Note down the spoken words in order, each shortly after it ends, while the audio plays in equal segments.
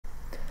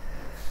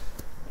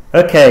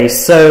Okay,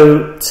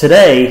 so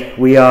today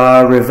we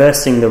are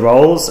reversing the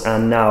roles,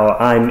 and now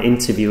I'm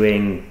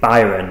interviewing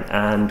Byron,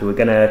 and we're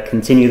going to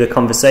continue the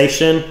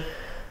conversation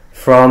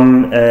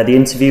from the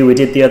interview we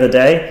did the other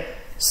day.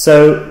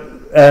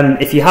 So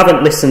if you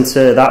haven't listened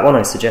to that one,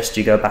 I suggest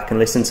you go back and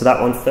listen to that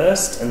one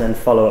first and then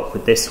follow up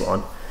with this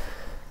one.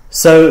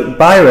 So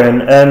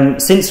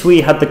Byron, since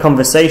we had the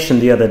conversation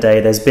the other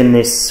day, there's been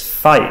this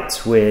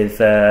fight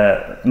with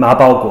Ma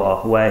Bao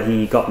Guo where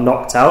he got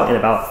knocked out in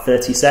about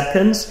 30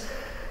 seconds.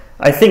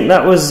 I think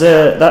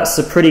that's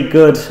a pretty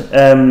good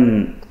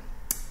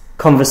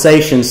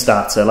conversation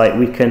starter. Like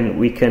we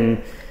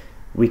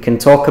can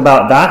talk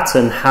about that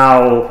and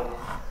how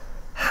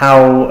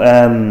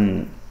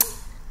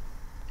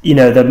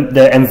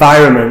the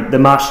environment, the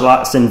martial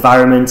arts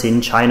environment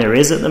in China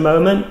is at the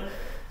moment.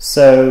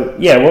 So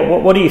yeah,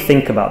 what do you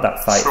think about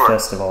that fight? Sure.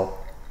 First of all?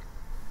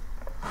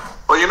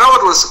 Well, you know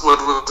what was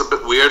a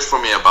bit weird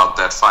for me about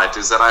that fight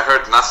is that I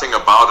heard nothing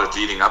about it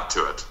leading up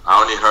to it. I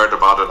only heard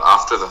about it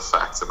after the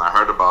fact, and I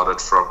heard about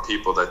it from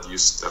people that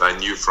I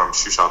knew from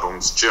Xu Xiao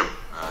Dong's gym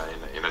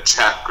in a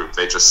chat group.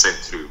 They just sent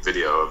through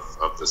video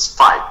of this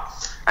fight,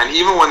 and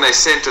even when they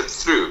sent it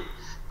through,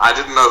 I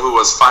didn't know who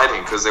was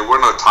fighting because there were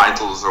no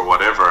titles or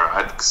whatever.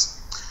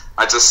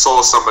 I just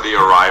saw somebody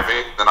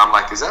arriving, then I'm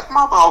like, is that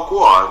Ma Bao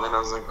Guo? And then I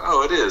was like,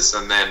 oh, it is.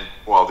 And then,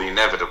 well, the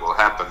inevitable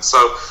happened.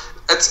 So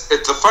it's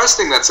the first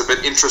thing that's a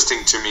bit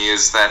interesting to me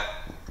is that,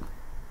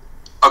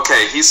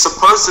 okay, he's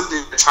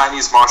supposedly a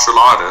Chinese martial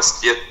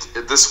artist, yet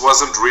this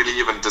wasn't really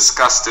even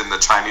discussed in the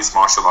Chinese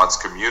martial arts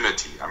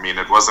community. I mean,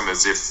 it wasn't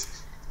as if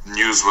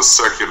news was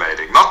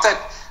circulating. Not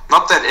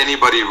that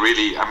anybody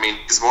really, I mean,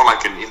 it's more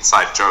like an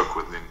inside joke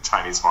within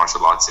Chinese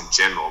martial arts in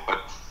general,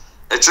 but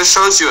it just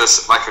shows you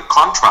like a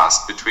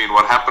contrast between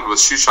what happened with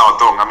Xu Xiao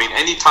Dong. I mean,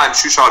 anytime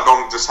Xu Xiao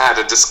Dong just had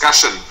a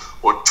discussion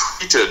or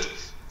tweeted,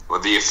 or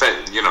the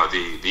effect,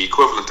 the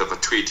equivalent of a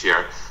tweet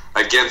here,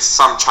 against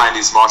some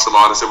Chinese martial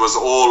artist, it was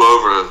all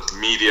over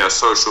media,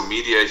 social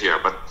media here.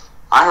 But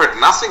I heard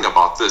nothing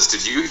about this.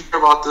 Did you hear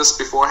about this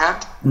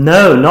beforehand?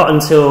 No, not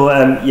until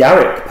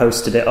Yarrick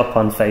posted it up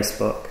on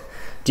Facebook.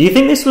 Do you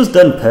think this was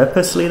done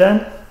purposely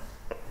then?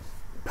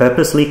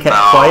 Purposely kept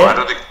quiet?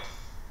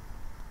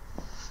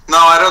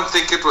 I don't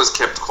think it was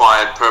kept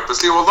quiet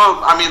purposely, although,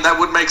 I mean, that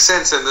would make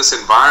sense in this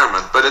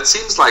environment, but it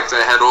seems like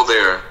they had all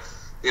their,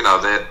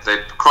 they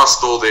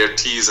crossed all their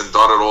T's and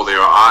dotted all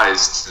their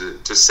I's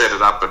to set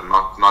it up and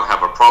not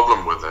have a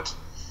problem with it.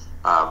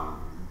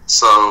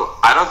 So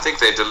I don't think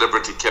they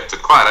deliberately kept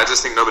it quiet. I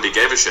just think nobody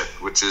gave a shit,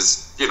 which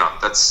is,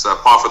 that's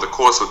par for the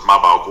course with Ma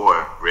Bao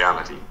Guo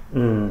reality.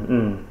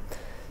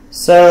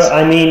 So,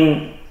 I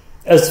mean,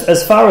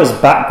 as far as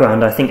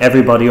background, I think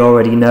everybody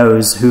already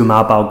knows who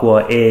Ma Bao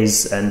Guo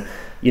is, and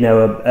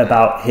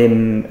about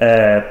him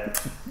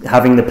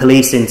having the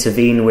police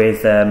intervene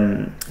with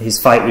his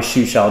fight with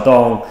Xu Xiao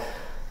Dong,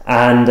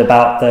 and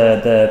about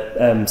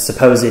the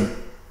supposed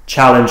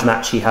challenge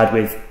match he had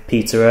with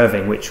Peter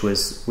Irving, which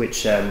was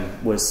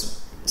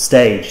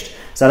staged.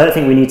 So I don't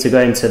think we need to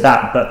go into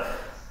that, but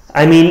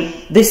I mean,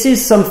 this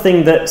is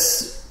something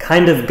that's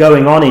kind of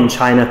going on in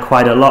China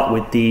quite a lot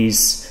with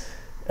these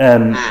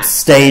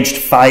staged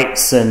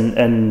fights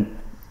and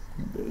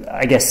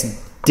I guess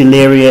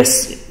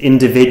delirious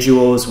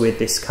individuals with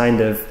this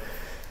kind of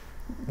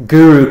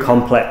guru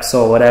complex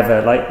or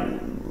whatever. Like,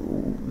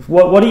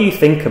 what do you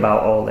think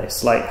about all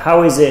this? Like,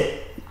 how is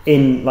it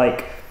in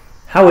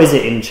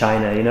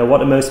China? What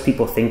do most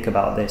people think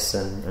about this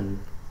and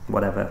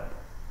whatever?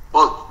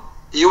 Well,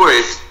 you were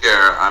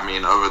here, I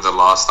mean, over the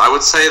last, I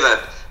would say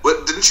that,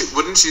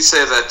 wouldn't you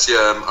say that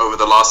over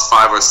the last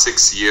 5 or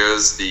 6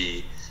 years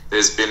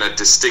there's been a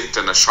distinct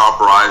and a sharp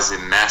rise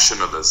in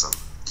nationalism?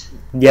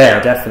 Yeah,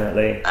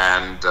 definitely.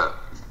 And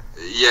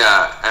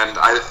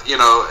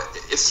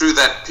through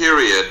that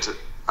period,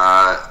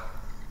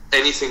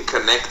 anything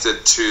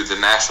connected to the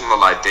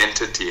national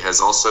identity has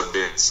also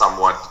been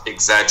somewhat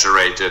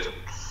exaggerated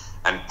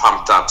and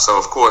pumped up. So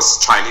of course,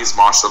 Chinese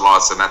martial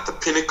arts, and at the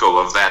pinnacle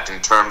of that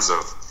in terms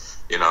of,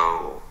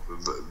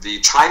 the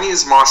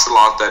Chinese martial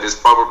art that is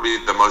probably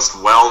the most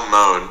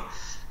well-known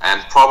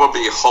and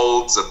probably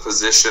holds a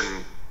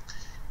position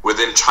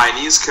within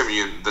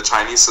the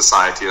Chinese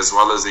society as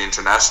well as the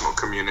international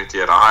community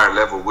at a higher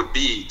level would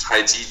be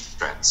Tai Chi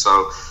Chuan.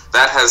 So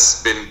that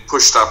has been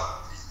pushed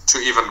up to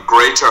even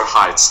greater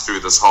heights through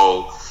this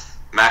whole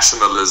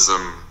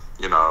nationalism,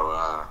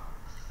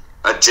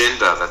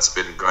 agenda that's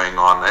been going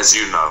on, as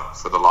you know,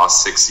 for the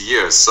last 6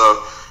 years.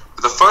 So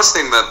the first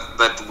thing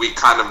that we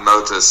kind of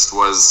noticed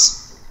was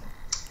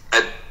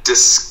a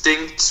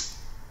distinct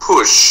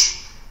push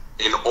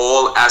in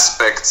all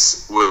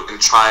aspects within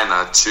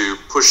China to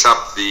push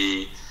up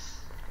the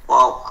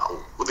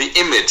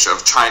image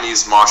of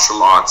Chinese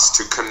martial arts,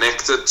 to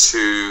connect it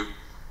to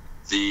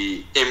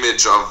the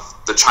image of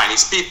the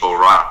Chinese people,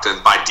 right?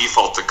 And by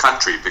default, the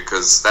country,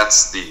 because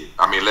let's be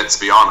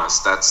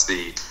honest, that's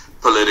the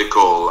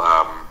political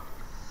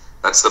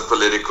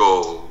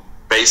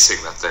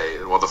basing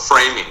the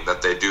framing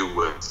that they do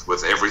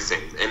with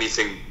everything.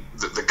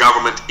 The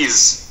government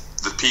is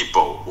the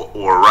people,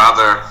 or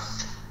rather,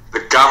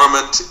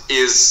 government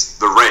is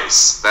the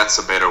race. That's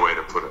a better way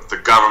to put it. The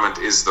government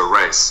is the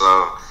race.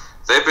 So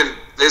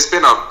there's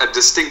been a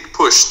distinct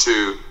push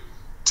to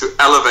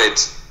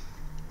elevate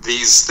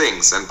these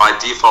things, and by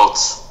default,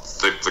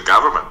 the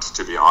government,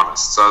 to be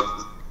honest.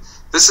 So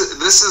this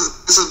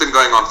has been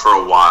going on for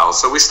a while.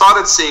 So we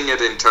started seeing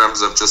it in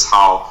terms of just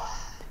how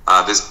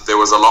there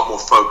was a lot more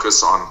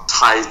focus on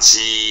Tai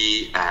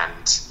Chi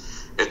and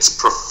its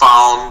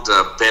profound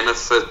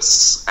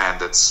benefits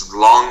and its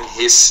long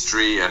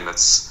history and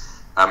its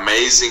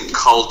amazing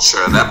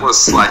culture. That was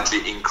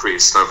slightly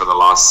increased over the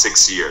last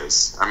 6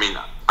 years. I mean,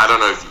 I don't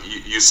know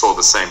if you saw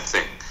the same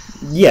thing.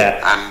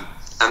 Yeah.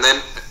 And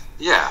then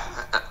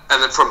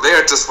from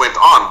there it just went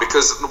on,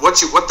 because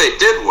what they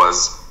did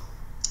was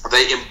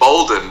they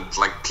emboldened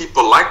like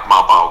people like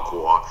Ma Bao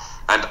Guo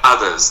and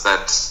others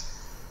that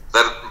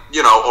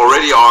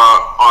already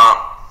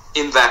are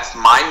in that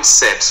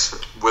mindset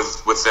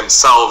with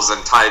themselves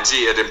and Tai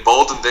Chi. It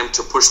emboldened them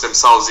to push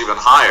themselves even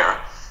higher.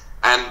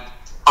 And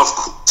of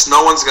course,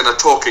 no one's going to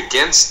talk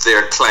against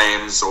their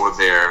claims or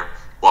their,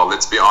 well,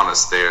 let's be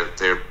honest,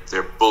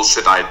 their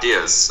bullshit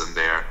ideas and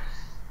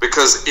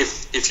because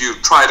if you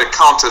try to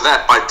counter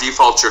that, by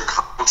default you're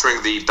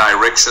countering the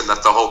direction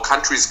that the whole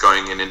country's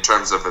going in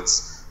terms of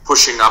its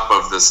pushing up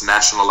of this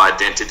national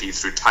identity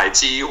through Tai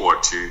Chi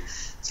or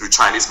through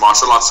Chinese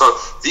martial arts. So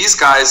these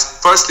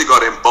guys firstly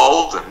got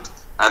emboldened,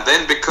 and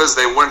then because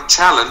they weren't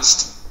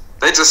challenged,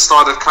 they just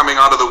started coming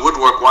out of the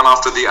woodwork one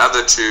after the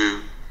other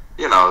to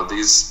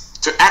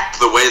act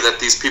the way that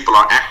these people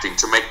are acting,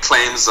 to make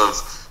claims of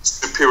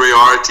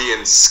superiority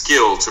and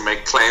skill, to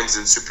make claims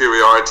in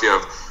superiority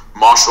of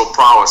martial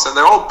prowess, and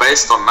they're all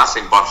based on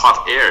nothing but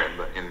hot air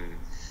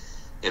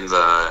in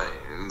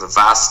the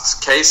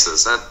vast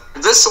cases.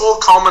 And this all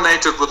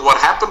culminated with what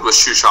happened with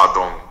Xu Xiao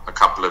Dong a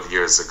couple of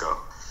years ago.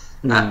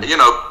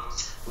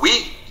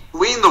 We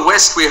in the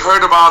West, we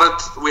heard about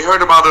it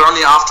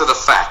only after the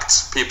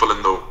fact, people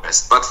in the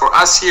West. But for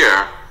us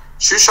here,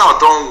 Xu Xiao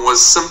Dong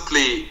was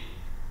simply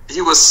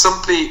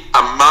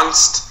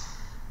amongst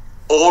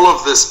all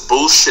of this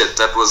bullshit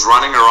that was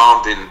running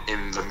around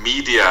in the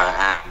media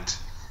and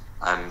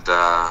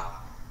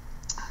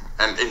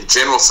in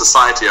general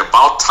society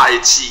about Tai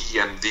Chi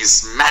and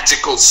these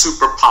magical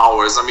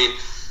superpowers. I mean,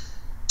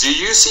 do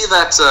you see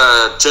that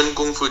Zhen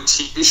Kung Fu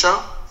TV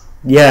show?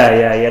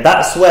 Yeah.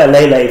 That's where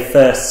Lei Lei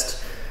first.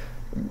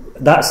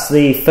 That's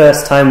the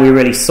first time we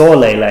really saw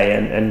Lei Lei,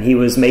 and he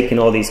was making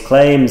all these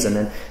claims, and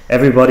then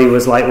everybody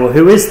was like, well,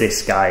 who is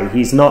this guy?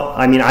 He's not,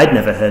 I mean, I'd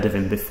never heard of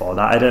him before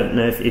that. I don't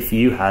know if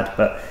you had,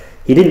 but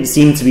he didn't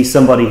seem to be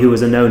somebody who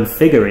was a known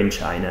figure in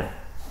China.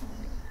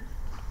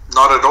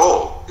 Not at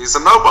all. He's a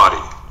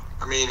nobody.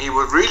 I mean, he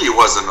really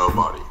was a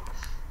nobody.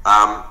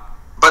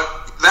 But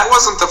that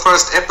wasn't the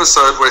first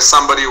episode where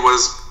somebody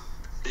was,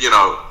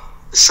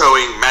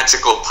 showing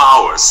magical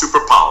powers,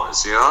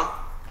 superpowers,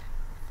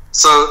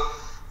 So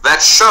that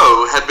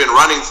show had been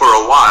running for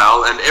a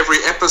while, and every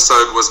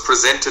episode was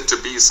presented to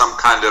be some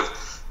kind of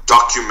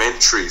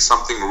documentary,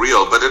 something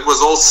real, but it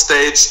was all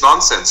staged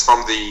nonsense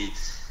from the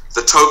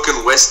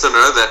token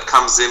Westerner that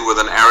comes in with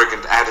an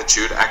arrogant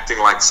attitude, acting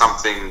like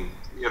something,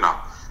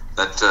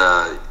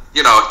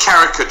 a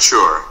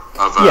caricature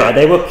of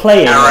they were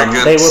playing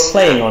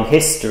on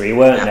history,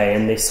 weren't they?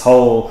 And this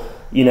whole,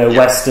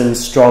 Western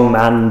strong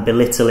man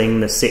belittling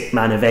the sick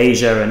man of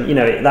Asia, and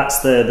that's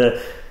the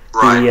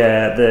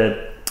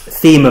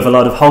theme of a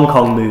lot of Hong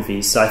Kong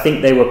movies. So I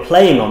think they were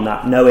playing on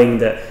that, knowing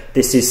that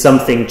this is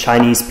something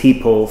Chinese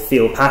people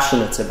feel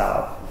passionate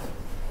about.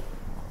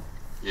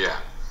 Yeah.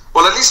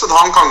 Well, at least with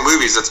Hong Kong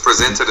movies, it's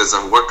presented as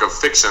a work of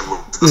fiction.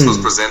 This was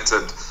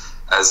presented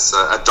as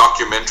a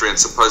documentary and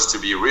supposed to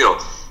be real.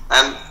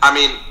 And, I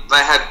mean,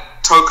 they had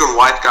token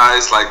white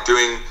guys, like,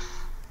 doing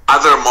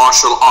other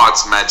martial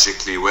arts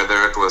magically,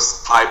 whether it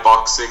was Thai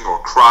boxing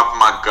or Krav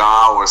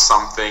Maga or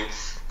something.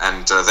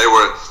 And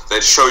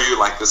they'd show you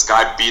like this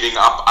guy beating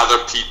up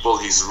other people.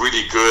 He's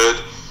really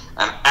good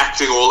and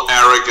acting all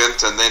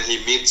arrogant. And then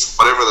he meets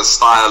whatever the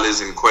style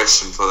is in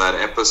question for that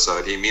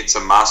episode. He meets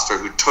a master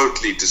who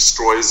totally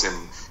destroys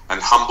him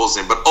and humbles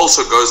him, but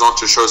also goes on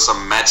to show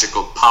some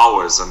magical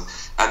powers. And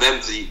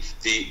then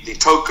the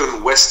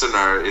token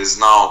Westerner is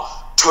now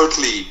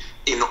totally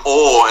in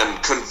awe and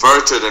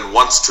converted and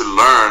wants to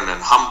learn and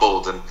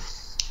humbled. And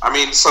I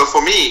mean, so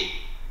for me,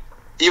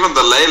 even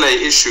the Lei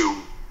Lei issue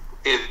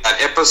in that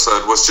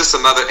episode was just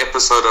another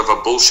episode of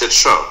a bullshit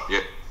show.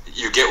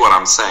 You get what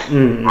I'm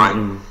saying, right?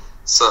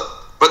 So,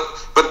 but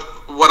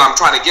what I'm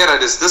trying to get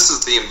at is this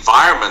is the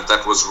environment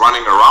that was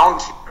running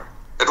around here.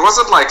 It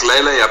wasn't like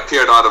Lei Lei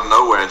appeared out of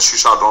nowhere and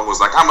Xu Xiao Dong was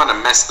like, I'm going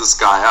to mess this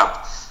guy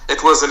up.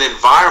 It was an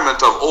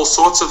environment of all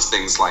sorts of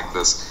things like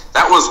this.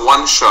 That was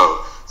one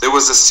show. There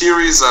was a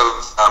series of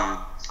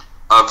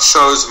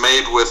shows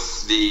made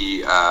with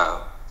the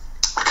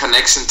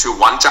connection to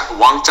Wang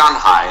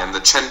Zhanhai and the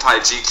Chen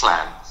Taiji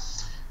clan,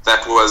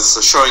 that was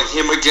showing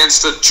him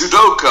against a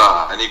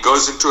judoka, and he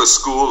goes into a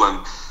school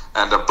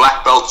and a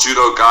black belt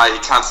judo guy, he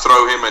can't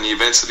throw him, and he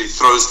eventually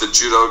throws the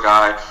judo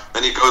guy.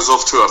 Then he goes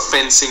off to a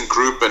fencing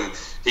group and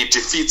He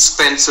defeats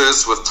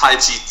fencers with Tai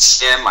Chi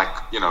Chuan,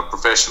 like,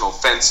 professional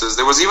fencers.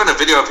 There was even a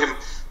video of him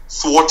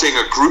thwarting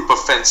a group of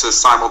fencers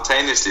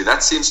simultaneously.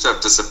 That seems to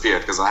have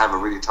disappeared because I have a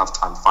really tough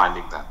time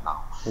finding that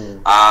now.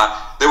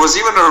 There was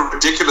even a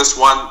ridiculous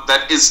one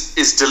that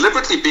is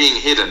deliberately being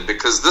hidden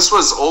because this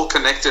was all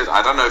connected.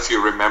 I don't know if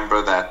you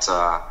remember that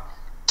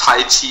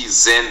Tai Chi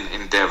Zen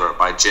endeavor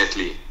by Jet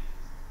Li.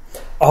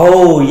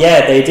 Oh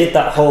yeah, they did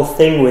that whole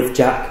thing with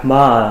Jack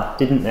Ma,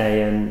 didn't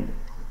they? And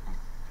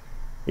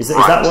is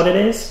that what it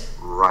is?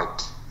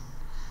 Right.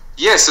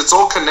 Yes, it's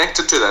all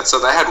connected to that. So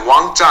they had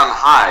Wang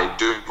Jianhai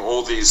doing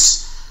all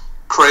these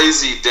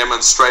crazy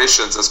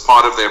demonstrations as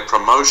part of their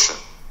promotion.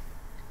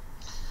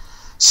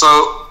 So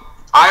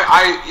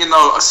I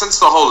since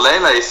the whole Lei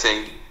Lei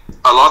thing,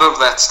 a lot of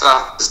that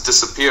stuff has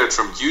disappeared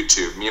from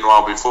YouTube.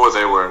 Meanwhile, before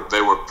they were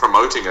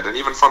promoting it, and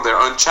even from their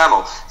own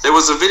channel, there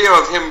was a video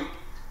of him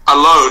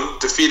alone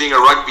defeating a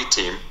rugby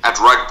team at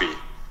rugby.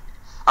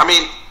 I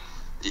mean,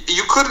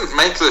 you couldn't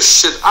make this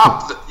shit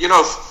up.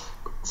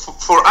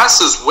 For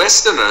us as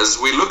Westerners,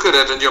 we look at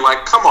it and you're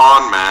like, come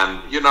on,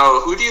 man,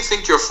 who do you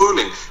think you're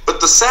fooling? But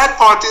the sad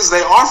part is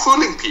they are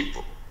fooling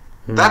people.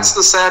 That's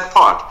the sad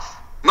part.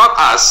 Not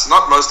us,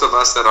 not most of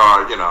us that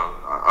are,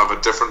 of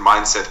a different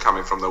mindset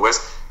coming from the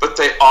West, but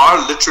they are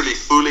literally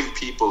fooling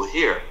people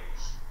here.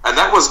 And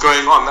that was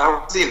going on.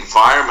 That was the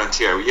environment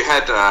here. You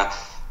had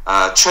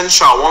Chen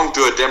Xiaowang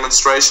do a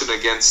demonstration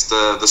against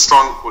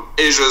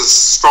Asia's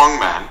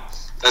strongman,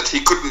 that he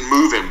couldn't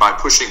move him by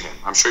pushing him.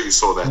 I'm sure you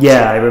saw that.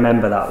 Yeah, I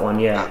remember that one.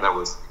 Yeah, that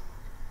was.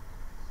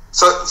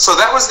 So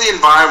that was the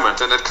environment,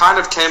 and it kind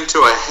of came to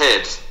a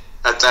head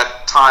at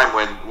that time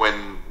when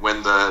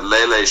the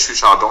Lei Lei Xu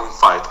Xiao Dong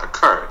fight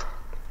occurred.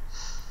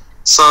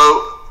 So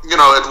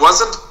it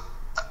wasn't.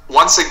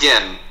 Once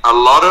again, a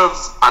lot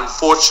of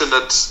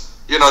unfortunate.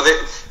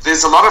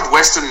 There's a lot of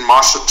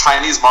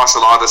Chinese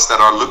martial artists that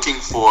are looking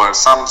for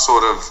some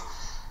sort of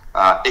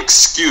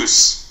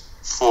excuse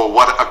for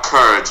what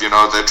occurred.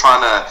 They're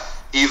trying to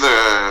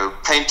either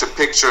paint a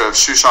picture of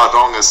Xu Xiao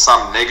Dong as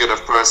some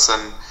negative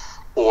person,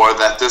 or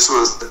that this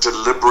was a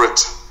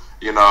deliberate,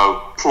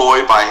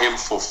 ploy by him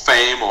for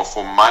fame or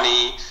for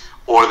money,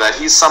 or that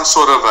he's some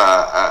sort of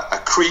a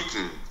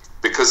cretin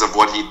because of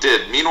what he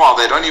did. Meanwhile,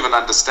 they don't even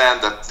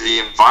understand that the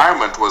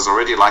environment was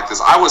already like this.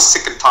 I was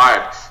sick and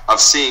tired of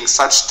seeing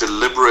such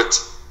deliberate,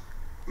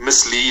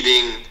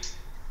 misleading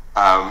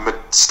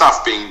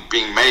stuff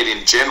being made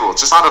in general,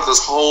 just out of this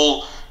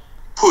whole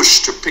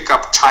push to pick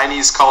up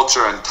Chinese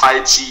culture and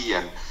Tai Chi,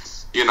 and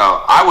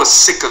I was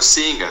sick of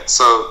seeing it.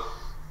 So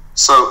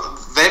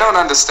they don't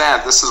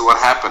understand this is what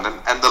happened,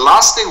 and the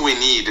last thing we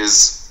need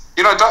is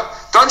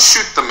don't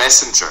shoot the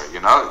messenger,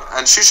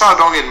 and Xu Xiao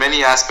Dong in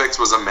many aspects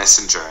was a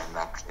messenger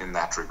in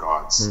that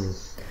regards.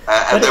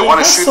 And they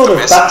want to shoot the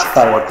messenger. Sort of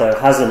backfired though,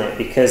 hasn't it?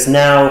 Because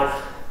now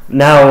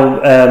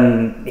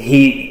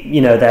he,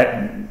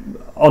 that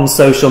on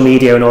social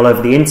media and all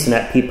over the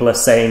internet, people are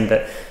saying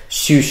that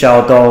Xu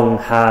Xiao Dong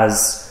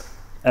has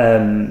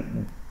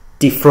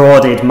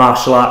defrauded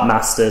martial art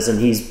masters, and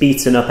he's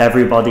beaten up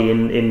everybody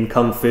in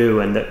Kung Fu,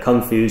 and that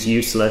Kung Fu's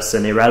useless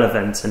and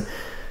irrelevant. And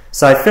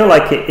so I feel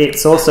like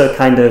it's also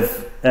kind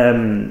of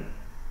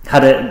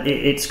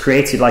it's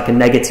created like a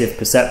negative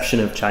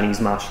perception of Chinese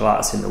martial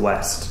arts in the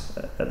West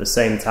at the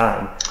same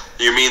time.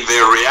 You mean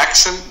their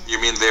reaction?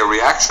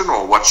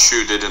 Or what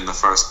Xu did in the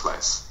first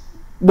place?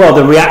 Well,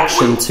 the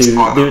reaction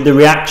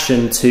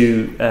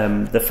to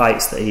the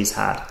fights that he's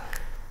had.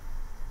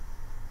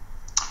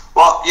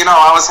 Well,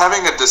 I was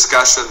having a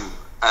discussion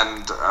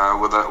and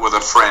with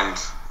a friend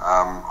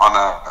on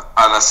a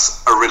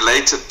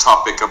related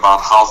topic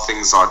about how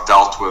things are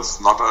dealt with,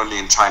 not only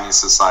in Chinese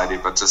society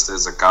but just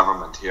as a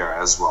government here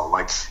as well.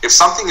 Like, if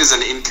something is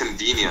an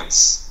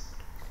inconvenience,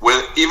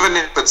 even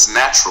if it's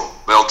natural,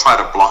 they'll try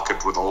to block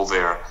it with all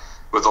their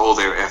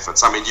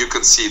efforts. I mean, you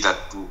can see that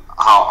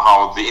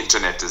how the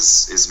internet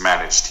is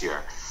managed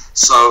here.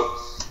 So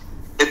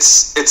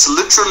it's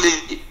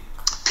literally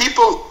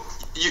people.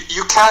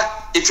 You can't,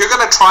 if you're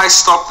going to try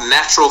stop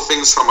natural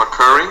things from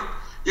occurring,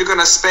 you're going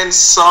to spend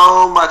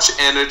so much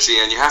energy,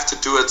 and you have to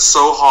do it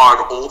so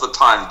hard all the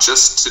time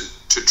just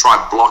to try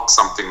block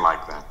something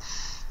like that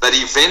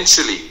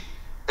eventually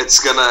it's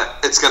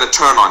gonna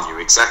turn on you.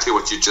 Exactly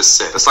what you just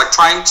said. It's like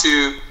trying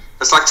to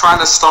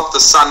stop the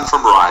sun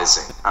from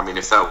rising. I mean,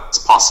 if that was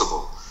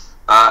possible.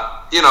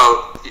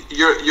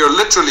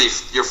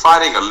 You're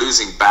fighting a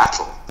losing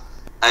battle,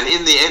 and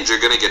in the end you're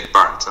going to get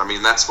burnt. I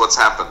mean, that's what's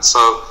happened.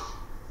 So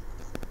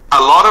in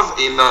a lot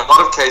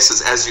of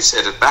cases, as you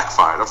said, it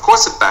backfired. Of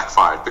course it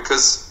backfired,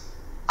 because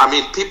I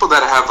mean, people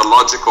that have a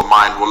logical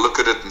mind will look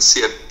at it and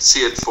see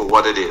it for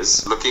what it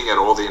is, looking at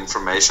all the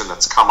information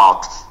that's come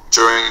out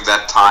during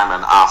that time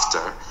and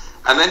after,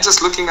 and then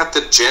just looking at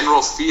the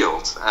general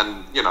field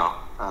and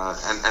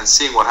and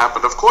seeing what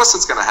happened. Of course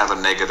it's going to have a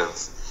negative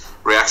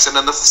reaction,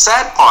 and the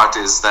sad part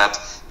is that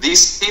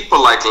these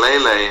people like Lei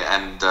Lei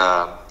and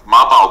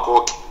Ma Bao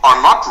Guo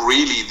are not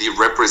really the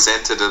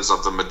representatives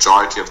of the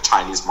majority of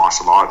Chinese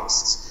martial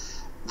artists.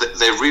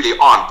 They really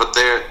aren't, but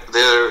they're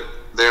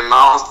they're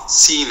now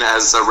seen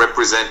as a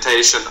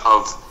representation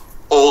of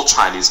all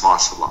Chinese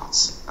martial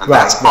arts, and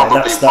that's probably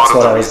that's part of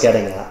what the I was reason.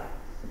 getting at.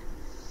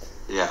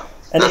 Yeah,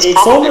 and that's it's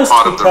probably almost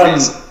part of the become.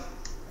 reason.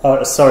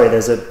 Oh, sorry,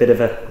 there's a bit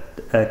of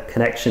a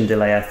connection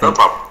delay, I think. No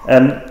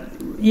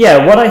problem.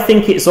 Yeah, what I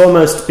think it's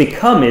almost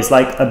become is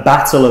like a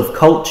battle of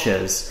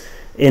cultures,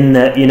 in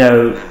that, you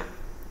know,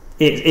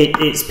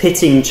 it's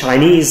pitting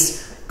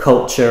Chinese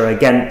culture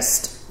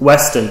against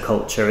Western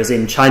culture, as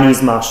in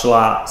Chinese martial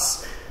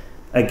arts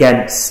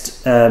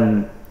against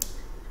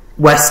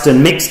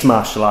Western mixed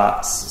martial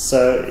arts.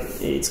 So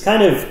it's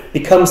kind of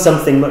become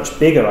something much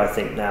bigger, I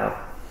think, now.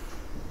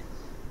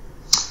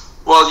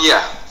 Well,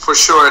 yeah, for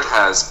sure it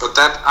has. But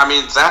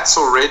that's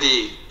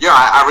already... Yeah,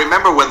 I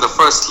remember when the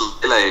first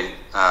Lei Lei,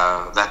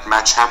 that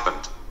match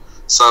happened.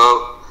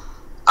 So,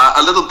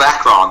 a little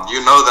background.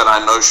 You know that I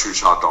know Xu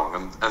Xiao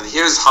Dong, and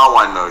here's how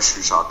I know Xu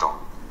Xiao Dong.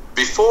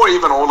 Before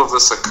even all of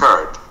this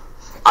occurred,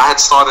 I had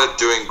started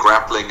doing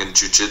grappling and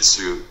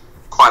jiu-jitsu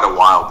quite a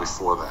while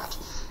before that.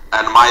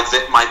 And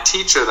my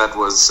teacher that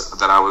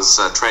I was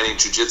training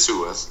jiu-jitsu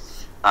with,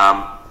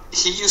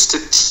 he used to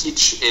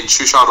teach in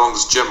Xu Xiao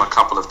Dong's gym a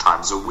couple of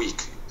times a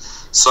week.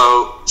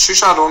 So Xu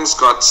Xiao Dong's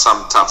got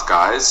some tough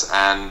guys,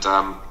 and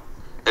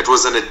it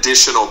was an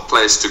additional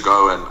place to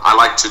go. And I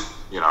like to,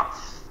 you know,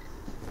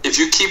 if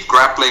you keep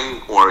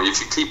grappling, or if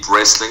you keep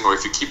wrestling, or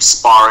if you keep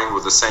sparring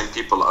with the same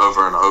people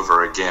over and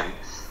over again,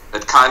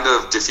 it kind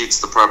of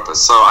defeats the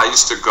purpose. So I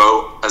used to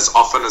go as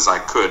often as I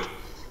could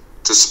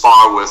to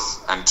spar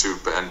with and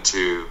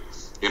to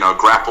you know,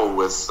 grapple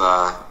with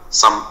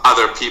some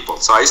other people.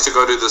 So I used to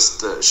go to the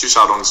Xu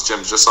Xiao Dong's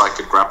gym just so I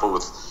could grapple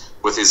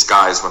with his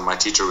guys when my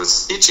teacher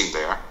was teaching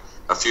there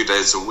a few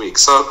days a week.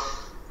 So,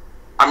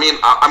 I mean,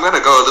 I'm going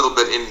to go a little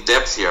bit in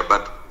depth here,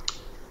 but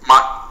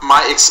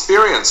my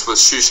experience with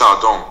Xu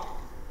Xiao Dong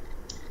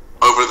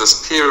over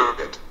this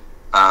period,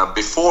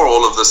 before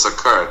all of this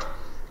occurred,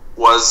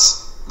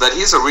 was that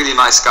he's a really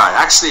nice guy.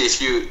 Actually,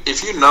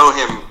 if you know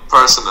him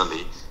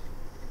personally,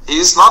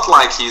 he's not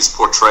like he's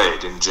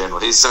portrayed in general.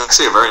 He's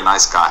actually a very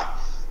nice guy.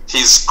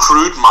 He's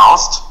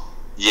crude-mouthed.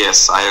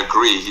 Yes, I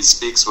agree. He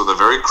speaks with a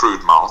very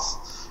crude mouth.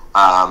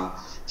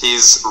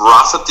 He's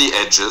rough at the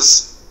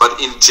edges,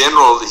 but in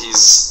general,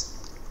 he's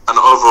an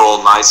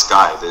overall nice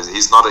guy.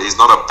 He's not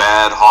a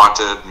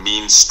bad-hearted,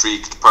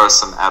 mean-streaked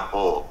person at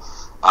all.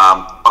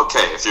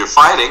 Okay, if you're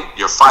fighting,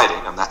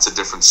 and that's a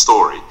different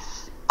story.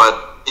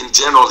 But in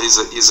general,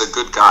 he's a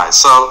good guy.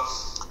 So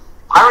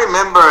I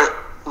remember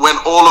when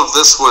all of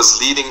this was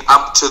leading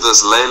up to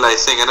this Lei Lei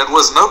thing, and it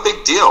was no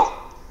big deal.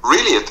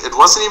 Really, it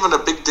wasn't even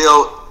a big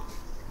deal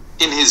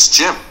in his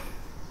gym.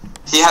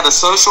 He had a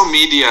social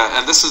media,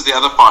 and this is the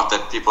other part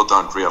that people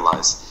don't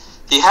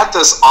realize. He had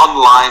this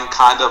online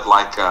kind of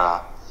like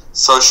a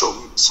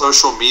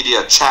social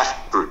media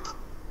chat group.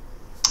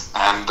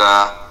 And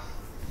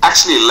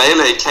actually Lei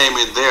Lei came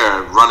in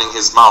there running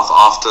his mouth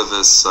after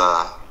this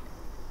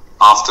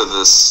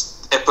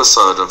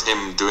episode of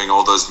him doing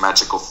all those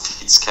magical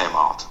feats came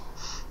out.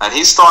 And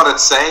he started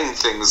saying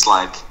things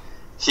like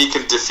he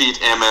can defeat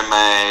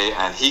MMA,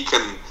 and he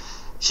can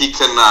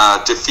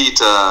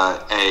defeat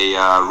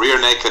a rear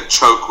naked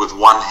choke with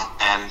one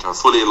hand, a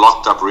fully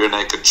locked up rear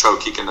naked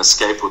choke. He can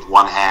escape with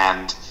one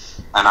hand.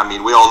 And I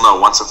mean, we all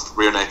know once a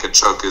rear naked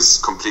choke is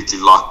completely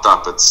locked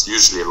up, it's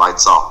usually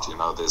lights out. You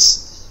know,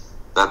 there's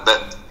that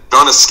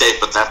don't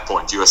escape at that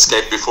point. You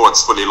escape before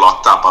it's fully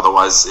locked up.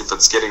 Otherwise, if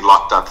it's getting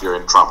locked up, you're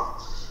in trouble.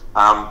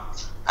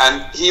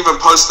 And he even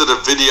posted a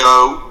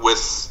video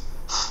with,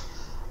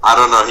 I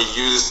don't know, he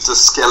used a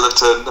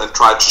skeleton and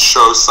tried to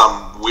show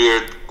some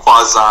weird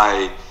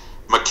quasi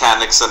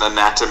mechanics and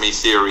anatomy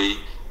theory,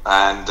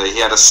 and he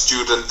had a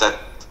student that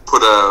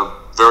put a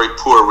very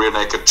poor rear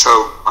naked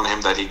choke on him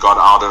that he got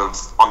out of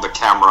on the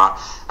camera,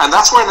 and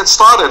that's when it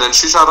started. And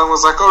Xu Xiao Dong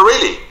was like, oh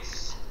really?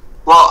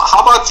 Well,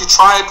 how about you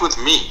try it with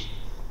me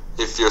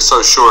if you're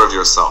so sure of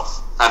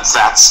yourself? And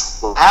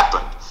that's what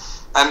happened.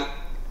 And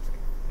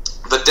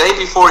the day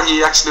before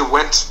he actually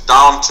went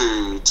down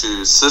to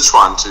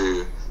Sichuan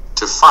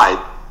to fight,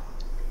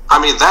 I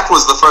mean, that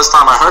was the first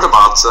time I heard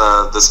about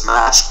this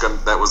match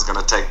that was going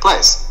to take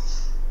place.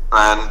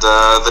 And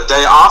the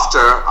day after,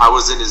 I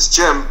was in his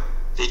gym,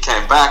 he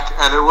came back,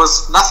 and it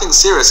was nothing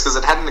serious because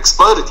it hadn't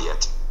exploded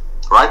yet,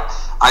 right?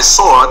 I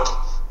saw it,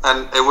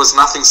 and it was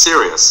nothing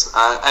serious.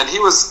 And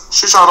Xu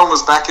Xiao Dong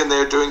was back in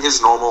there doing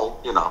his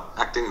normal, you know,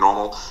 acting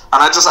normal.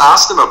 And I just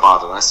asked him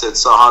about it. I said,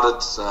 so how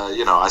did,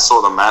 you know, I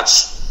saw the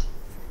match.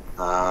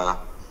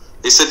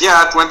 He said,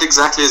 yeah, it went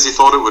exactly as he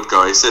thought it would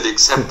go. He said,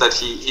 except that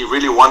he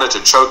really wanted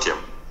to choke him.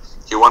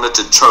 He wanted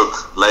to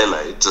choke Lei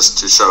Lei just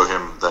to show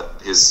him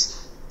that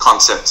his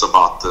concepts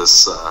about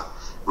this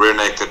rear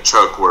naked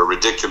choke were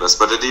ridiculous.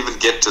 But it didn't even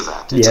get to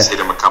that. He just hit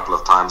him a couple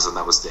of times, and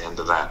that was the end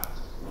of that.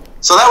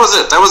 So that was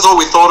it. That was all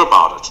we thought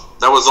about it.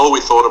 That was all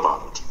we thought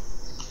about it.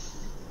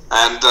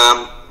 And,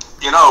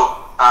 you know,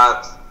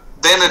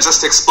 then it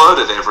just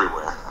exploded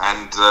everywhere.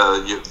 And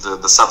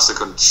the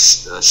subsequent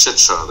shit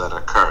show that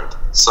occurred.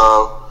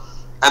 So...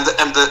 And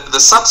the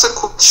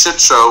subsequent shit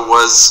show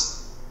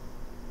was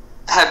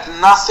had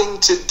nothing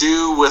to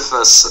do with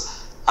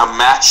a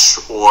match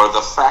or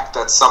the fact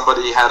that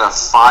somebody had a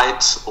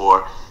fight,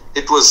 or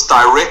it was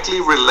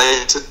directly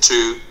related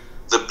to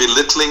the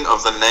belittling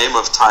of the name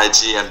of Tai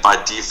Chi, and by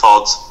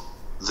default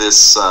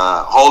this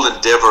whole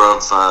endeavor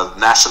of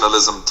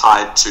nationalism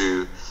tied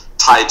to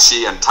Tai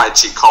Chi and Tai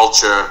Chi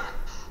culture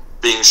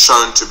being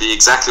shown to be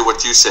exactly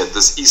what you said,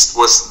 this East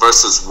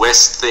versus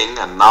West thing,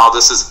 and now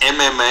this is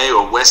MMA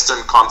or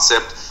Western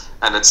concept,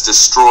 and it's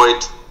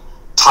destroyed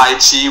Tai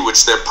Chi,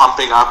 which they're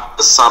pumping up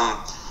as some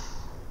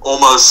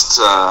almost,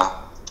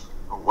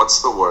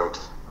 what's the word?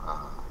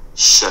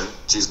 Shin.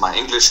 Geez, my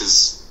English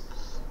is...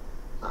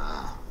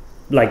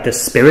 like the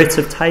spirit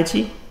of Tai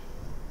Chi?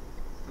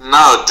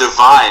 No,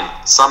 divine.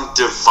 Some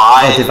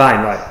divine... Oh,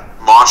 divine, right.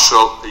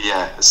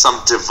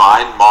 Some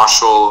divine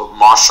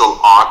martial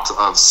art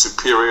of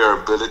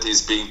superior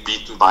abilities being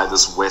beaten by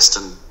this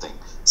Western thing.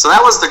 So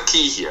that was the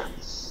key here.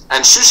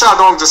 And Xu Xiao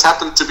Dong just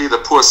happened to be the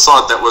poor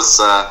sod that was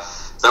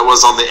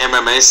on the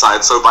MMA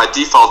side. So by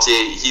default,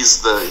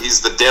 he's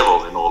the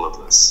devil in all of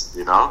this,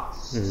 you know.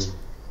 Mm-hmm.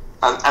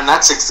 And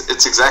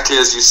it's exactly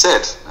as you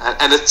said,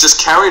 and it just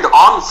carried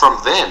on from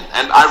then.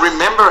 And I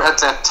remember at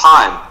that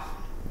time,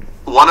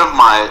 one of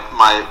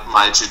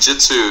my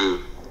jiu-jitsu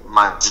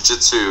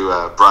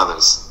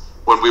brothers,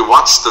 when we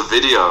watched the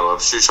video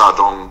of Xu Xiao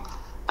Dong,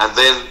 and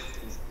then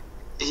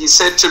he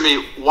said to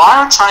me, why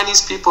are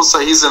Chinese people so...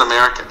 He's an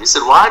American. He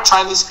said, why are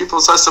Chinese people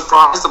so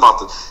surprised about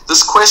this?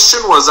 This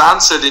question was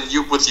answered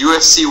with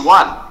UFC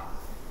 1.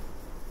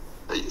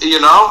 You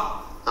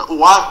know?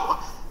 Why...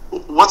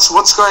 What's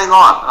going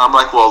on? And I'm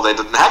like, well, they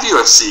didn't have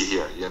UFC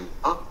here, you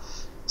know.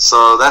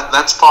 So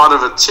that's part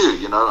of it too,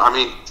 you know. I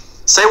mean,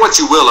 say what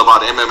you will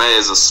about MMA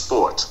as a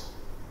sport.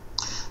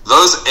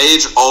 Those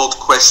age-old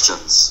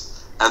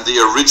questions, and the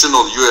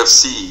original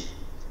UFC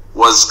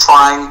was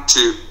trying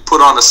to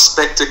put on a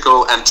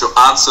spectacle and to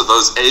answer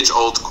those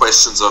age-old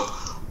questions of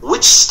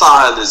which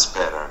style is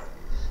better,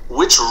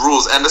 which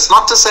rules. And it's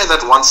not to say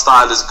that one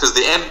style is, because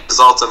the end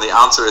result and the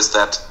answer is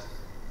that,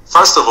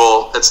 first of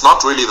all, it's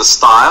not really the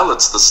style,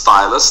 it's the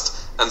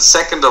stylist. And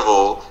second of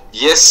all,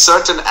 yes,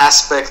 certain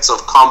aspects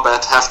of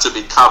combat have to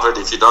be covered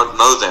if you don't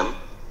know them.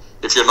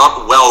 If you're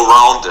not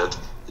well-rounded,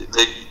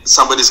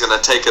 somebody's going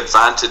to take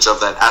advantage of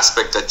that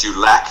aspect that you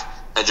lack,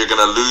 and you're going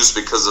to lose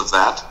because of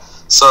that.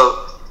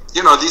 So,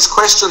 you know, these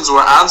questions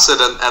were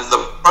answered, and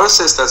the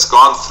process that's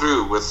gone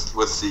through with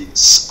the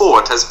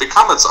sport has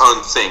become its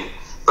own thing.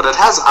 But it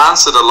has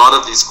answered a lot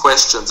of these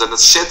questions, and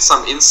it's shed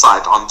some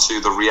insight onto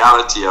the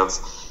reality of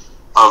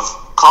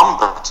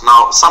combat.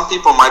 Now, some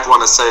people might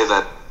want to say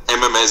that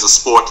MMA is a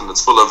sport and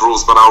it's full of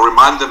rules, but I'll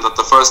remind them that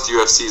the first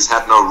UFCs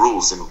had no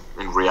rules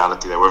in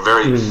reality. They were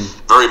very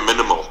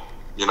minimal.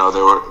 You know,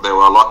 they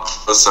were a lot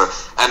closer.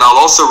 And I'll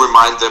also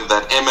remind them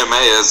that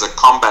MMA as a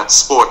combat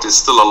sport is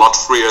still a lot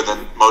freer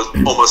than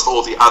almost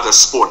all the other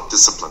sport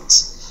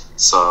disciplines.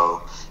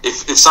 So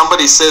if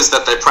somebody says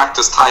that they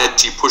practice Tai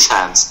Chi push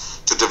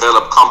hands to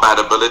develop combat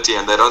ability,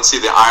 and they don't see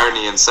the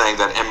irony in saying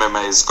that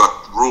MMA's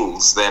got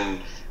rules,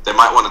 then they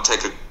might want to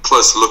take a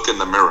close look in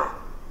the mirror.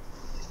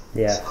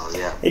 Yeah. So,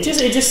 yeah.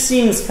 It just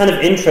seems kind of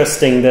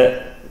interesting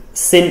that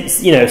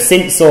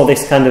since all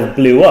this kind of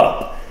blew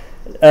up,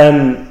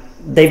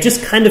 they've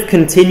just kind of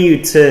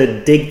continued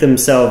to dig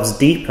themselves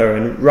deeper,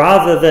 and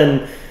rather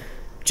than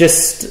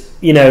just,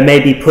 you know,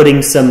 maybe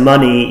putting some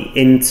money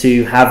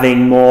into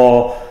having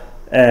more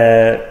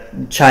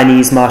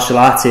Chinese martial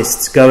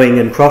artists going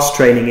and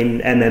cross-training in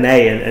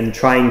MMA and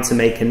trying to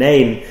make a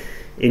name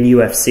in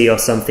UFC or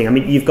something. I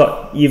mean, you've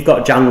got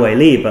Zhang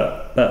Weili, but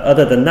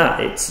other than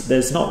that,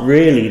 there's not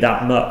really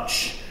that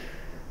much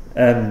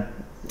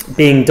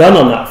being done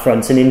on that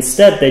front, and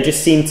instead they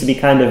just seem to be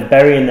kind of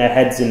burying their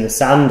heads in the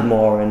sand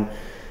more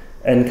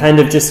and kind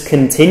of just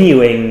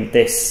continuing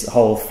this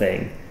whole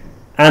thing,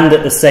 and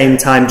at the same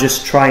time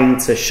just trying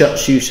to shut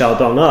Xu Xiao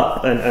Dong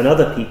up and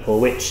other people,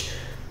 which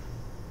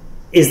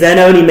is then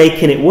only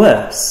making it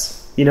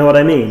worse. You know what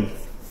I mean?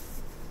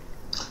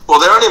 Well,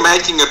 they're only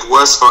making it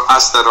worse for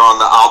us that are on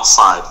the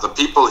outside. The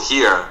people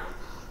here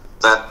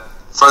that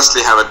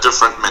firstly have a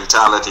different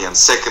mentality, and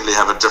secondly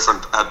have a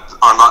different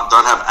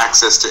don't have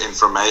access to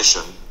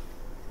information.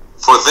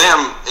 For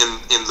them,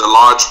 in the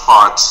large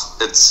part,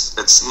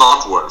 it's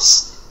not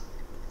worse.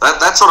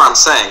 That's what I'm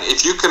saying.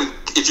 If you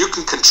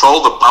can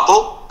control the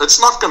bubble, it's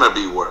not going to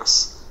be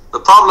worse. The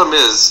problem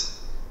is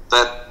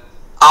that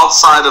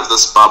outside of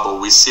this bubble,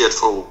 we see it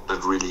for what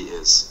it really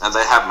is, and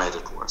they have made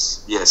it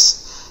worse.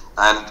 Yes,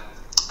 and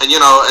you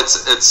know,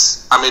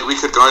 it's. I mean, we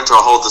could go into a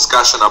whole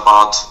discussion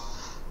about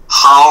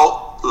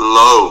how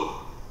low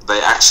they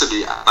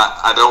actually.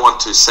 I don't want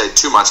to say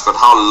too much, but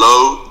how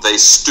low they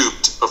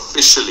stooped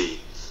officially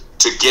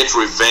to get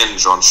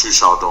revenge on Xu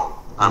Xiao Dong.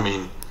 I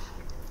mean,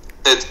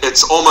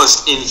 it's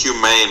almost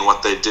inhumane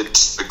what they did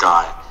to the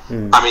guy.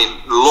 I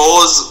mean,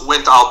 laws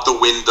went out the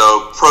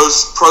window,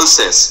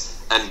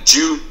 process and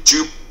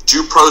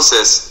due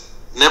process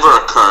never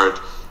occurred.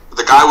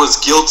 The guy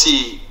was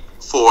guilty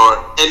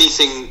for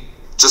anything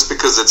just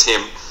because it's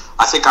him.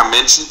 I think I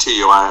mentioned to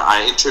you,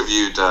 I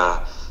interviewed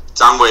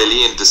Zhang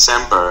Weili in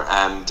December,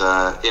 and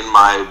in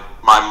my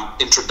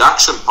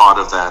introduction part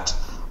of that,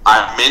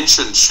 I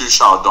mentioned Xu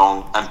Xiao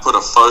Dong and put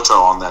a photo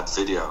on that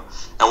video.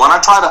 And when I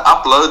try to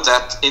upload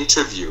that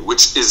interview,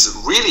 which is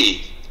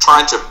really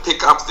trying to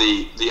pick up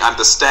the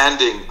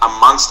understanding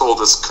amongst all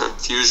this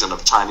confusion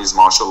of Chinese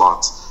martial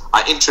arts,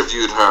 I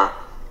interviewed her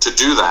to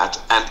do that,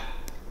 and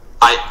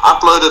I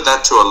uploaded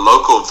that to a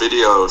local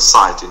video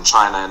site in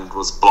China and it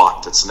was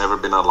blocked. It's never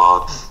been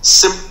allowed,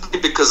 simply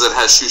because it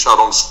has Xu Xiao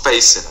Dong's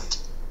face in it.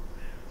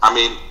 I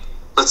mean,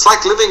 it's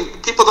like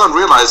people don't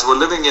realize we're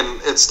living in,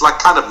 it's like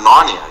kind of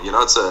Narnia, you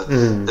know, it's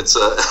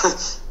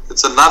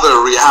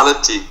another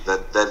reality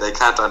that they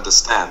can't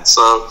understand.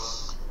 So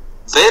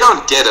they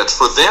don't get it.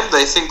 For them,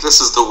 they think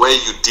this is the way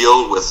you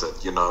deal with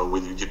it, you know,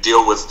 when you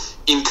deal with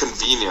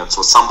inconvenience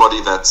or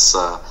somebody that's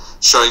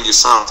showing you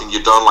something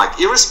you don't like,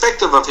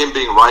 irrespective of him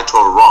being right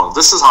or wrong.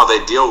 This is how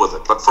they deal with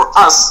it. But for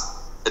us,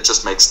 it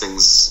just makes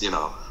things, you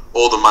know,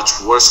 all the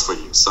much worse for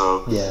you.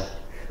 So yeah.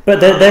 But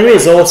there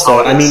is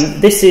also, I mean,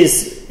 this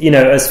is, you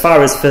know, as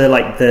far as for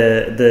like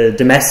the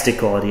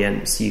domestic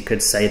audience, you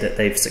could say that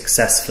they've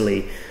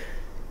successfully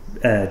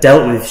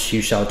dealt with Xu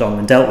Xiao Dong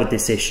and dealt with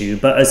this issue.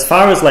 But as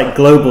far as like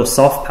global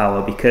soft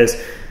power,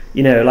 because,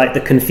 you know, like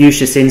the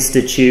Confucius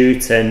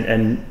Institute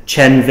and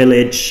Chen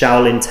Village,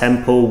 Shaolin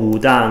Temple,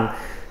 Wudang,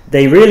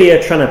 they really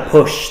are trying to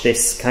push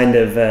this kind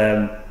of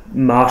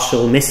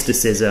martial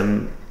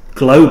mysticism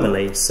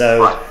globally.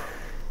 So, right.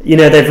 You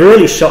know, they've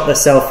really shot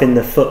themselves in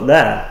the foot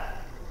there.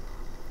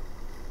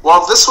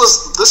 Well, this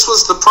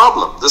was the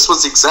problem. This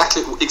was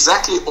exactly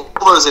all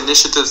those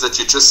initiatives that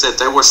you just said.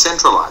 They were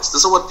centralized.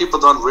 This is what people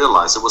don't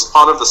realize. It was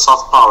part of the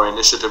soft power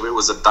initiative. It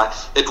wasn't by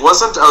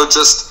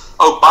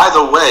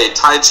the way,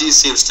 Tai Chi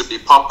seems to be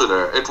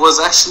popular. It was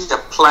actually a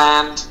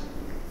planned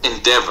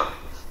endeavor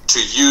to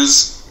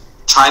use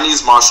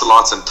Chinese martial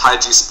arts and Tai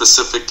Chi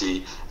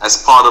specifically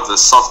as part of the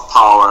soft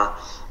power.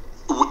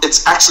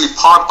 It's actually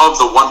part of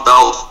the One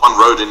Belt, One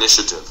Road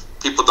initiative.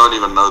 People don't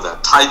even know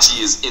that. Tai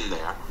Chi is in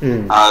there.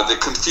 The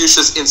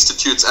Confucius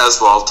Institutes as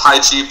well. Tai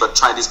Chi, but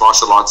Chinese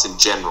martial arts in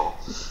general.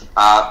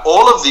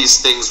 All of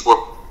these things were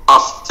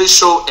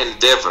official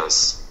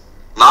endeavors.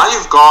 Now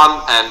you've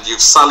gone and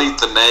you've sullied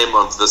the name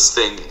of this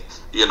thing.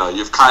 You know,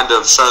 you've kind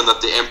of shown that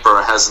the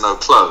emperor has no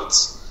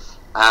clothes.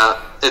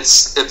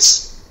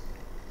 It's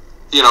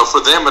you know,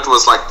 for them it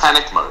was like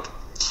panic mode.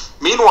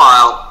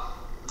 Meanwhile,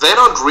 they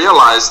don't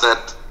realize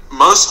that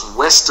most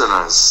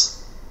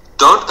Westerners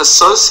don't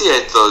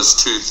associate those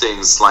two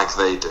things like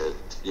they did,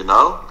 you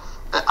know?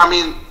 I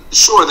mean,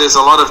 sure, there's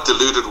a lot of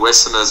deluded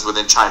Westerners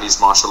within Chinese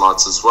martial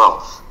arts as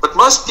well, but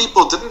most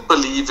people didn't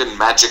believe in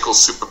magical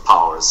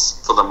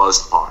superpowers for the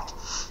most part.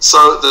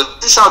 So the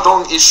Xu Xiao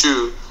Dong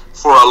issue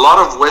for a lot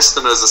of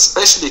Westerners,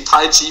 especially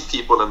Tai Chi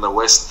people in the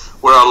West,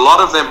 where a lot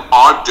of them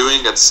are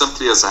doing it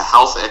simply as a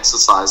health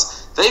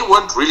exercise, they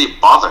weren't really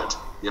bothered,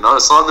 you know?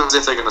 It's not as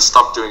if they're going to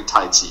stop doing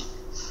Tai Chi.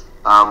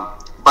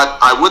 But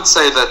I would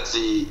say that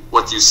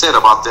what you said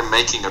about them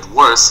making it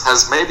worse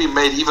has maybe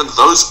made even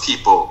those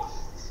people,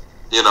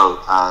 you know,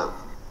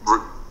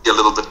 be a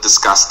little bit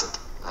disgusted.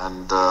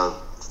 And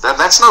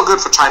that's no good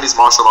for Chinese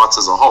martial arts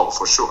as a whole,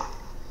 for sure.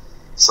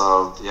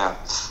 So, yeah.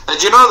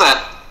 And you know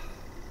that,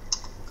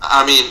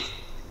 I mean,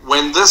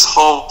 when this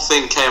whole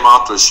thing came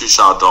out with Xu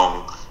Xiao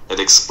Dong, it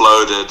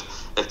exploded.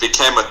 It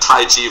became a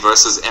Tai Chi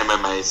versus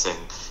MMA thing.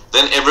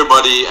 Then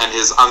everybody and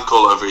his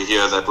uncle over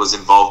here that was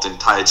involved in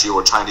Tai Chi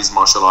or Chinese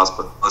martial arts,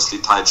 but mostly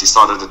Tai Chi,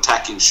 started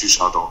attacking Xu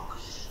Xiao Dong.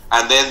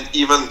 And then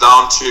even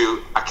down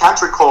to, I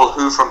can't recall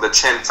who from the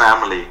Chen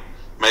family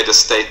made a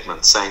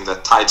statement saying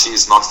that Tai Chi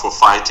is not for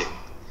fighting,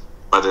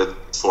 but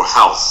it's for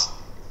health.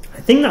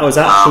 I think that was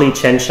actually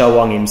Chen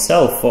Xiaowang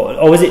himself,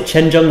 or was it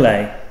Chen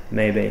Zhenglei,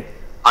 maybe?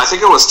 I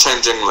think it was Chen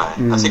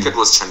Zhenglei. I think it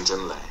was Chen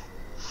Zhenglei.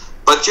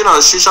 But, you know,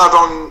 Xu Xiao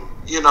Dong,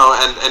 you know,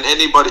 and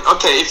anybody,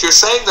 okay, if you're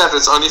saying that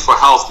it's only for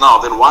health now,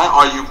 then why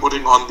are you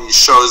putting on these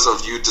shows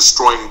of you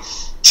destroying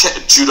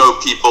judo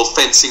people,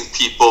 fencing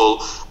people,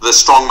 the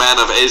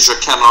strongman of Asia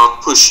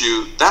cannot push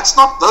you? Those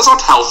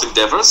aren't health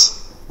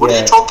endeavors. What are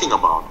you talking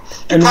about?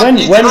 And when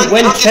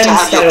Chen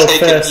style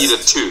first, eat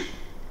it too.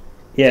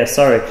 Yeah,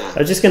 sorry. Yeah. I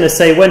was just going to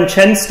say, when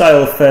Chen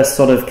style first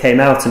sort of came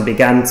out and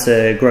began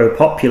to grow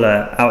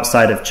popular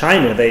outside of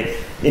China,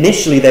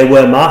 initially they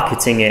were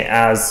marketing it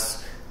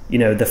as, you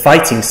know, the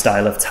fighting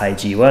style of Tai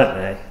Chi, weren't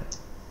they?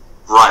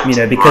 Right. You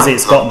know, because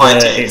it's got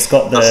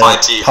the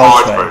fighty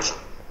hard version.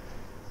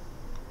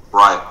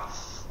 Right.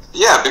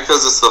 Yeah,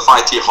 because it's the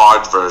fighty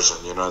hard version.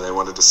 You know, they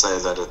wanted to say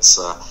that it's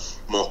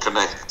more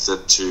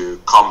connected to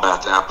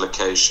combat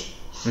application.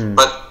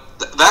 But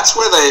that's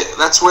where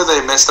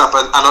they messed up,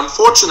 and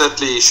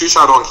unfortunately, Xu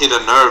Xiao Dong hit a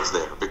nerve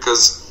there,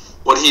 because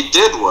what he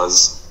did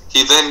was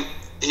he then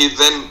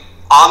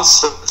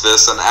answered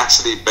this and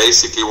actually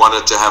basically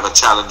wanted to have a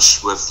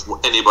challenge with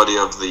anybody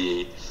of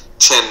the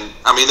Chen.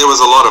 I mean, there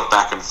was a lot of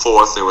back and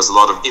forth. There was a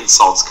lot of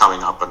insults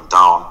coming up and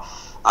down.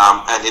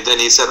 And then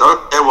he said,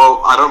 okay,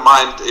 well, I don't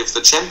mind if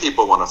the Chen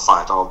people want to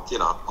fight. I'll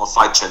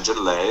fight Chen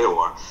Lei,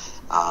 or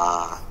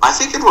I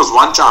think it was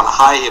Wan Zhan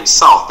Hai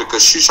himself,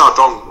 because Xu Xiao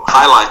Dong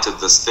highlighted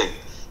this thing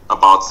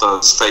about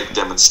those fake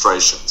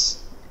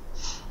demonstrations,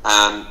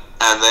 and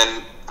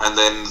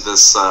then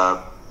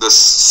this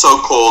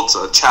so-called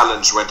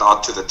challenge went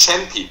out to the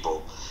Chen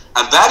people,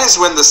 and that is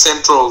when the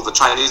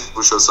Chinese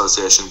Wushu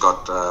Association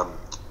got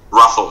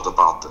ruffled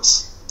about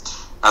this,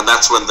 and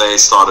that's when they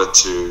started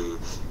to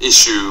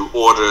issue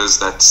orders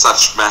that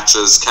such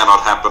matches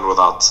cannot happen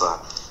without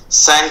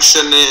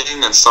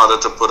sanctioning, and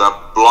started to put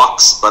up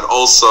blocks, but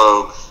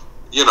also,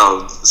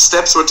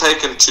 steps were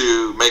taken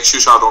to make Xu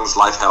Xiao Dong's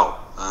life hell,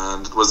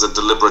 and it was a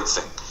deliberate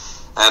thing.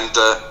 And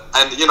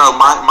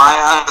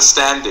my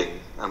understanding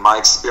and my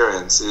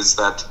experience is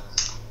that,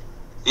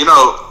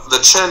 the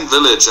Chen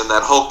village and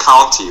that whole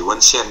county,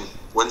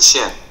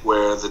 Wenxian,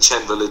 where the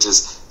Chen village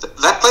is,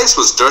 that place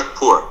was dirt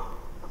poor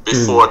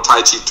before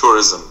Tai Chi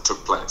tourism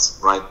took place,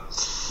 right?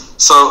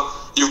 So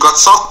you've got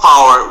soft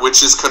power,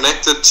 which is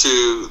connected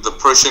to the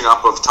pushing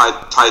up of Tai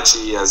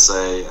Chi as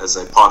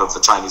a part of the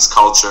Chinese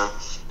culture,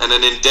 and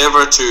an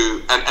endeavor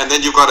to, and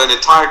then you've got an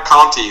entire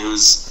county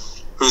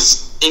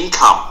whose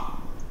income,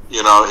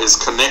 is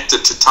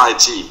connected to Tai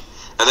Chi,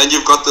 and then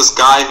you've got this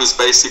guy who's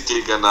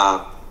basically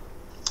gonna,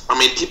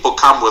 people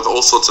come with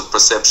all sorts of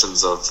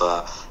perceptions of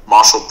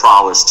martial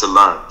prowess to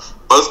learn,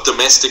 both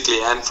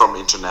domestically and from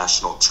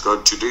international, to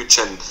go to do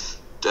Chen,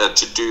 to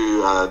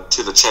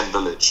the Chen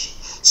village.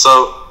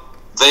 So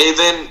they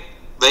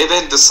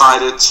then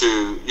decided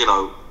to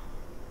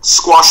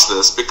squash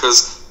this,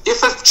 because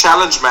if a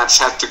challenge match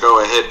had to go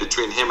ahead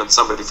between him and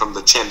somebody from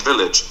the Chen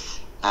village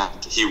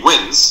and he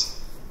wins,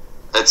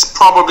 it's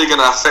probably going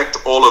to affect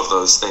all of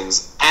those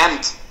things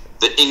and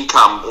the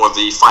income or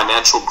the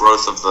financial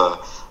growth of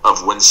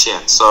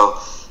Wenxian. So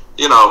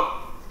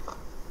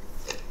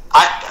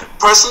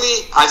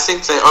I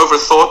think they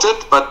overthought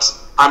it, but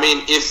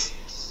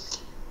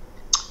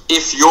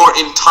if your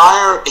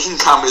entire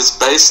income is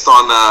based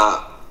on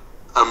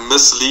a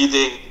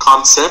misleading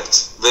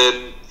concept,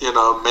 then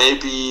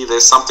maybe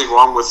there's something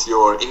wrong with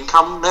your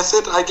income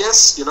method, I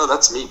guess.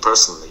 That's me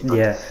personally.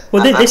 Yeah.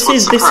 Well, this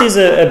is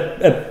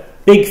a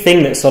big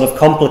thing that sort of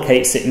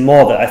complicates it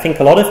more, that I think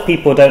a lot of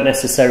people don't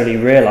necessarily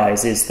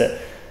realize, is that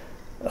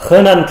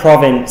Henan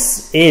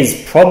province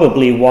is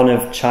probably one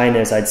of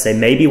China's, I'd say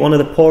maybe one of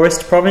the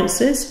poorest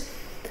provinces.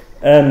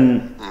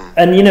 And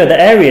the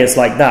areas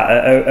like that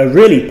are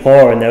really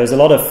poor, and there was a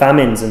lot of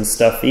famines and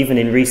stuff even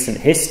in recent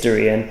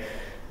history. And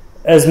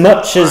as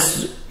much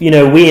as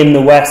we in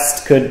the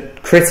West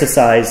could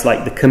criticize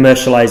like the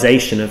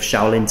commercialization of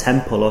Shaolin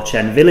Temple or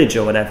Chen Village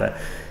or whatever,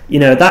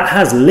 that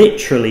has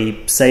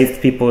literally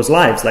saved people's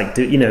lives, like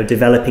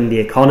developing the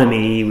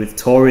economy with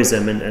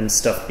tourism and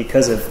stuff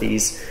because of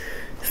these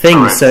things.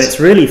 Correct. So it's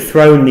really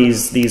thrown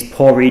these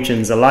poor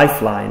regions a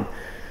lifeline.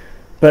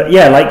 But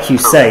yeah, like you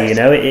say,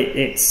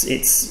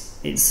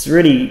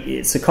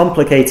 it's a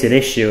complicated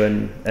issue,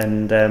 and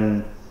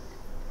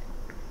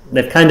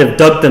they've kind of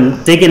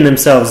digging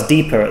themselves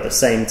deeper at the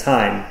same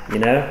time,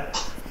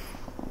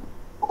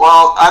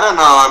 Well, I don't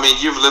know.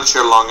 You've lived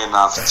here long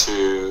enough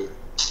to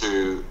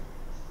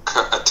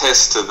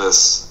attest to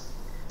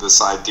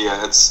this idea.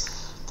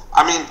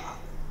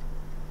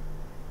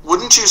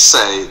 Wouldn't you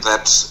say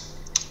that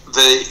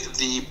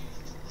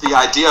the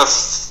idea of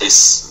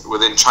face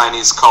within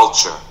Chinese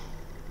culture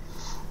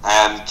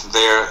and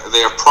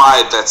their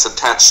pride that's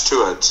attached to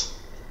it,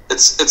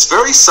 it's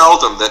very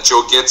seldom that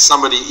you'll get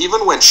somebody,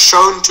 even when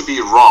shown to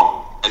be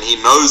wrong and he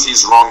knows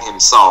he's wrong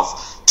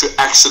himself, to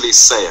actually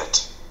say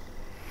it.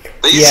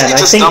 They usually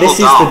just double down. I think this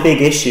is the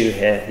big issue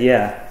here.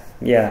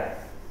 Yeah.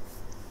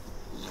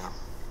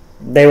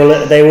 They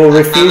will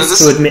refuse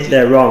to admit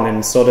they're wrong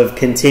and sort of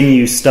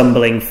continue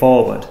stumbling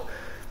forward.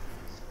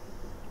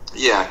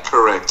 Yeah,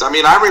 correct.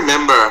 I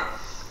remember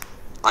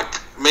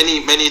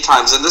many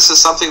times, and this is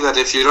something that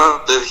if you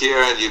don't live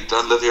here and you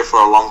don't live here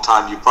for a long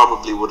time, you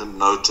probably wouldn't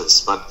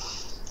notice. But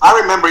I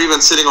remember even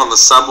sitting on the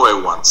subway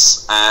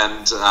once,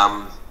 and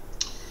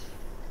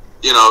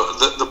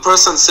the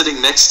person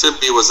sitting next to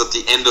me was at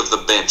the end of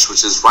the bench,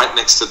 which is right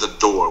next to the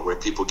door where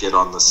people get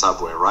on the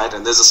subway, right?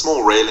 And there's a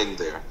small railing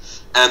there.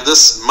 And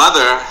this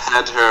mother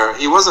had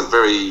he wasn't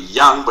very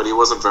young, but he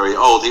wasn't very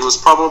old. He was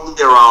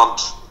probably around,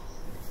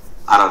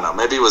 I don't know,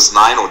 maybe he was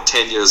 9 or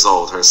 10 years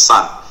old, her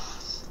son.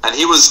 And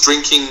he was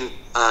drinking,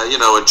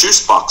 a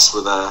juice box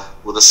with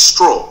a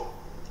straw.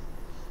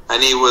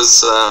 And he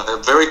was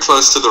very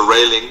close to the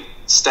railing,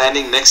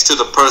 standing next to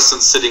the person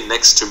sitting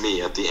next to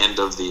me at the end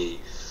of the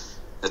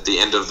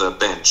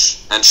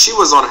bench. And she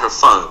was on her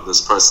phone,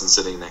 this person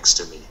sitting next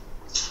to me.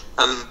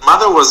 And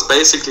mother was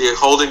basically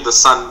holding the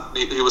son.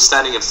 He was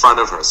standing in front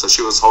of her, so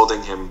she was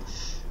holding him.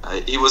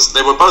 They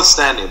were both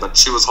standing, but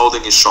she was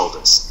holding his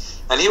shoulders.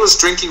 And he was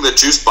drinking the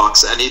juice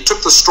box, and he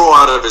took the straw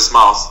out of his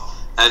mouth.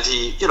 And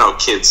he,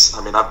 kids,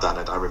 I've done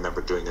it. I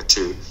remember doing it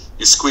too.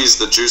 You squeeze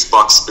the juice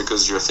box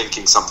because you're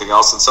thinking something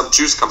else, and some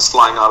juice comes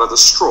flying out of the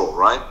straw,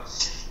 right?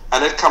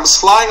 And it comes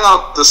flying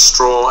out the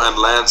straw and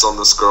lands on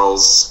this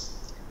girl's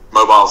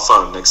mobile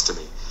phone next to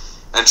me.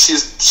 And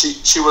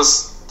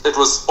it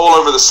was all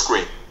over the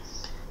screen.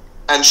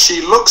 And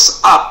she looks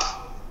up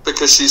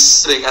because she's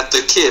sitting at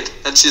the kid,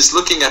 and she's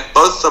looking at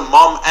both the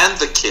mom and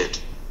the kid.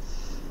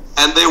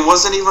 And there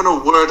wasn't even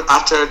a word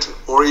uttered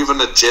or even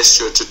a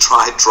gesture to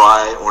try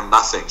dry or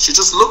nothing. She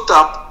just looked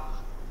up,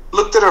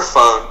 looked at her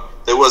phone.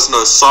 There was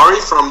no sorry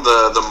from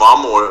the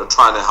mom or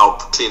trying to help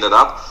clean it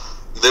up.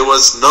 There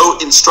was no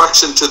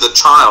instruction to the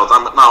child.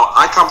 Now,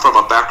 I come from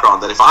a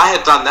background that if I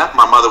had done that,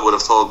 my mother would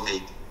have told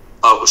me,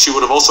 she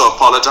would have also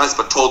apologized,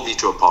 but told me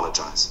to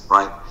apologize,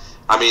 right?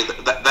 I mean,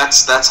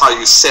 that's how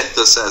you set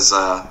this as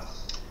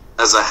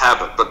a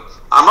habit. But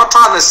I'm not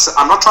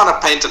trying to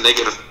paint a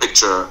negative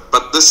picture,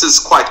 but this is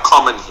quite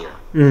common here.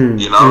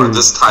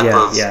 This type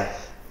of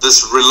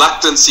this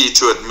reluctancy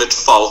to admit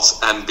fault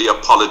and be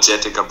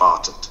apologetic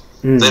about it.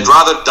 They'd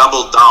rather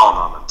double down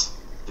on it,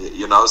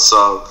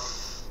 so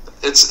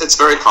it's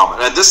very common.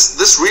 And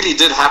this really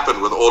did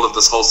happen with all of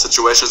this whole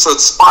situation. So it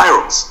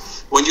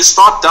spirals. When you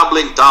start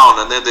doubling down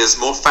and then there's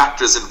more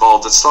factors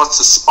involved, it starts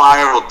to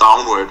spiral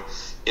downward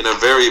in a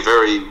very,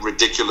 very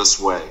ridiculous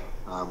way.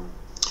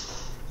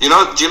 Do you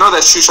know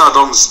that Xu Xiao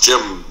Dong's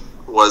gym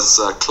was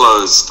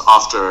closed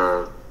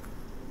after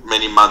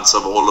many months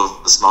of all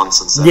of this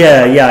nonsense?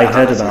 Yeah, I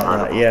heard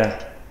about that,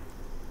 yeah.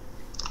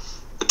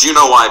 Do you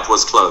know why it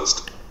was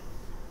closed?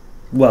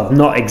 Well,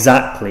 not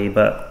exactly,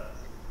 but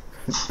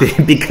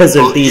because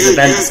of these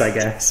events, I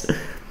guess.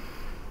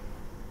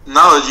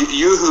 No,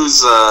 you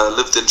who's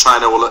lived in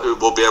China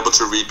will be able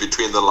to read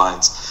between the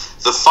lines.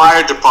 The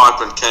fire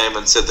department came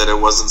and said that it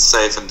wasn't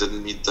safe and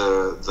didn't meet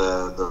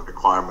the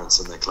requirements,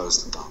 and they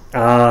closed it down.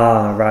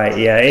 Ah, right,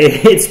 yeah.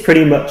 It's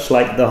pretty much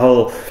like the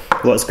whole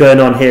what's going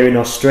on here in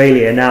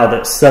Australia now,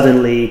 that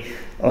suddenly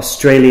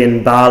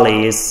Australian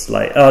barley is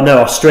like, oh no,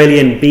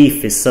 Australian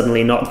beef is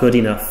suddenly not good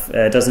enough,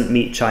 doesn't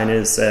meet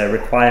China's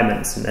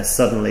requirements, and they're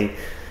suddenly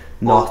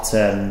not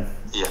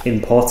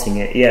importing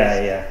it.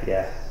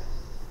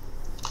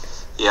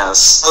 Yes,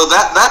 so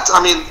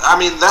I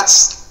mean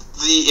that's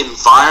the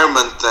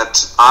environment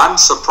that I'm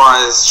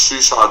surprised Xu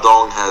Xiao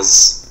Dong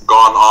has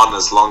gone on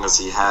as long as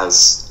he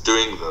has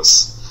doing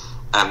this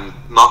and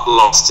not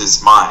lost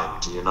his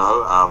mind.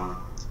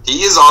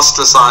 He is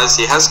ostracized.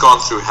 He has gone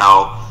through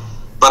hell.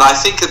 But I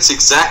think it's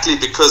exactly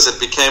because it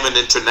became an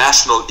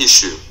international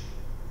issue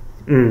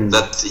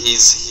that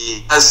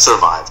he has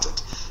survived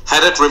it.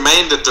 Had it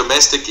remained a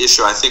domestic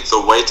issue, I think the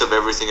weight of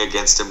everything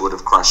against him would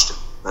have crushed him.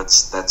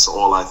 That's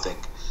all I think.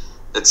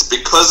 It's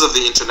because of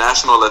the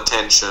international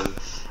attention,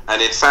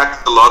 and in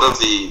fact, a lot of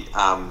the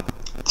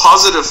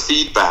positive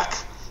feedback.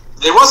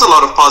 There was a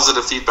lot of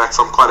positive feedback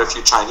from quite a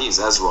few Chinese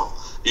as well.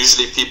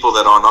 Usually people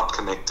that are not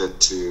connected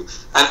to,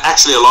 and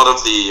actually a lot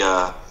of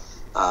the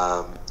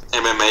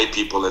MMA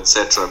people,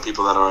 etc.,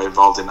 people that are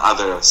involved in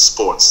other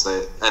sports,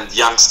 and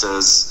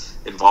youngsters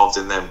involved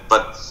in them.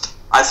 But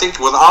I think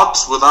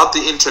without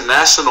the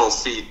international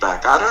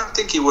feedback, I don't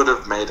think he would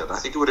have made it. I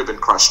think he would have been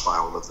crushed by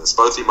all of this,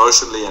 both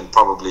emotionally and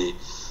probably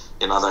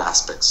in other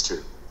aspects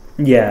too.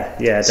 Yeah,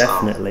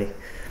 definitely.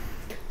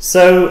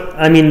 So,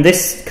 I mean,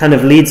 this kind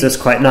of leads us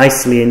quite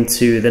nicely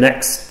into the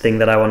next thing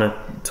that I want to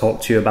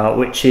talk to you about,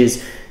 which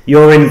is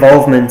your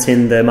involvement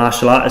in the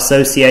Martial Art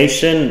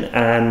Association,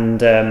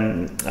 and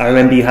I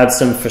remember you had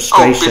some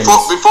frustrations.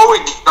 Before we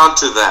get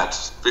onto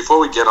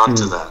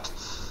that,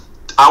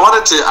 I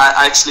wanted to.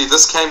 Actually,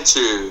 this came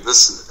to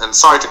this, and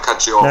sorry to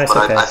cut you off,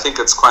 but okay. I think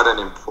it's quite an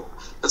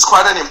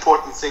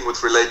important thing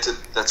that's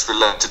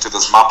related to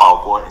this Ma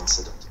Bao Guo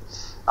incident,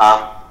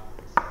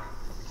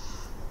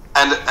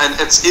 and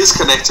it is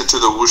connected to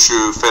the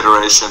Wushu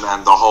Federation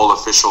and the whole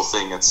official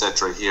thing,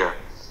 etc. Here,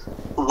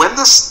 when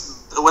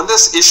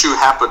this issue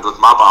happened with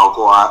Ma Bao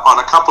Guo, on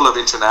a couple of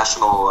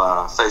international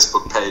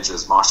Facebook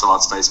pages, martial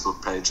arts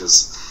Facebook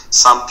pages,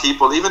 some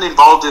people, even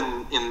involved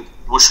in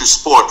Wushu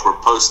sport, were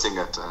posting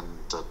it and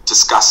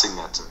discussing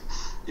it.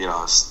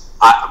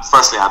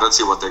 Firstly, I don't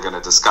see what they're going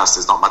to discuss.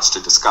 There's not much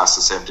to discuss.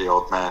 A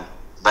 70-year-old man,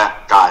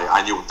 that guy,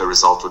 I knew what the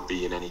result would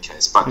be in any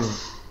case. But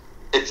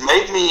it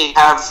made me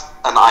have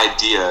an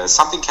idea.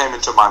 Something came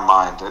into my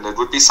mind, and it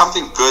would be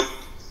something good,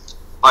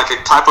 like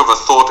a type of a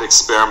thought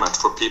experiment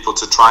for people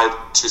to try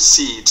to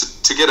see,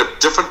 to get a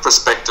different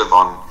perspective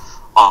on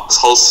this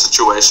whole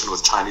situation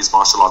with Chinese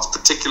martial arts,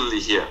 particularly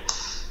here.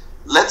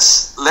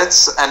 Let's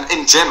and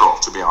in general,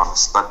 to be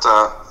honest, but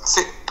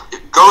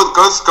go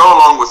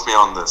along with me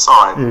on this.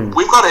 All right,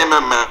 we've got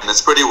MMA, and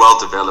it's pretty well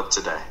developed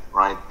today,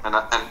 right? And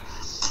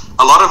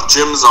a lot of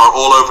gyms are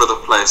all over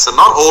the place, and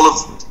not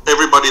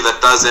everybody that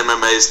does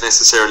MMA is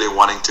necessarily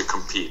wanting to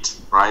compete,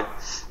 right?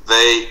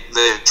 They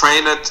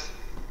train it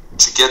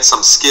to get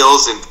some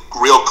skills in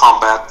real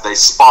combat. They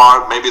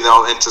spar. Maybe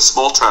they'll enter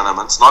small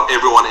tournaments. Not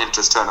everyone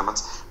enters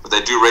tournaments, but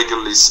they do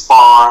regularly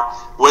spar.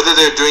 Whether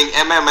they're doing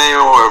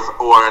MMA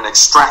or an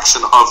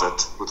extraction of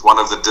it with one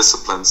of the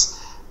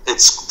disciplines,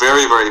 it's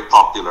very, very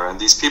popular. And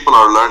these people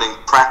are learning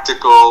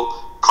practical,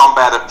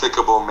 combat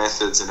applicable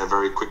methods in a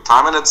very quick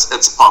time, and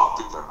it's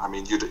popular. I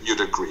mean,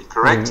 you'd agree,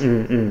 correct?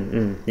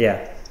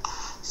 Yeah.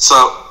 So,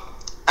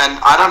 and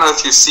I don't know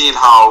if you've seen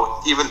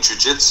how even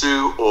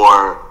jiu-jitsu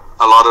or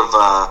a lot of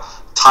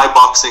Thai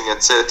boxing,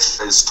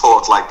 etc., is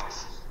taught. Like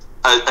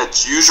a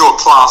usual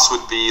class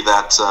would be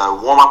that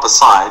warm-up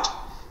aside,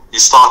 you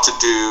start to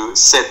do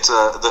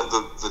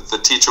the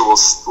teacher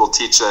will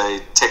teach a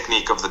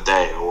technique of the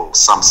day or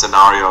some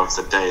scenario of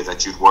the day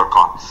that you'd work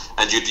on,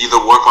 and you'd either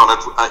work on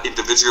it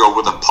individually or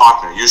with a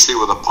partner, usually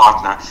with a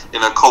partner,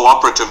 in a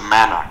cooperative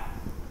manner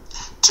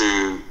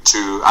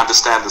to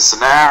understand the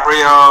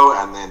scenario,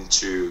 and then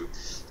to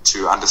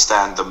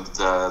understand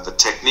the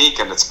technique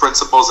and its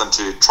principles, and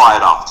to try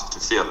it out, to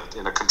feel it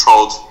in a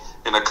controlled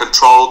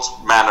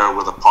manner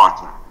with a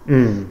partner.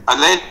 And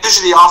then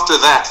usually after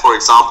that, for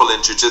example,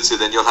 in jiu-jitsu,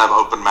 then you'll have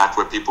open mat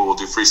where people will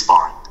do free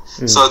sparring.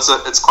 So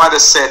it's quite a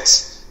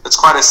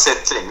set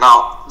thing.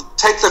 Now,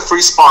 take the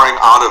free sparring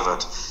out of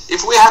it.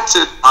 If we had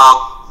to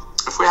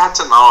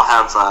now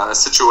have a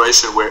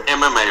situation where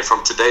MMA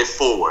from today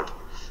forward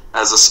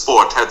as a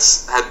sport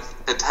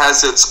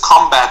has its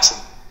combat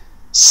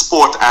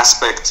sport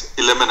aspect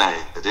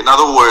eliminated. In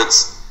other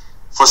words,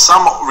 for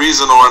some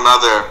reason or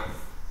another,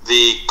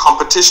 the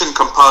competition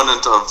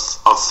component of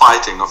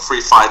fighting, of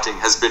free fighting,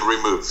 has been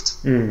removed.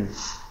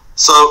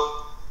 So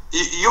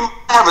you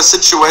have a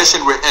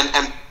situation where,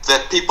 and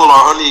that people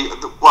are only,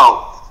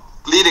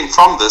 leading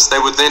from this, they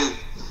would then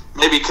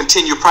maybe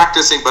continue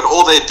practicing, but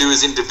all they do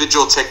is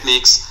individual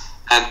techniques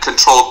and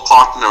controlled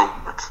partner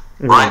work,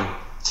 right?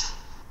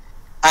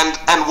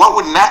 And what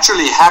would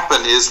naturally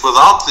happen is,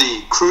 without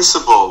the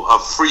crucible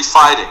of free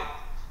fighting,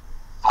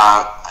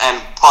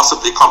 and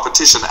possibly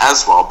competition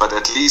as well, but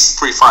at least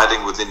free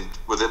fighting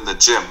within the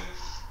gym,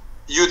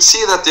 you'd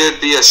see that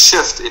there'd be a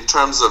shift in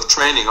terms of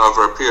training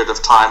over a period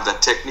of time,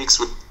 that techniques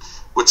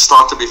would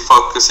start to be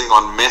focusing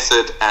on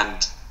method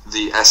and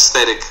the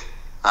aesthetic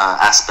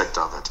aspect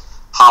of it,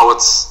 how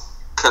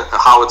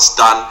it's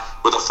done,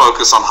 with a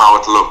focus on how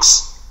it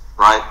looks,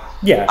 right?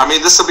 Yeah. I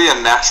mean, this will be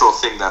a natural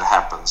thing that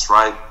happens,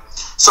 right?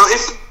 So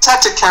if it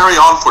had to carry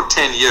on for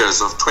 10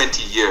 years or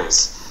 20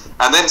 years,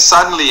 and then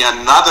suddenly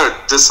another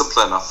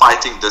discipline, a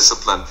fighting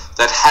discipline,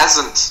 that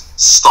hasn't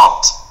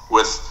stopped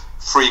with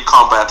free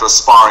combat or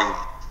sparring,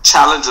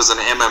 challenges an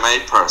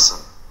MMA person,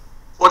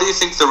 what do you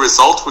think the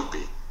result would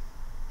be?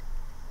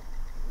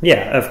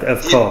 Yeah,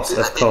 of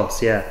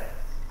course, yeah.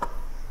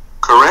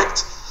 Correct?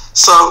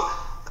 So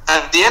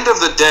at the end of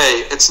the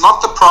day, it's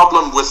not the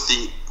problem with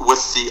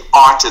the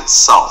art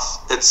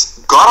itself. It's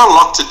got a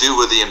lot to do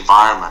with the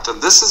environment.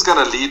 And this is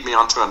going to lead me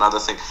on to another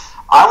thing.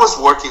 I was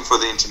working for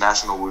the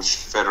International Wushu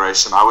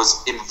Federation. I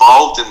was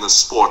involved in the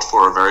sport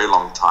for a very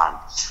long time.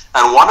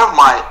 And one of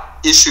my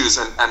issues,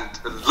 and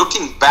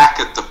looking back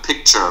at the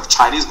picture of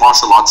Chinese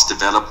martial arts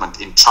development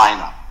in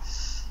China,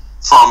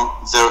 from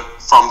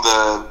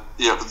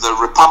the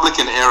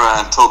Republican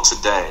era until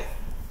today,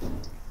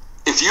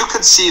 if you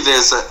could see,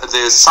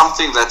 there's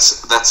something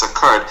that's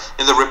occurred.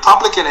 In the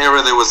Republican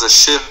era, there was a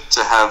shift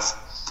to have,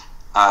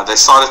 they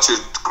started to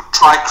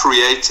try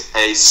create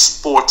a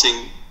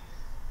sporting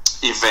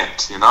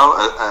event,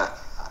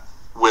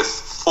 with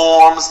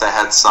forms. They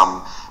had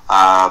some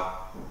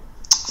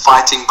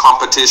fighting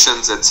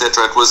competitions,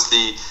 etc. It was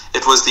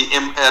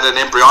at an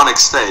embryonic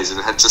stage.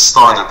 It had just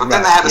started, but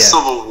then they had a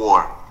civil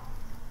war,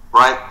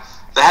 right?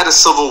 They had a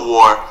civil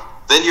war.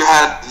 Then you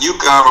had new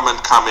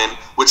government come in,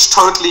 which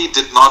totally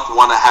did not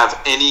want to have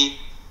any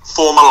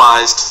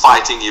formalized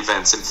fighting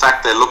events. In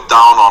fact, they looked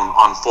down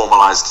on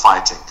formalized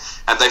fighting,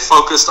 and they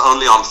focused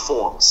only on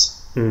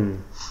forms.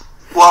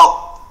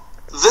 Well,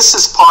 this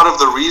is part of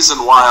the reason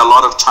why a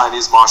lot of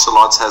Chinese martial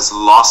arts has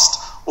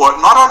lost, or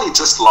not only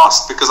just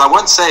lost, because I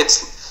won't say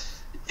it's,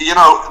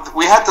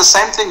 we had the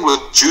same thing with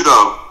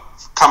judo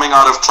coming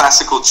out of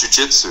classical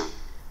jiu-jitsu.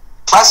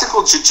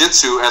 Classical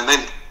jiu-jitsu, and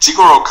then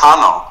Jigoro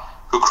Kano,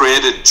 who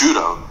created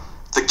judo,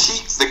 the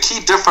key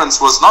difference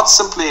was not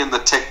simply in the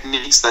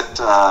techniques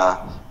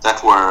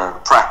that were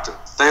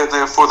practiced.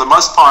 They for the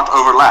most part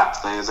overlap.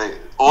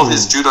 All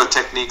his judo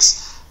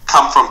techniques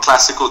come from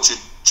classical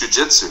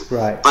jiu-jitsu.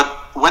 Right. But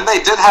when they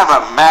did have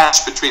a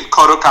match between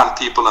Kodokan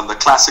people and the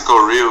classical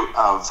Ryu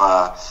of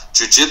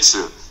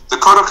jiu-jitsu, the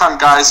Kodokan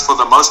guys for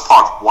the most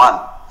part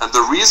won. And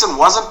the reason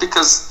wasn't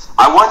because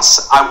I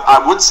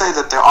would say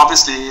that there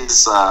obviously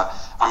is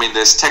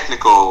there's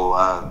technical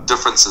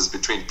differences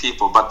between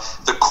people, but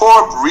the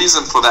core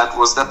reason for that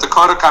was that the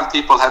Kodokan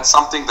people had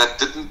something that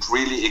didn't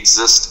really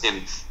exist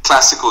in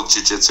classical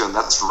jiu-jitsu, and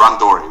that's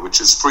randori,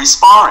 which is free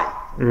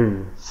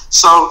sparring.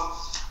 So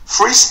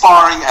free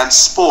sparring and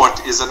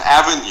sport is an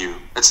avenue.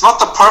 It's not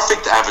the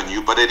perfect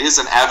avenue, but it is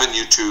an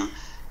avenue to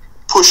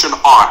push an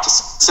art,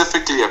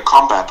 specifically a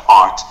combat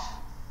art,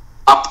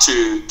 up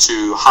to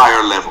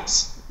higher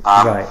levels.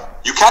 Right.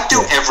 You can't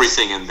do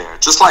everything in there.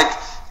 Just like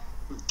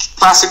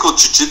classical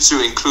jiu-jitsu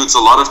includes a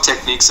lot of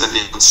techniques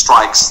and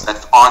strikes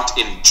that aren't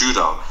in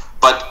judo,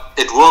 but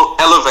it will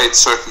elevate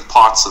certain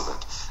parts of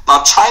it.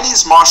 Now,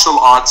 Chinese martial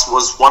arts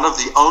was one of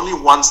the only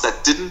ones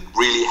that didn't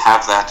really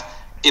have that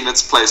in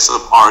its place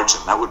of origin.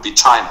 That would be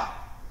China.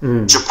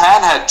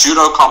 Japan had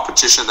judo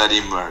competition that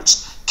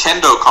emerged,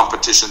 kendo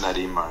competition that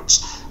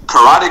emerged,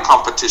 karate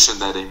competition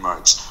that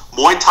emerged.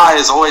 Muay Thai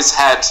has always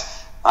had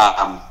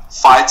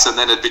fights, and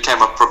then it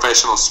became a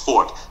professional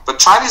sport. But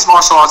Chinese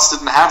martial arts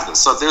didn't have this.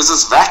 So there's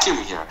this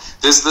vacuum here.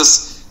 There's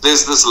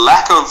this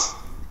lack of.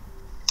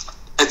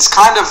 It's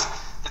kind of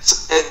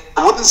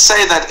I wouldn't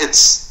say that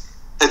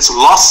it's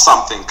lost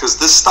something, because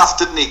this stuff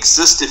didn't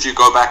exist if you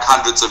go back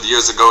hundreds of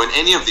years ago in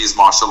any of these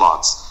martial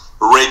arts.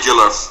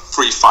 Regular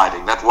free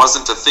fighting, that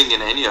wasn't a thing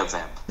in any of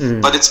them.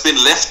 But it's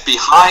been left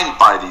behind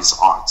by these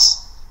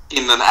arts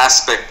in an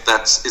aspect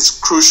that is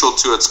crucial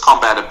to its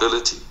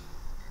combatability.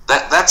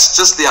 That's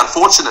just the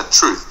unfortunate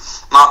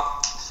truth. Now,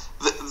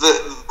 the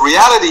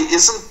reality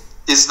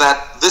is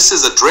that this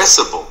is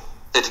addressable.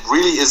 It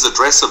really is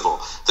addressable.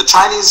 The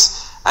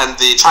Chinese and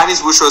the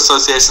Chinese Wushu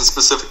Association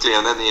specifically,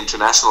 and then the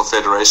International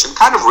Federation,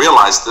 kind of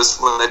realized this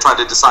when they tried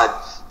to decide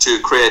to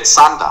create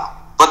Sanda.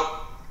 But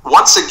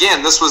once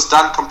again, this was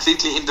done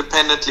completely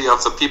independently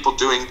of the people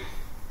doing,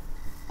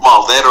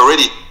 well, they had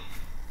already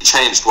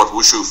changed what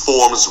Wushu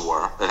forms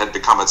were. It had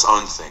become its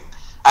own thing.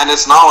 And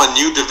it's now a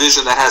new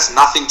division that has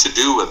nothing to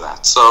do with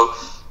that. So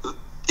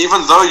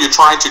even though you're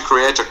trying to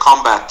create a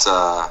combat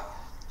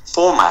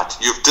format,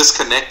 you've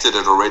disconnected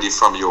it already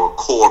from your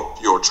core,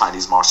 your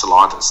Chinese martial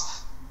artists.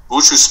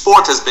 Wushu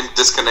sport has been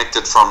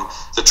disconnected from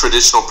the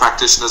traditional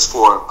practitioners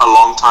for a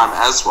long time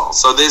as well.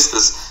 So there's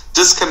this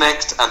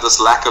disconnect and this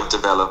lack of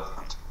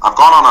development. I've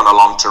gone on a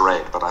long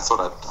tirade, but I thought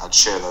I'd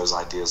share those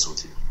ideas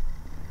with you.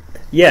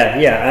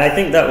 Yeah, I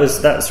think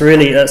that's a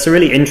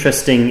really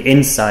interesting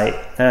insight.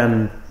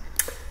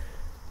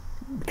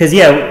 Because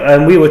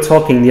we were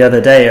talking the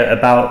other day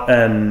about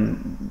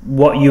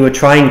what you were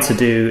trying to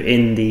do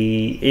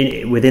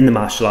within the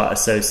Martial Art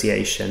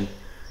Association.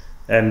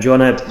 Do you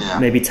want to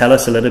maybe tell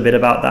us a little bit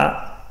about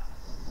that?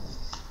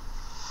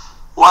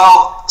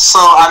 Well, so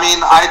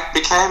I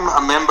became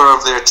a member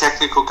of their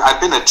technical. I'd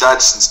been a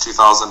judge since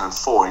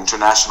 2004,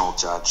 international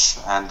judge,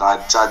 and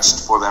I judged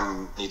for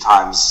them many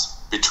times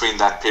between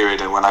that period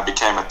and when I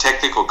became a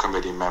technical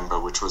committee member,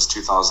 which was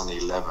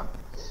 2011.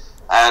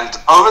 And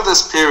over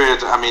this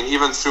period,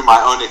 even through my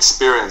own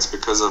experience,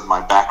 because of my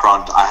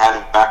background, I had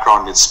a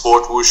background in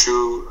sport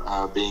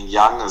wushu, being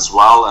young as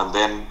well, and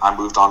then I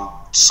moved on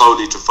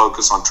solely to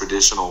focus on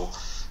traditional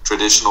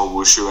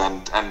wushu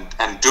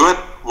and do it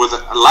with,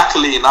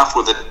 luckily enough,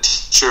 with a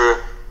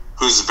teacher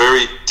who's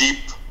very deep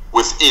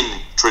within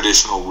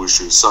traditional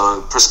wushu.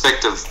 So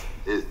perspective,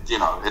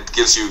 it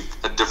gives you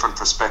a different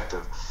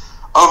perspective.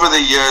 Over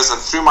the years and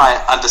through my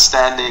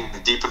understanding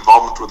and deep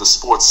involvement with the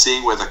sport,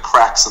 seeing where the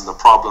cracks and the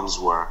problems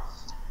were,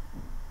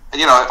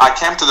 I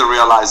came to the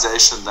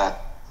realization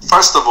that,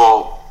 first of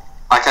all,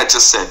 like I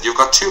just said, you've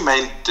got two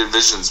main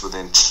divisions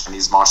within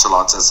Chinese martial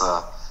arts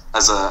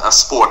as a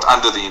sport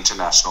under the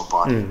international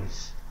body.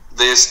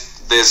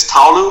 There's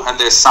Taolu and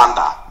there's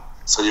Sanda.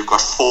 So you've got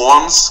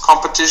forms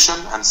competition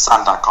and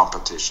Sanda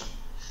competition.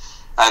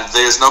 And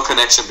there's no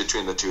connection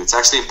between the two. It's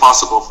actually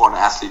impossible for an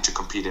athlete to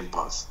compete in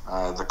both.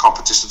 The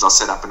competitions are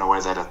set up in a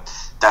way that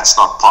that's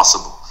not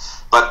possible.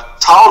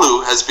 But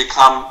Taolu has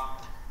become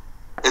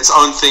its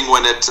own thing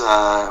when it's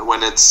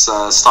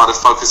started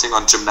focusing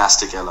on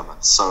gymnastic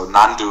elements. So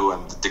Nandu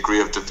and the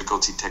degree of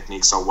difficulty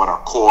techniques are what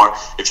are core.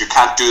 If you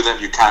can't do them,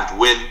 you can't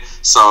win.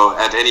 So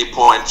at any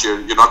point,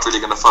 you're not really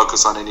going to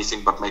focus on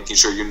anything but making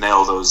sure you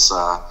nail those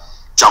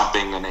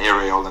jumping and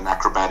aerial and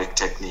acrobatic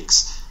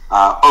techniques.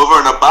 Over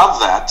and above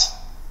that,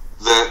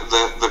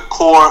 the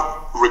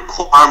core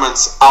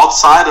requirements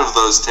outside of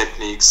those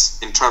techniques,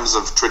 in terms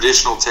of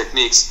traditional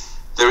techniques,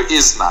 there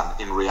is none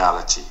in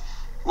reality.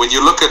 When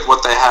you look at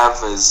what they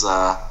have is,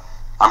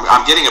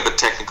 I'm getting a bit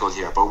technical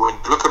here, but when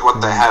you look at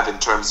what they have in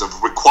terms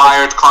of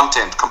required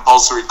content,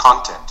 compulsory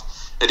content,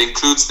 it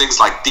includes things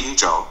like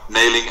dingzhou,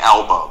 nailing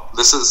elbow.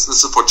 This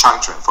is for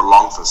changquan, for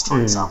long fist,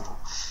 for example.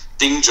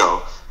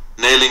 Dingzhou,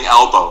 nailing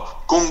elbow.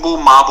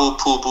 Gongbu, mabu,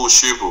 pubu,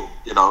 shubu.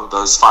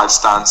 Those 5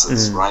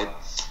 stances, right?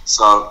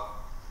 So,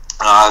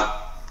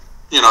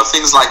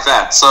 things like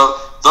that. So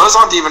those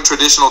aren't even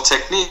traditional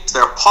techniques.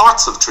 They're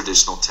parts of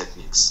traditional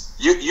techniques.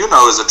 You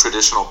know, as a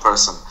traditional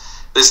person,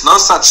 there's no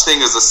such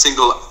thing as a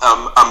single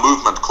a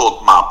movement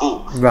called Ma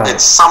Bao. Right.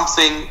 It's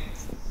something,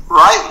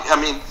 right?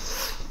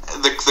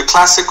 The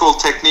classical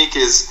technique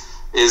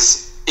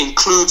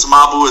includes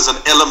Ma Bao as an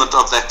element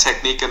of that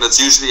technique, and it's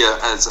usually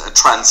as a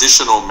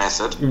transitional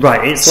method.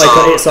 Right. It's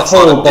a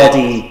whole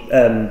body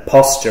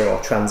posture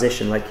or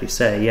transition, like you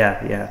say.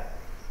 Yeah.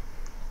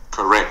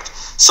 Correct.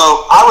 So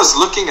I was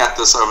looking at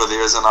this over the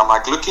years, and I'm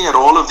looking at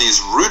all of these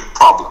root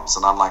problems,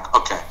 and I'm like,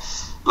 okay,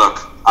 look,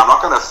 I'm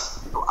not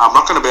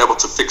gonna be able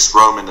to fix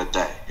Rome in a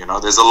day.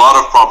 There's a lot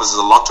of problems.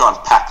 There's a lot to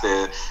unpack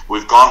there.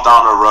 We've gone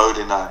down a road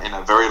in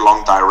a very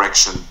long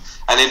direction.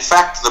 And in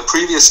fact, the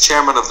previous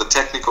chairman of the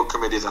technical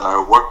committee that I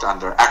worked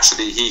under,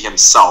 actually he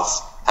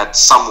himself had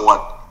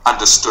somewhat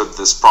understood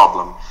this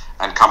problem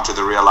and come to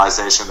the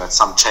realization that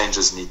some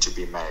changes need to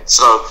be made.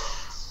 So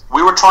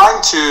we were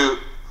trying to,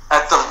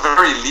 at the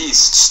very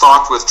least,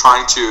 start with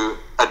trying to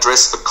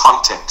address the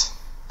content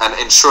and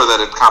ensure that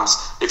it comes.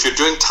 If you're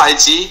doing Tai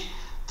Chi,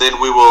 then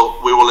we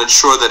will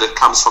ensure that it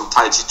comes from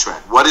Tai Chi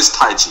Chuan. What is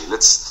Tai Chi?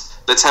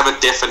 Let's have a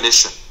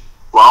definition.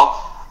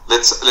 Well,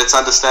 let's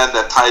understand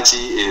that Tai Chi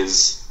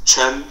is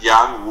Chen,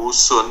 Yang, Wu,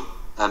 Sun,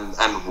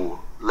 and Wu.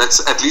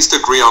 Let's at least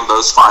agree on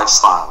those 5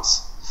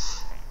 styles.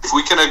 If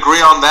we can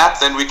agree on that,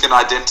 then we can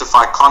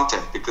identify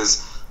content,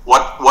 because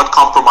what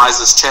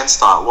compromises Chen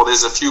style? Well,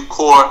 there's a few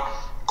core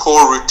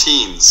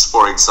routines,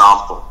 for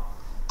example,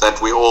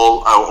 that we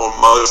all, or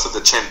most of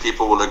the Chen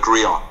people will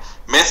agree on.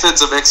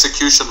 Methods of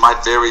execution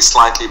might vary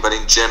slightly, but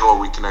in general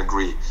we can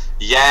agree.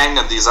 Yang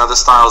and these other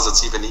styles,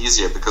 it's even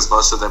easier because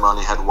most of them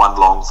only had one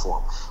long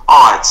form.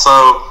 All right,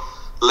 so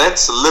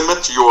let's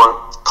limit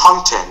your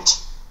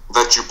content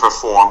that you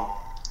perform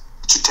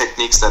to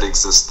techniques that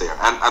exist there.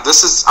 And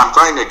this is, I'm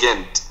going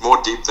again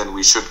more deep than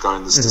we should go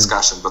in this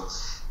discussion, but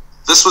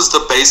this was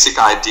the basic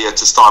idea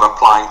to start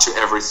applying to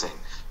everything,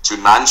 to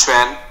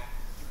Nanquan,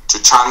 to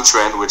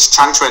Changquan, which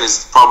Changquan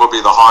is probably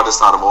the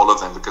hardest out of all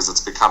of them because it's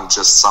become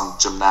just some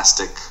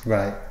gymnastic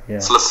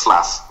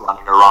flip-flap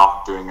running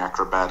around doing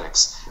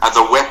acrobatics. And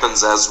the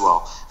weapons as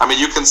well. I mean,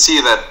 you can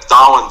see that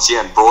Dao and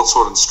Jian,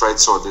 broadsword and straight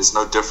sword, there's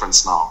no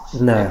difference now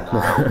in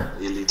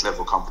elite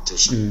level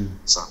competition.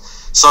 So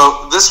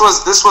this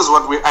was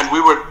what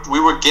we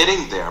were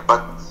getting there,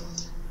 but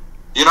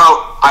you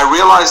know, I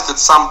realized at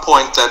some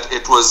point that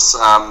it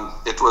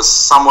was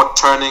somewhat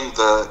turning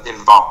the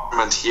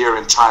environment here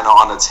in China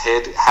on its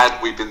head had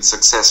we been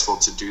successful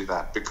to do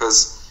that,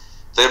 because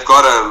they've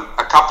got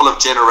a couple of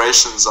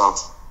generations of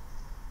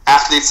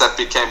athletes that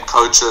became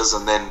coaches,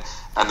 and then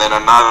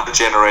another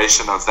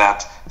generation of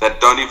that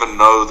don't even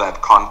know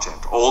that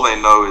content. All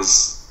they know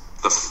is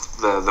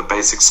the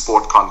basic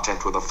sport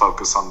content with a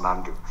focus on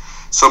Nandu.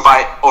 So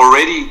by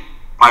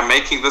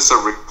making this a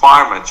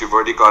requirement, you've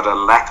already got a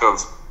lack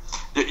of.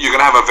 You're going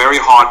to have a very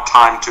hard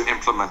time to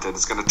implement it.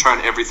 It's going to turn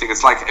everything.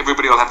 It's like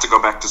everybody will have to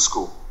go back to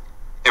school.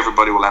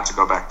 Everybody will have to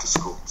go back to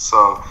school.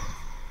 So,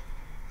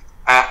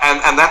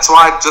 and that's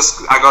why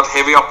I got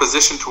heavy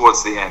opposition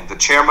towards the end. The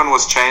chairman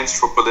was changed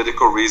for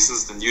political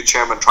reasons. The new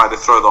chairman tried to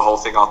throw the whole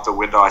thing out the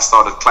window. I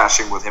started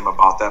clashing with him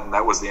about that, and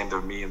that was the end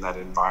of me in that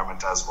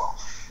environment as well.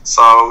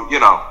 So, you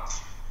know,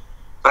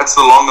 that's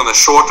the long and the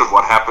short of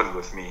what happened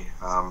with me.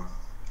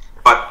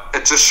 But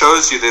it just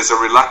shows you there's a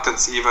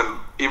reluctance,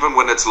 even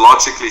when it's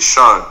logically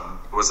shown,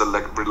 there was a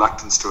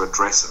reluctance to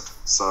address it.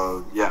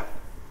 So, yeah.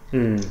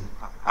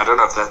 I don't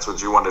know if that's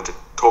what you wanted to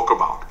talk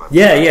about. But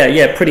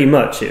Yeah, pretty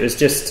much. It was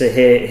just to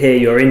hear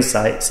your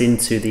insights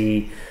into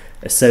the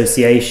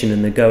association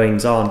and the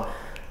goings-on.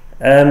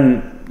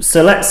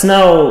 So let's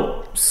now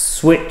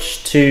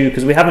switch to,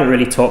 because we haven't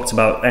really talked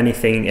about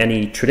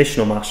any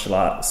traditional martial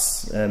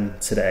arts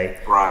today.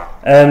 Right.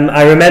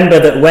 I remember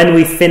that when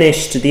we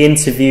finished the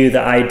interview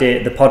that I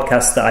did, the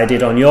podcast that I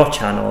did on your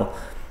channel,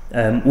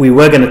 we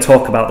were going to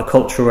talk about the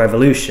Cultural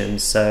Revolution.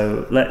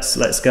 So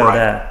let's go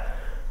there.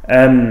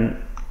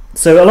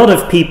 So a lot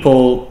of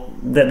people,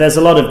 there's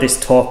a lot of this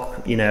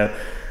talk, you know,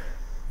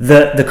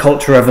 that the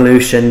Cultural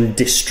Revolution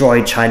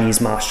destroyed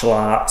Chinese martial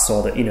arts,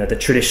 or that, you know, the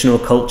traditional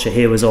culture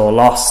here was all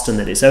lost, and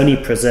that it's only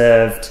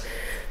preserved,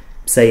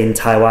 say, in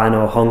Taiwan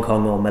or Hong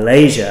Kong or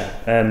Malaysia.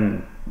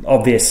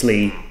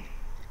 Obviously,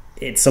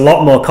 it's a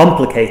lot more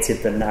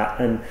complicated than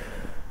that, and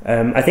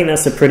I think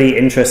that's a pretty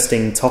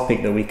interesting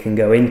topic that we can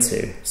go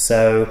into.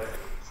 So,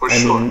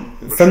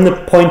 from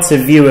the point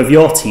of view of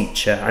your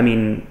teacher, I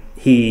mean,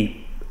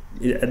 he,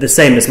 the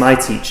same as my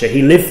teacher,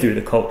 he lived through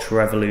the Cultural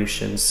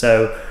Revolution,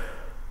 so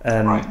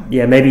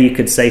yeah, maybe you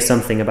could say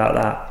something about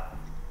that.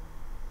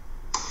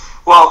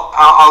 Well,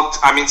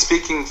 I mean,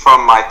 speaking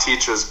from my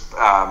teacher's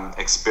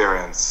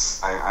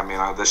experience, I mean,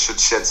 this should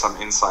shed some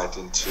insight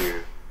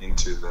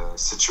into the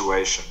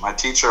situation. My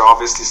teacher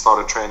obviously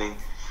started training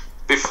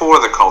before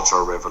the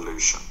Cultural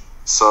Revolution.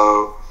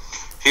 So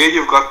here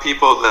you've got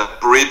people that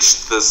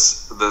bridged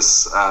this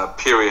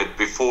period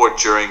before,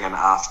 during, and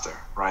after,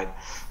 right?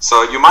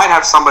 So you might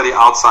have somebody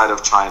outside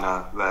of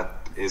China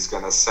that is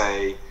going to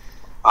say,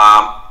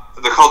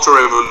 the Cultural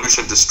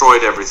Revolution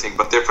destroyed everything,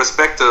 but their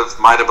perspective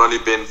might have only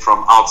been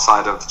from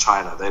outside of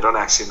China. They don't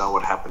actually know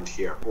what happened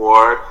here,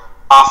 or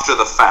after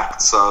the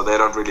fact, so they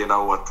don't really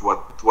know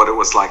what it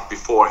was like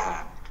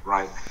beforehand,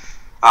 right?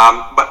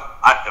 But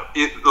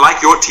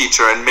like your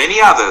teacher and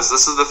many others,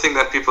 this is the thing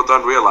that people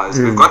don't realize.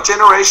 We've got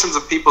generations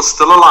of people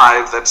still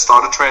alive that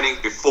started training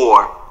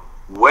before,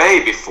 way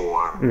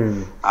before,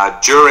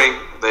 during,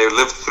 they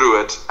lived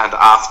through it, and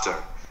after,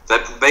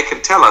 that they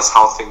can tell us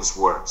how things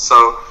were.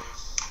 So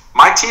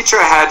my teacher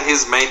had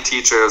his main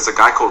teacher is a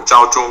guy called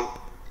Zhao Zhong.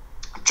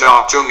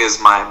 Zhao Zhong is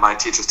my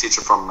teacher's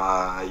teacher from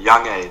a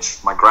young age,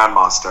 my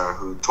grandmaster,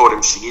 who taught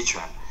him Xing Yi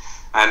Quan.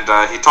 And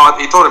he taught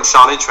him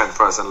Shaolin Quan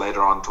first, and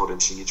later on taught him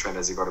Xing Yi Quan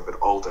as he got a bit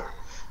older.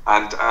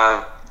 And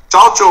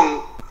Zhao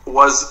Zhong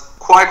was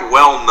quite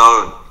well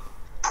known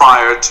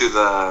prior to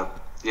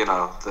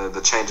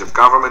the change of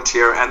government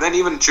here, and then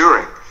even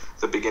during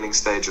the beginning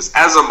stages,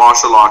 as a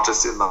martial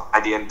artist in the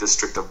Haidian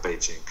district of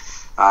Beijing.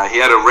 He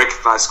had a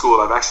recognized school.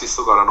 I've actually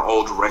still got an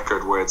old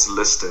record where it's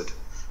listed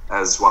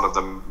as one of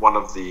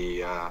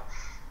the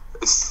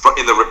it's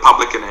in the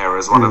Republican era,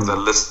 as one of the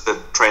listed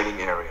training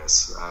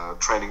areas,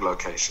 training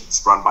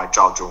locations run by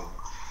Zhao Zhong.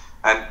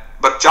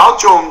 But Zhao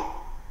Zhong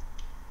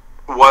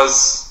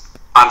was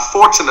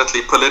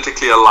unfortunately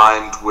politically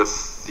aligned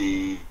with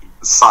the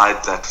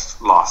side that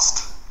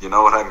lost. You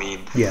know what I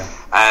mean? Yeah.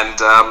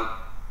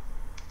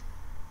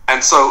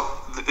 And so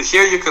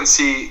here you can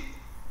see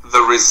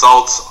the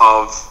results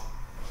of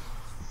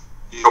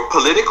your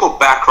political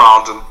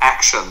background and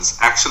actions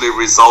actually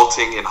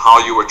resulting in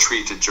how you were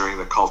treated during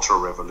the Cultural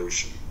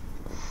Revolution.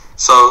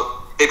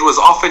 So it was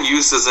often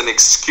used as an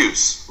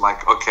excuse,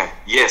 like, okay,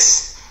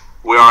 yes,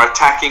 we are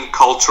attacking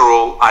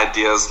cultural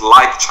ideas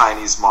like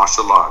Chinese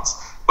martial arts.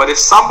 But if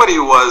somebody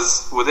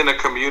was within a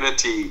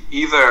community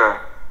either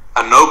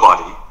a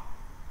nobody,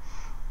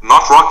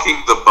 not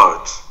rocking the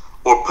boat,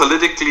 or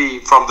politically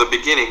from the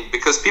beginning,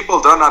 because people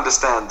don't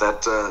understand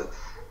that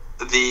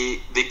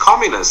the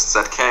communists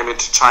that came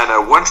into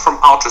China weren't from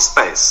outer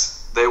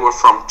space. They were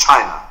from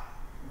China.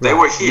 They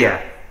were here.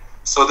 Yeah.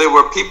 So there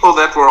were people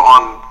that were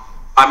on,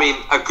 I mean,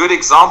 a good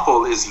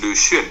example is Lu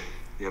Xun,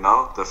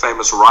 the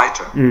famous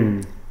writer.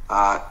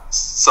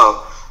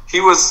 So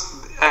he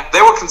was,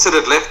 they were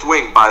considered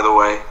left-wing, by the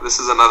way. This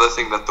is another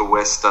thing that the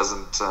West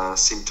doesn't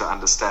seem to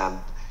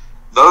understand.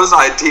 Those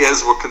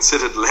ideas were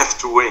considered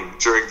left-wing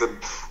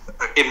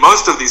in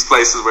most of these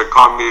places where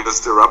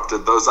communists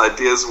erupted. Those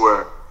ideas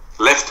were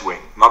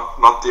left-wing,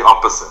 not the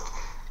opposite.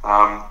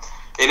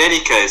 In any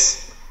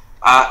case,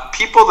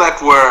 people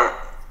that were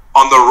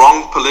on the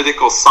wrong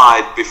political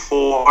side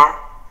before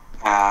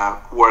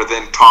were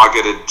then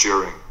targeted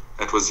during.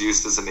 It was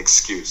used as an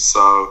excuse.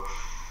 So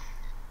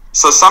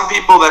some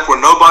people that were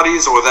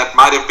nobodies, or that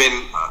might have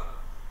been,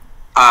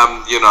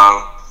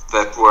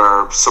 that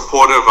were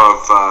supportive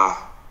of,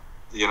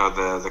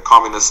 the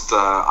communist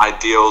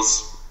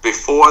ideals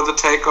before the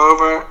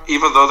takeover,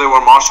 even though they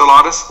were martial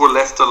artists, were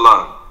left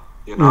alone.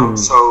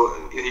 So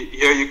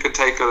here you could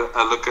take a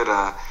look at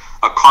a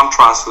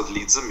contrast with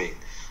Li Ziming.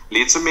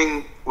 Li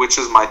Ziming, which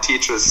is my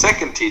teacher's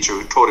second teacher,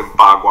 who taught him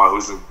Ma Bao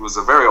Guo, who was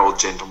a very old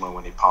gentleman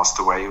when he passed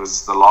away. He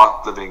was the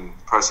last living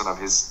person of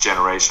his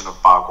generation of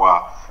Ma Bao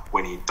Guo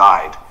when he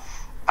died.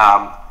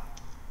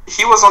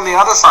 He was on the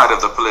other side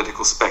of the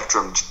political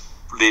spectrum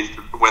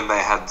when they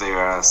had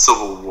their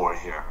civil war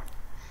here.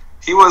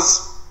 He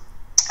was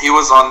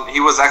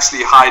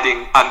actually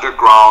hiding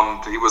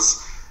underground. He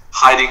was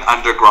hiding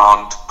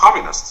underground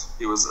communists.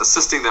 He was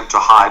assisting them to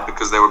hide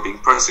because they were being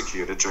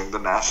persecuted during the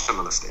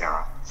nationalist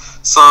era.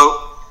 So,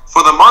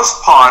 for the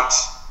most part,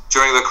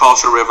 during the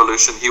Cultural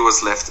Revolution, he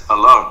was left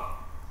alone.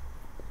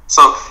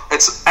 So,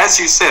 it's, as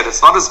you said,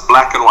 it's not as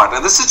black and white.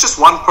 And this is just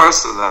one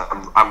person that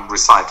I'm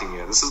reciting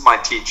here. This is my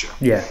teacher.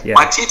 Yeah.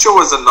 My teacher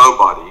was a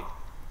nobody.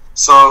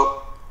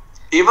 So,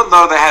 even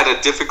though they had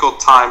a difficult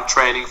time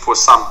training for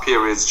some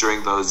periods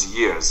during those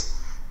years,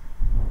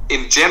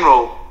 in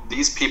general,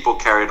 these people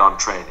carried on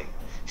training.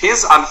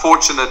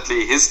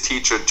 Unfortunately, his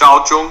teacher,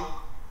 Zhao Zhong,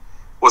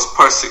 was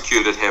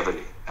persecuted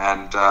heavily.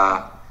 And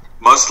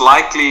most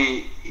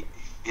likely,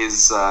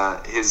 his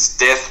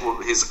death,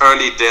 his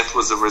early death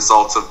was a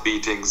result of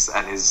beatings,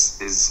 and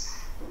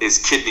his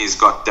kidneys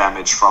got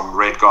damaged from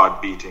Red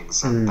Guard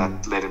beatings, and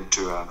that led him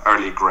to an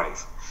early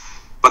grave.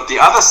 But the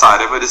other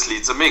side of it is Li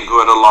Ziming, who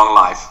had a long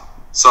life.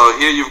 So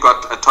here you've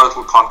got a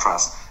total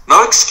contrast.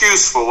 No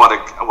excuse for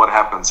what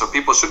happened, so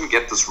people shouldn't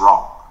get this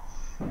wrong.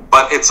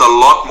 But it's a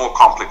lot more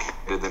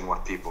complicated than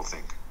what people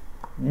think.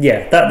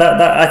 Yeah,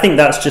 that I think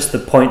that's just the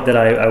point that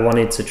I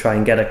wanted to try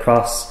and get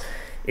across,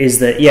 is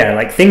that,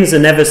 like, things are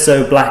never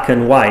so black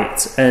and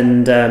white,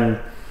 and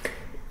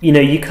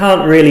you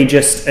can't really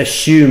just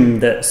assume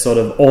that sort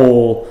of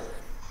all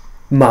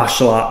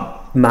martial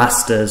art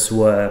masters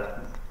were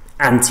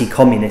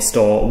anti-communist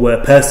or were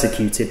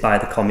persecuted by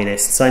the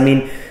communists. I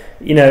mean,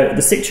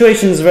 the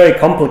situation is very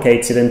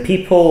complicated, and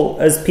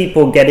as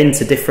people get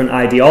into different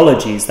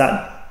ideologies,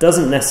 that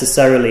doesn't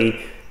necessarily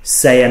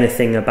say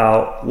anything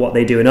about what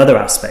they do in other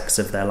aspects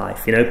of their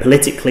life.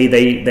 Politically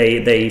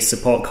they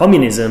support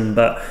communism,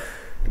 but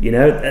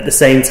at the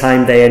same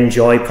time they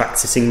enjoy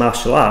practicing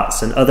martial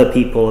arts, and other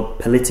people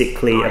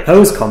politically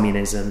oppose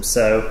communism.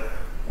 So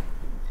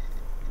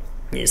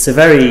it's a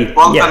very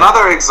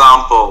Another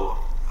example.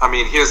 I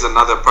mean, here's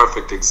another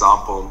perfect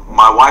example.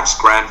 My wife's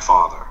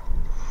grandfather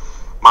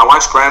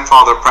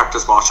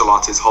practiced martial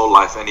arts his whole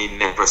life, and he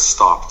never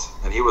stopped.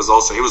 And he was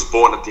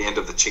born at the end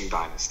of the Qing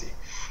dynasty.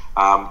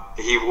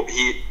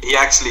 He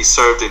actually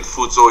served in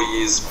Fu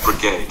Zuoyi's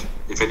brigade.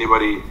 If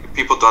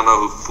people don't know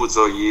who Fu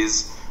Zuoyi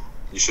is,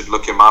 you should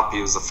look him up.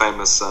 He was a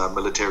famous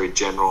military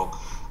general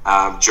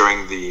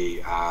during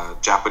the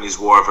Japanese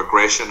War of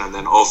Aggression, and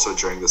then also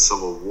during the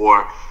Civil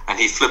War. And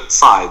he flipped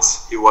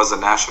sides. He was a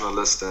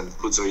nationalist, and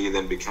Fu Zuoyi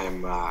then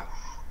became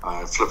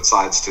flipped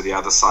sides to the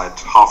other side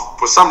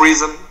for some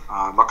reason.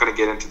 I'm not going to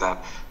get into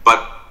that.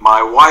 But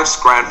my wife's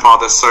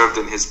grandfather served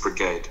in his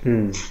brigade.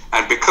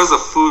 And because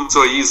of Fu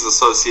Zuoyi's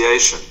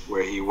association,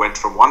 where he went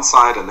from one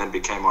side and then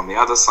became on the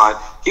other side,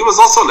 he was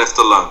also left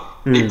alone.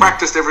 He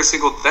practiced every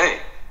single day,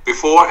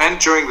 before and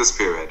during this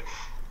period.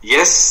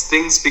 Yes,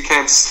 things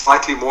became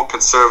slightly more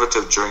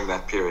conservative during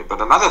that period.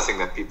 But another thing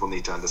that people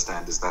need to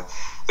understand is that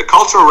the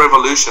Cultural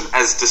Revolution,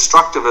 as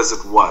destructive as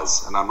it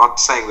was, and I'm not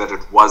saying that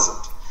it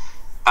wasn't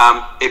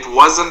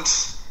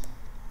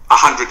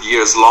 100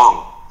 years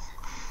long.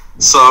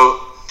 So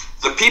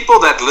the people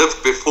that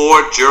lived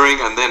before, during,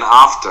 and then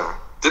after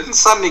didn't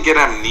suddenly get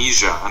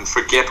amnesia and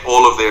forget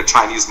all of their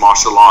Chinese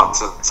martial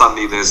arts, and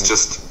suddenly there's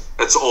just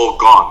it's all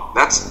gone.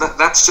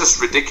 That's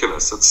just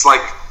ridiculous. It's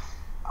like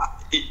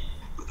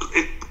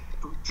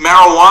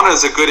marijuana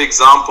is a good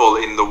example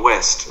in the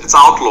West. It's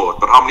outlawed,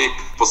 but how many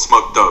people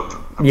smoke dope?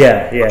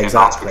 Yeah,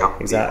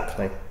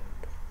 exactly.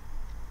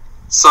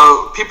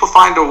 So people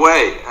find a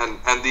way,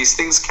 and these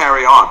things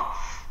carry on.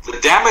 The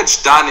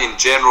damage done in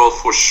general,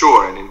 for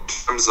sure, and in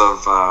terms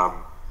of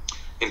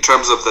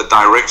the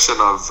direction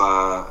of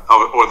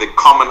or the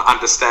common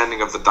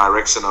understanding of the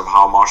direction of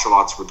how martial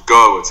arts would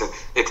go,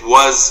 it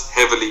was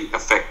heavily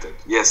affected.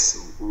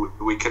 Yes,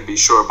 we can be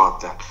sure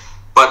about that.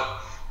 But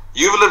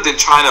you've lived in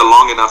China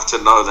long enough to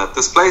know that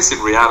this place in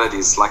reality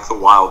is like the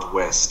Wild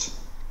West,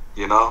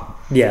 you know?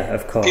 Yeah,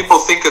 of course. People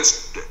think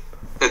it's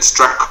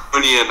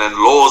draconian and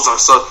laws are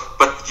so,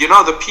 but you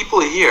know, the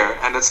people here,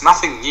 and it's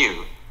nothing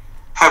new,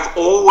 have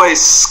always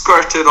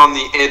skirted on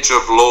the edge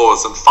of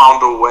laws and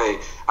found a way.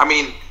 I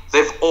mean,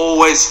 they've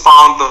always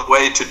found a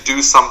way to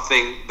do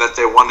something that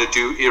they want to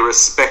do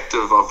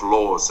irrespective of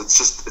laws. It's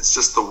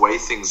just the way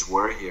things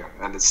were here,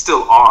 and it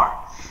still are.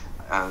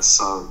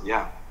 So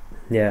yeah.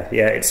 Yeah.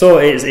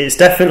 It's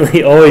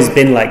definitely always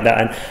been like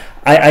that, and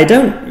I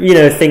don't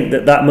think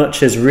that much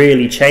has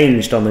really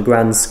changed on the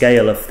grand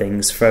scale of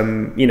things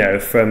from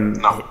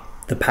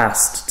the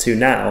past to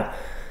now.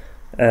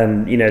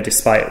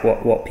 Despite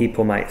what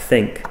people might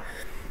think.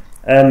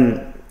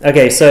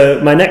 Okay,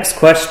 so my next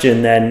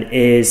question then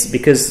is,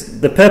 because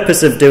the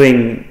purpose of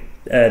doing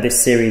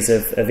this series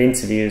of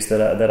interviews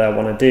that I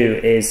want to do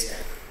is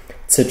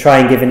to try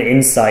and give an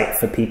insight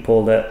for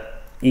people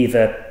that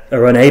either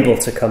are unable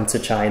to come to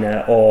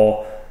China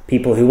or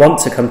people who want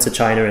to come to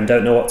China and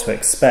don't know what to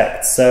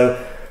expect. So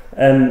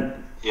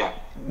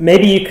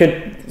maybe you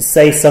could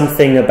say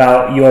something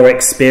about your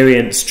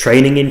experience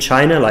training in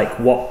China, like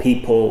what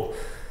people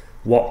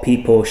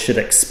should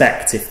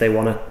expect if they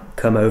want to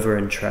come over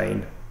and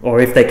train, or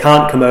if they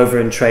can't come over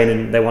and train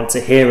and they want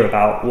to hear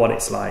about what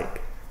it's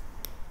like.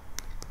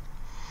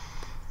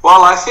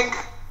 Well, I think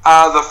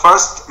the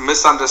first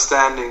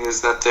misunderstanding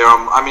is that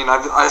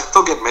I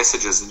still get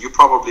messages, and you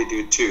probably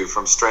do too,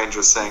 from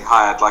strangers saying,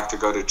 "Hi, I'd like to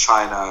go to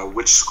China.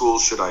 Which school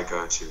should I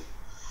go to?"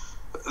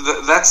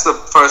 That's the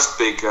first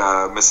big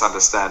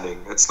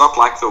misunderstanding. It's not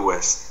like the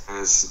West.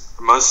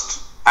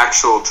 Most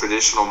actual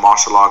traditional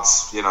martial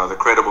arts, the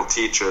credible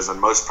teachers and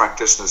most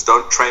practitioners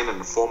don't train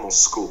in a formal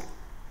school.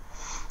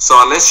 So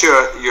unless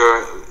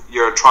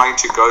you're trying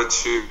to go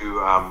to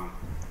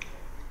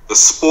the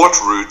sport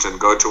route and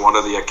go to one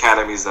of the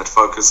academies that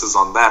focuses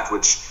on that,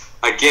 which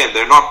again,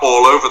 they're not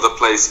all over the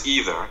place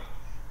either.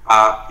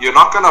 You're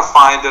not going to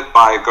find it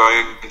by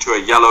going into a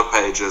Yellow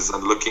Pages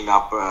and looking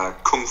up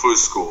Kung Fu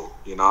school,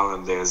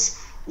 and there's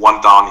one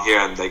down here,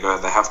 and they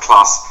have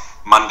class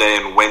Monday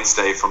and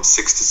Wednesday from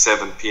 6 to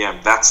 7 p.m.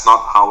 That's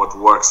not how it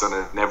works, and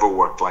it never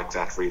worked like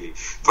that, really.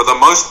 For the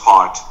most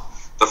part,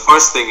 the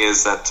first thing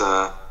is that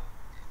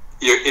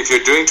if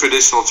you're doing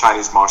traditional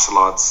Chinese martial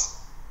arts,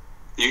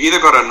 you either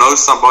got to know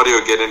somebody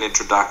or get an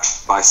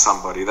introduction by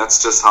somebody.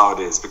 That's just how it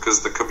is,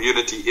 because the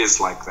community is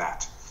like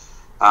that.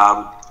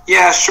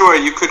 Yeah, sure,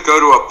 you could go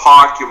to a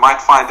park, you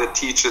might find a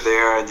teacher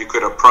there, and you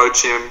could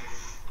approach him.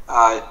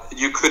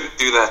 You could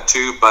do that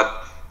too, but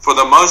for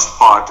the most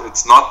part,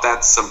 it's not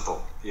that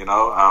simple. You're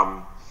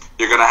going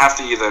to have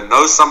to either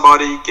know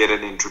somebody, get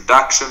an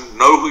introduction,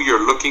 know who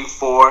you're looking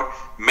for.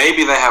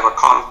 Maybe they have a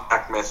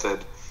contact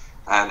method,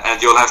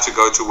 and you'll have to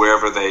go to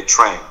wherever they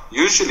train.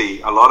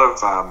 Usually, a lot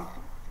of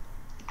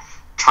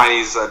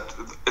Chinese,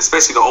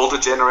 especially the older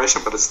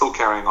generation, but it's still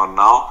carrying on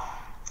now,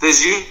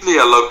 there's usually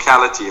a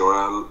locality or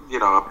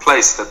a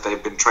place that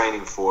they've been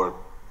training for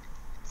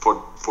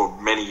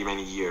many,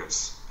 many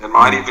years. It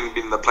might even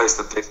be the place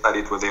that they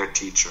studied with their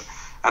teacher.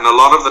 And a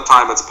lot of the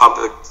time it's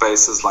public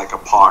spaces like a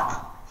park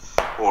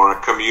or a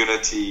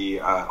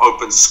community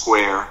open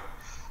square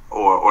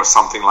or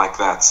something like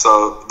that.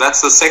 So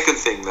that's the second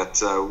thing that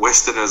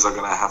Westerners are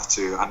going to have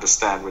to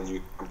understand when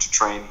you come to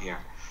train here.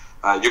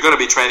 You're going to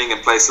be training in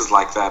places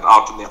like that,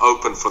 out in the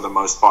open for the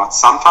most part.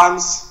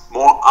 Sometimes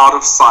more out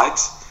of sight,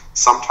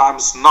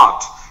 sometimes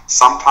not.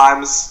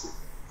 Sometimes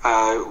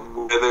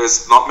where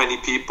there's not many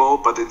people,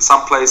 but in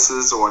some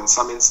places or in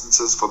some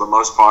instances, for the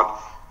most part,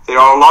 there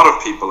are a lot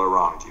of people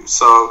around you.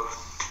 So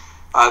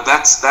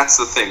that's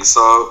the thing.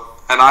 So,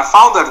 and I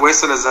found that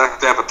Westerners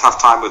actually have a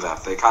tough time with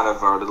that. They kind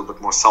of are a little bit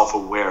more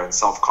self-aware and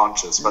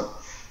self-conscious, but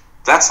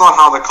that's not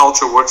how the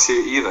culture works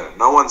here either.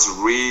 No one's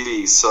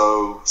really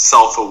so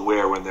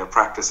self-aware when they're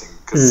practicing,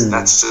 because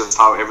that's just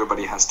how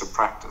everybody has to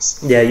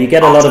practice. Yeah, you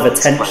get a lot of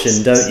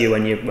attention, don't you,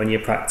 when you're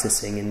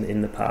practicing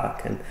in the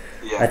park, and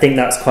I think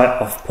that's quite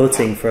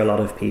off-putting for a lot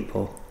of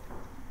people.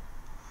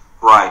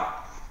 Right.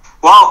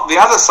 Well, the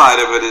other side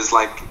of it is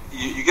like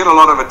you get a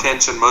lot of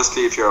attention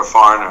mostly if you're a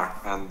foreigner,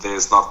 and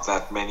there's not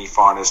that many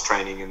foreigners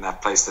training in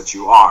that place that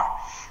you are,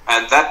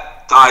 and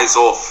that dies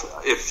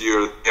off if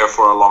you're there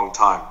for a long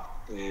time.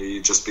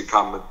 You just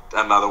become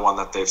another one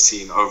that they've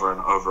seen over and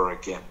over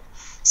again.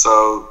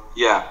 So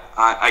yeah,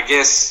 I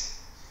guess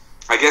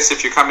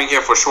if you're coming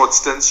here for short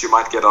stints, you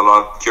might get a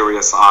lot of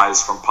curious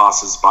eyes from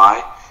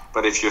passers-by.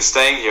 But if you're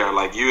staying here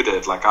like you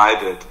did, like I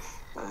did,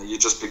 you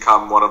just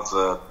become one of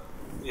the,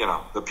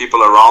 the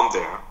people around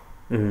there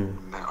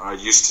are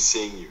used to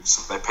seeing you,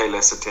 so they pay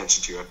less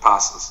attention to you. It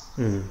passes.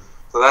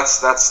 So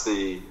that's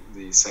the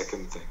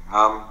second thing.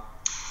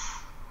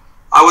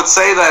 I would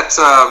say that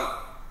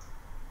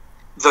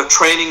the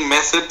training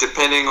method,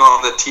 depending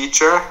on the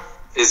teacher,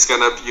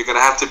 you're gonna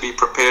have to be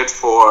prepared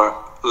for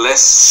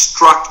less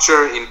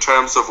structure in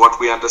terms of what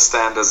we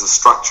understand as a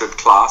structured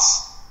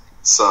class.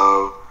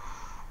 So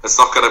it's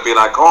not going to be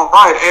like, all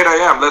right, 8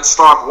 a.m., let's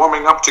start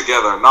warming up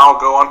together. Now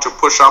go on to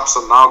push-ups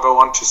and now go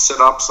on to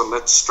sit-ups and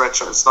let's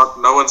stretch.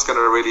 No one's going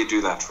to really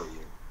do that for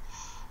you.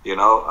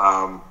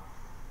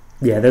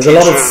 There's a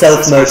lot of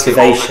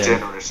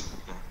self-motivation.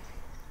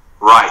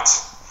 Right.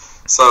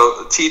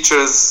 So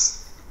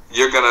teachers,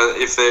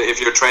 if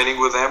you're training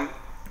with them,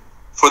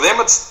 for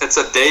them it's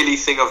a daily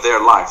thing of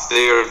their life.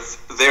 They're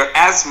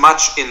as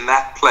much in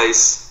that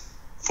place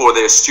for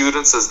their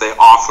students as they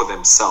are for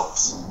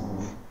themselves.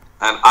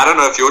 And I don't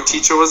know if your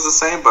teacher was the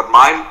same, but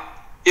mine,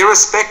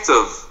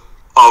 irrespective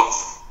of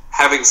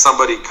having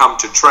somebody come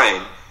to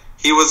train,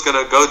 he was going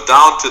to go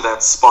down to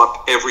that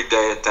spot every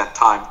day at that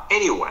time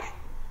anyway.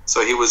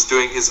 So he was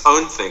doing his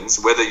own things,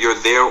 whether you're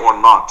there or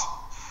not.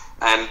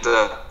 And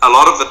a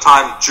lot of the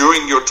time,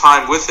 during your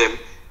time with him,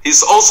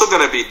 he's also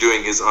going to be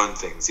doing his own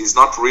things. He's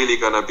not really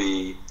going to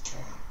be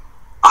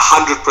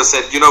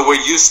 100%.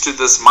 We're used to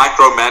this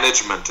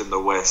micromanagement in the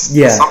West.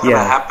 It's not going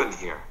to happen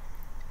here.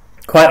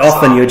 Quite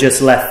often you're just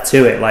left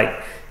to it,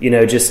 like,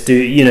 just do,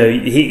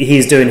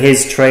 he's doing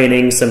his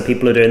training, some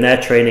people are doing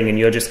their training, and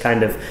you're just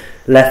kind of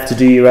left to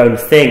do your own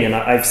thing. And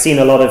I've seen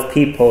a lot of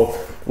people,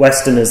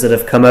 Westerners, that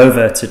have come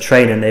over to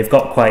train and they've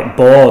got quite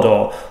bored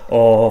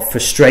or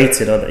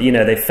frustrated, or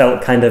they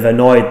felt kind of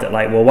annoyed that,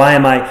 like, well, why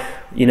am I,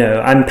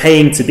 I'm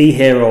paying to be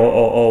here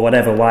or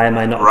whatever, why am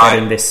I not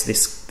getting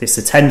this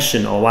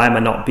attention, or why am I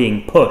not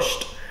being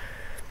pushed?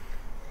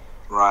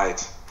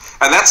 Right.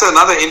 And that's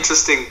another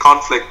interesting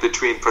conflict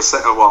between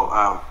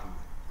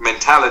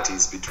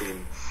mentalities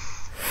between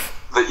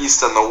the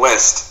East and the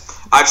West.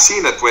 I've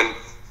seen it when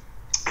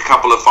a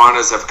couple of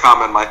foreigners have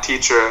come, and my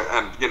teacher,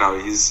 and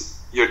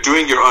you're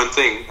doing your own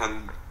thing,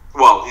 and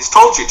he's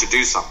told you to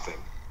do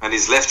something, and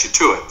he's left you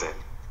to it then,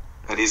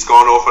 and he's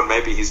gone off and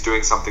maybe he's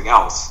doing something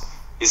else.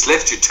 He's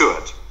left you to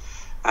it,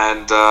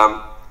 and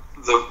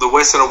the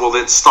Westerner will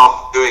then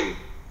stop doing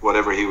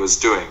whatever he was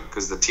doing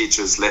because the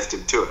teacher's left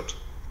him to it.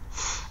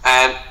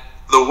 And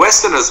the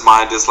Westerner's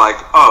mind is like,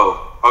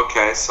 oh,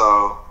 okay,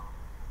 so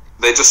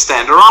they just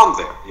stand around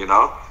there,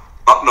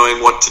 not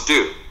knowing what to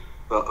do.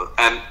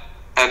 And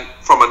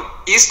from an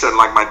Eastern,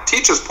 like my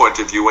teacher's point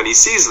of view, when he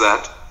sees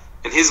that,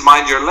 in his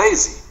mind, you're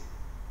lazy,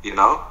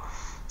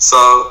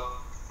 So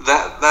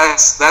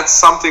that's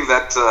something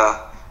that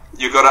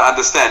you got to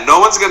understand.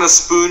 No one's going to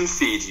spoon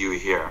feed you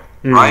here,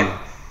 right?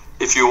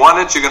 If you want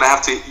it, you're going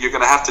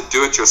to have to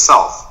do it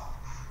yourself.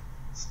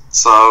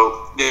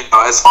 So,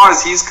 as far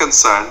as he's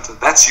concerned,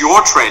 that's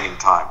your training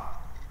time,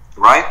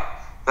 right?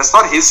 That's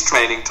not his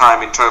training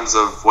time in terms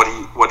of what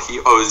he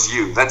owes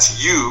you.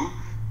 That's you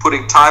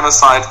putting time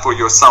aside for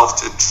yourself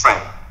to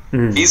train.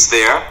 He's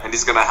there and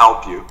he's going to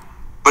help you,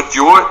 but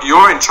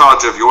you're in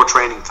charge of your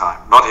training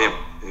time, not him.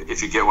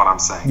 If you get what I'm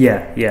saying.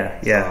 Yeah.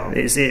 So.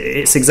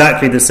 It's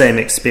exactly the same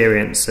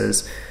experience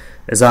as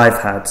I've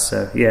had.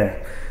 So yeah,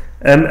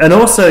 and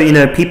also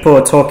people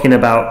are talking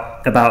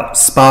about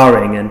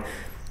sparring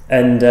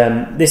and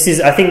this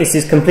is, I think this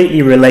is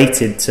completely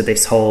related to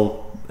this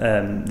whole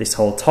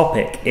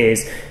topic,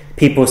 is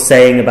people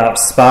saying about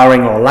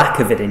sparring or lack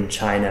of it in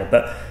China.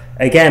 But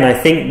again, I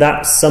think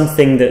that's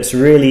something that's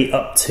really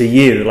up to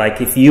you.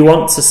 Like, if you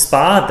want to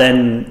spar,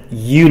 then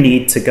you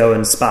need to go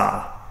and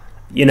spar.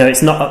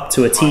 It's not up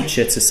to a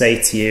teacher to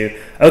say to you,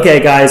 okay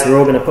guys, we're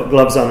all going to put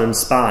gloves on and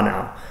spar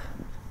now.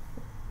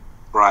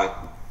 Right.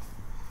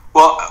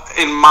 Well,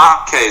 in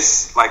my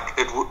case, like,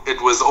 it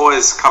was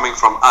always coming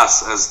from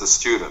us as the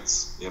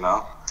students,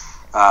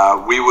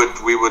 we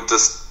would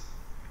just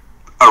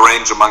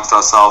arrange amongst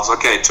ourselves,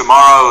 okay,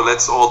 tomorrow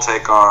let's all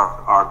take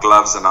our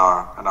gloves and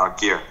our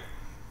gear.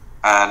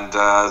 And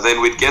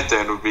then we'd get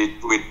there and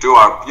we'd do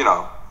our,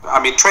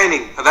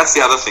 training. That's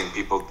the other thing,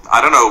 people, I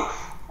don't know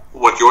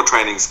what your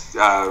training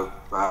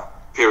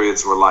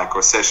periods were like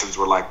or sessions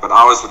were like, but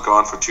ours would go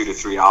on for 2 to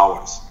 3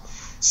 hours.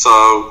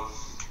 So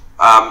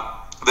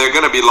they're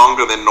going to be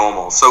longer than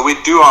normal. So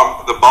we'd do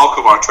the bulk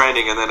of our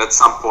training, and then at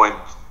some point,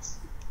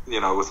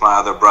 with my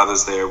other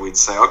brothers there, we'd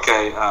say,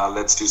 okay,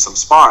 let's do some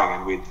sparring,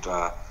 and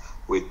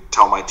we'd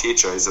tell my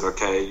teacher, is it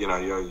okay,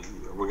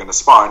 we're going to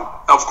spar? And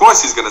of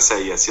course he's going to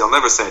say yes. He'll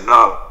never say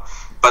no.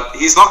 But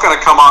he's not going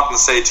to come out and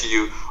say to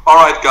you, all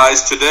right,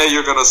 guys, today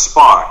you're going to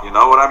spar. You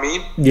know what I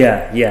mean?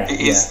 Yeah. They're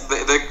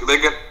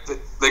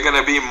going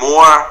to be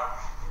more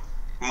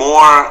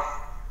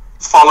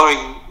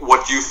following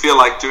what you feel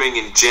like doing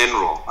in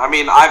general. I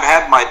mean, I've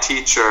had my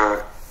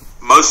teacher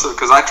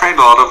because I trained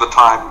a lot of the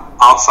time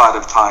outside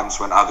of times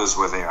when others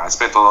were there. I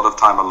spent a lot of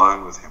time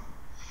alone with him.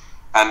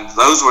 And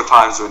those were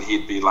times when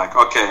he'd be like,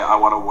 okay, I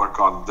want to work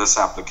on this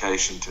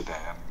application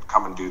today and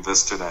come and do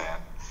this today.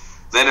 And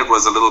then it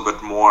was a little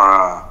bit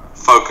more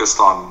focused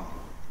on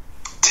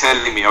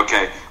telling me,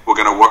 okay, we're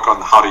going to work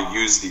on how to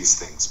use these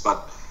things.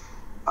 But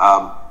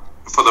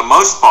for the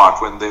most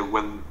part, when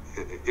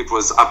it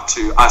was up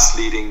to us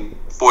leading,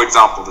 for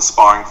example, the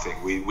sparring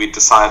thing, we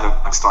decided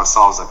amongst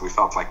ourselves that we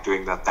felt like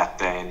doing that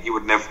day, and he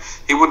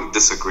wouldn't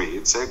disagree.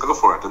 He'd say, go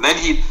for it, and then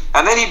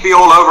he'd be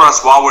all over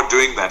us while we're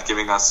doing that,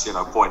 giving us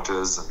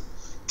pointers and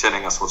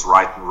telling us what's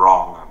right and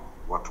wrong and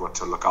what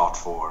to look out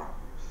for.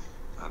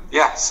 And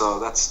yeah, so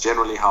that's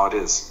generally how it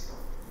is.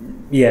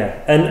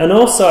 Yeah, and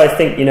also I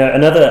think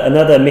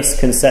another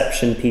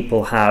misconception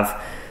people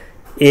have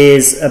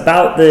is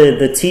about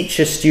the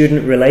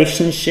teacher-student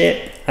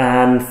relationship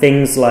and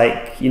things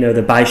like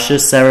the Baisha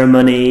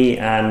ceremony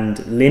and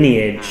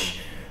lineage.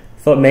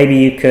 Thought maybe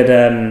you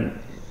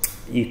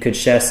could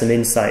share some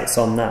insights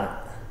on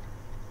that.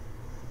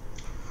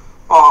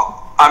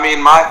 Well, I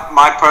mean,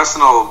 my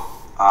personal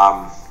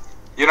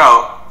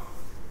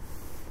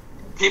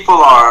people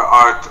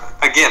are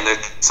again, they're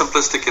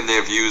simplistic in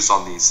their views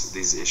on these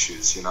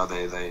issues.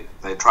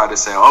 They try to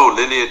say, oh,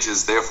 lineage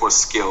is therefore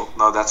skill.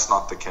 No, that's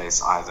not the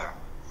case either.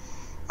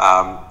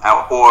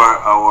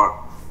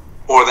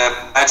 Or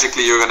that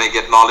magically you're going to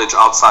get knowledge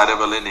outside of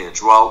a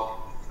lineage. Well,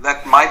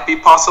 that might be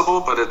possible,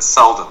 but it's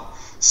seldom.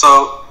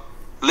 So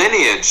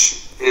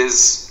lineage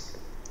is,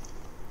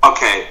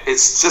 okay,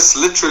 it's just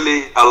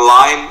literally a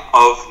line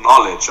of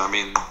knowledge. I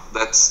mean,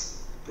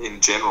 that's in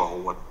general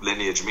what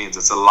lineage means.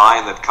 It's a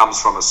line that comes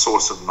from a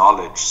source of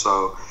knowledge.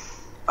 So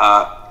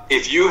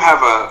if you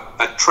have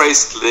a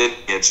traced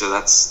lineage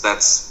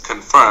that's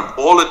confirmed,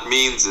 all it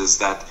means is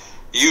that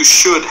you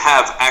should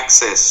have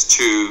access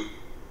to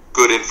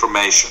good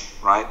information,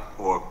 right?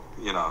 Or,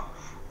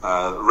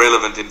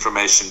 relevant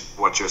information,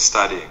 what you're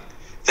studying.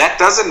 That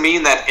doesn't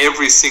mean that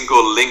every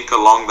single link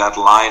along that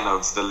line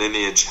of the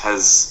lineage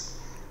has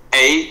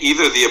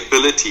either the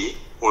ability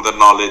or the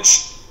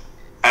knowledge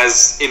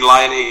as in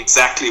line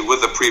exactly with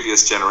the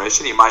previous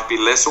generation. He might be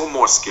less or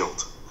more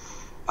skilled.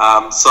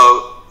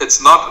 So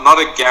it's not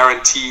a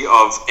guarantee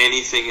of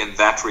anything in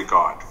that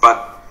regard,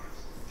 but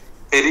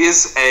it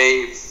is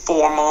a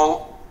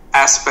formal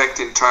aspect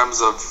in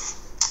terms of,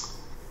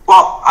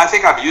 well, I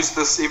think I've used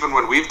this even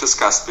when we've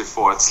discussed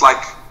before. It's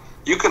like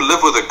you can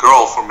live with a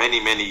girl for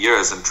many, many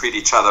years and treat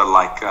each other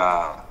like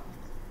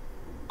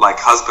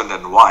husband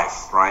and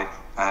wife, right?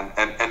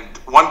 And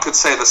one could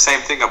say the same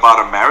thing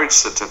about a marriage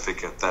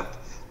certificate, that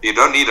you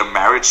don't need a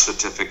marriage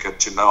certificate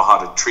to know how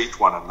to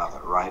treat one another,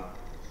 right?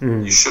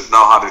 You should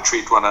know how to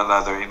treat one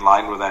another in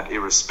line with that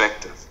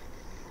irrespective.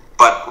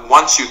 But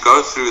once you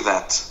go through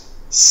that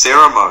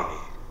ceremony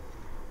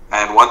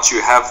and once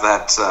you have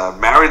that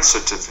marriage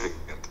certificate,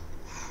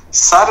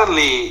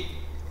 suddenly,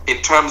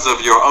 in terms of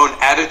your own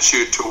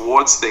attitude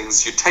towards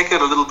things, you take it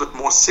a little bit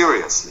more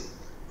seriously.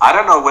 I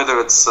don't know whether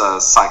it's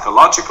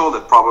psychological,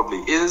 it probably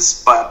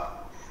is,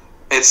 but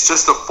it's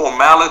just a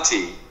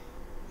formality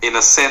in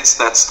a sense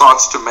that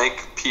starts to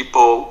make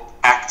people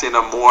act in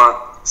a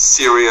more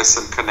serious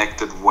and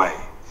connected way.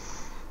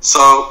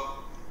 So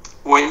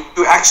when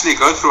you actually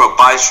go through a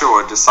Baisha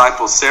or a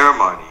disciple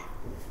ceremony,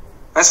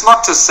 that's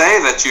not to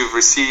say that you've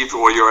received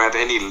or you're at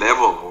any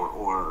level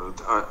or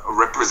a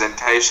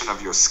representation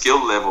of your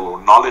skill level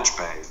or knowledge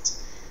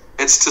base.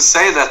 It's to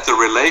say that the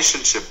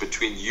relationship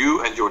between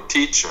you and your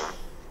teacher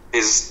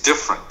is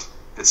different.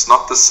 It's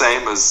not the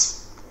same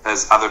as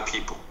other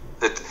people.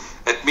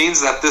 It means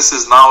that this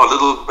is now a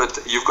little bit,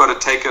 you've got to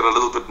take it a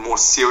little bit more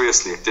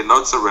seriously. It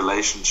denotes a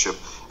relationship,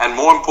 and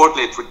more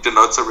importantly, it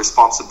denotes a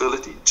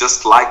responsibility,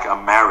 just like a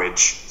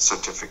marriage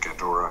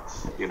certificate or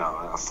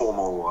a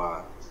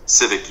formal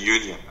civic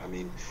union. I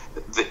mean,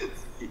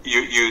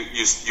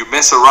 you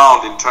mess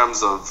around in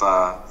terms of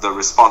the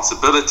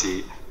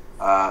responsibility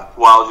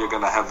while you're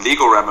going to have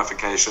legal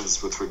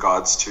ramifications with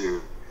regards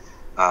to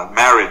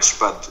marriage.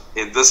 But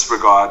in this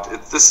regard,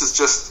 this is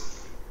just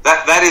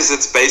that is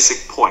its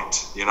basic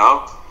point,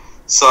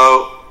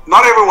 So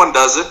not everyone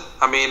does it.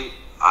 I mean,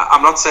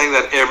 I'm not saying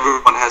that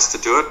everyone has to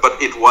do it,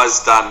 but it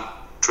was done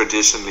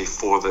traditionally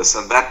for this.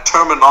 And that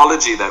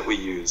terminology that we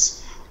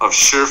use of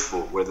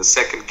Shifu, where the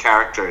second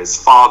character is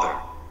father,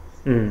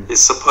 is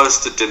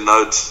supposed to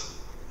denote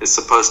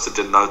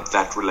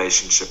that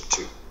relationship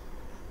too.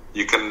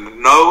 You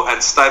can know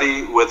and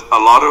study with a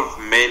lot of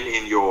men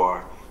in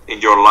your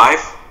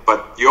life,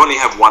 but you only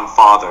have one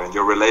father, and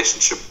your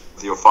relationship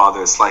with your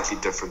father is slightly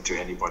different to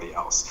anybody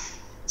else.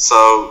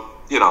 So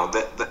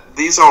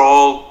these are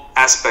all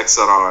aspects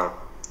that are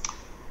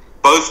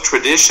both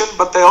tradition,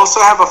 but they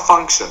also have a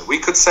function. We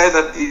could say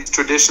that these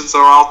traditions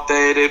are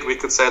outdated. We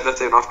could say that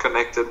they're not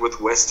connected with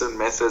Western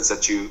methods,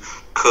 that you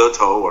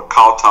Kurto or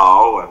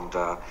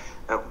Kaotao,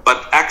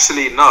 but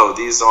actually, no,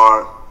 these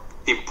are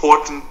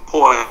important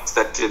points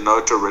that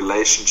denote a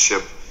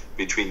relationship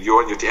between you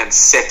and your teacher and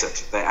set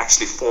it. They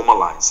actually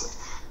formalize it.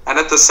 And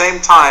at the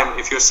same time,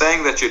 if you're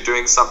saying that you're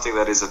doing something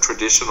that is a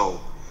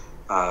traditional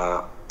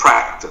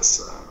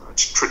practice,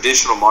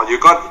 traditional model, you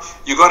got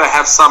to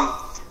have some.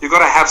 You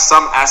got to have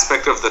some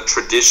aspect of the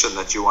tradition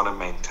that you want to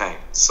maintain.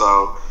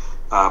 So,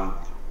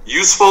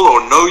 useful or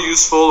no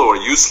useful or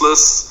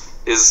useless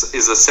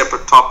is a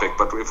separate topic.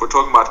 But if we're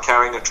talking about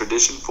carrying a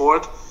tradition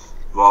forward,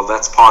 well,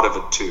 that's part of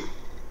it too.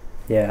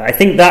 Yeah, I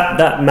think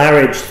that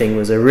marriage thing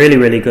was a really,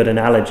 really good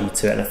analogy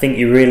to it, and I think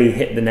you really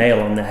hit the nail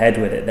on the head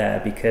with it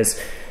there, because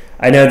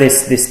I know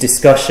this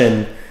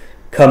discussion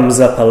comes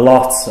up a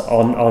lot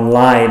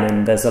online,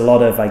 and there's a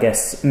lot of, I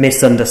guess,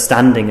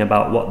 misunderstanding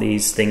about what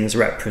these things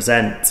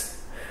represent.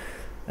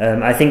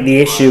 I think the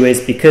issue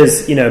is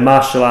because, you know,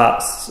 martial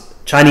arts,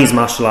 Chinese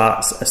martial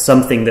arts, are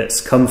something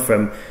that's come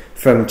from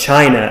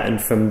China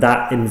and from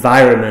that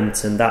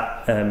environment and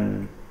that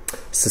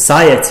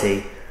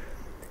society,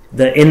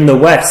 that in the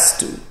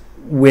West,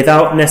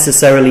 without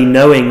necessarily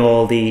knowing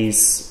all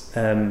these,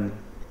 knowing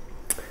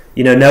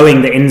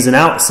the ins and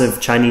outs of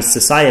Chinese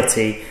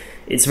society,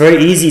 it's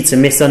very easy to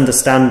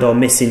misunderstand or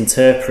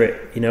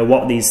misinterpret,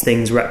 what these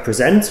things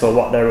represent or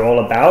what they're all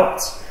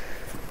about.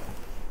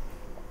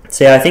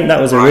 So yeah, I think that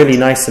was a really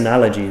nice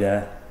analogy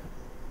there.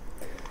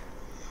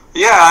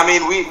 Yeah, I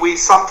mean, we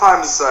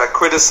sometimes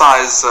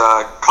criticize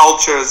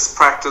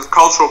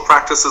cultural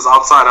practices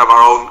outside of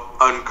our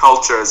own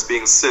culture as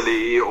being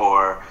silly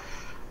or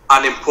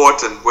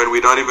unimportant, when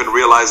we don't even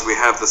realize we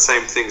have the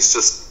same things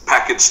just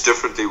packaged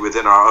differently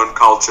within our own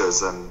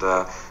cultures. And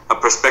a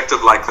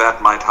perspective like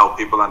that might help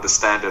people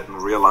understand it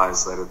and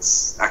realize that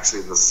it's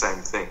actually the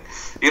same thing.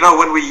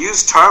 When we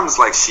use terms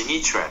like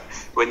Xingyi Quan,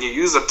 when you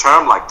use a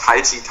term like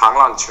Taiji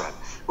Tanglang Quan,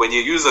 when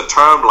you use a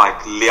term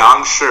like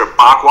Liang Shi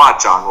Ba Gua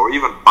Zhang or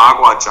even Ba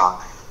Gua Zhang,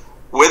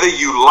 whether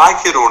you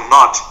like it or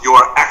not, you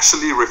are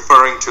actually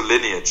referring to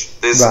lineage.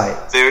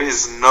 There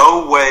is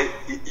no way,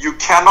 you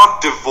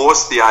cannot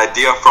divorce the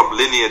idea from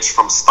lineage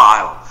from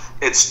style.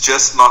 It's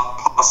just not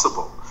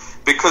possible.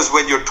 Because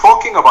when you're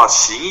talking about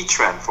Xingyi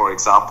Quan, for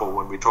example,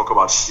 when we talk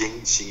about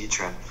Xingyi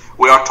Quan,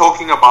 we are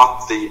talking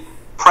about the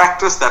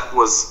practice that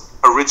was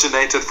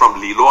originated from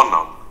Li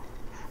Luo.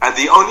 And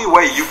the only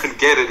way you can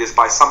get it is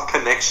by some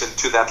connection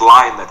to that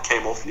line that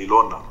came off Li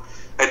Luo.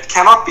 It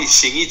cannot be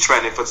Xingyi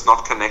Quan if it's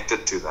not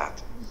connected to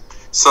that.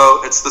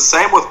 So it's the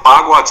same with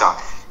Ba Gua Zhang.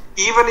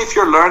 Even if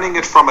you're learning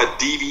it from a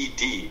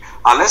DVD,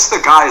 unless the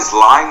guy is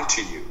lying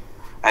to you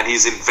and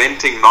he's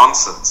inventing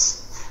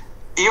nonsense,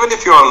 even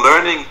if you're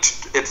learning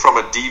it from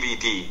a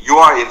DVD, you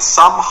are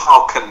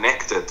somehow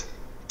connected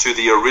to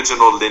the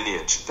original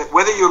lineage,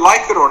 whether you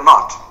like it or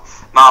not.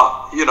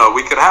 Now,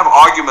 we could have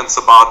arguments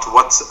about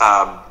what's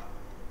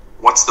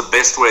the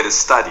best way to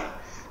study,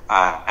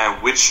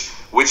 and which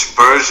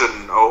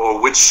version or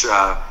which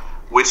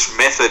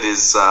method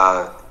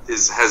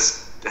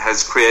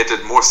has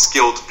created more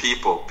skilled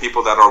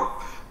people that are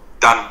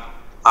done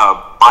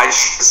by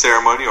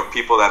ceremony or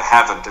people that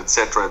haven't,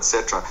 etc.,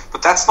 etc.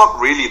 But that's not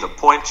really the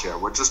point here.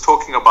 We're just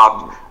talking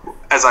about,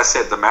 as I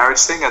said, the marriage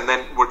thing, and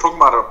then we're talking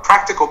about a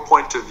practical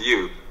point of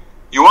view.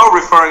 You are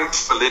referring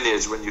to the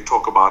lineage when you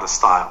talk about a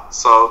style.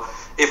 So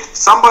if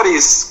somebody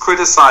is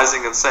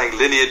criticizing and saying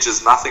lineage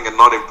is nothing and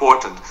not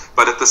important,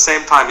 but at the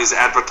same time he's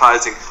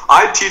advertising,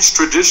 I teach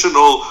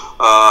traditional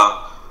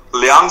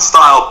Liang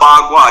style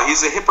Ba Gua,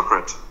 he's a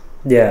hypocrite.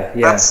 Yeah.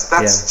 That's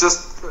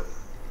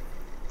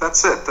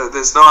it.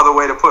 There's no other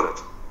way to put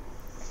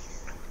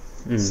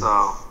it.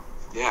 So,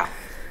 yeah.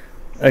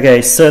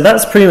 Okay, so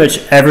that's pretty much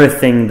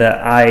everything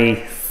that I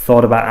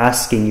thought about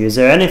asking you. Is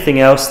there anything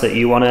else that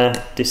you want to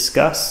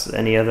discuss?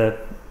 Any other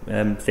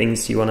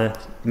things you want to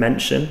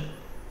mention?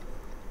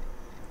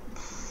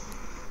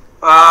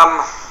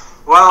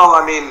 Well,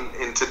 I mean,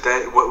 in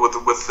today,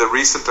 with the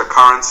recent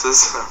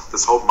occurrences,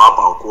 this whole Ma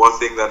Bao Guo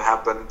thing that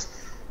happened,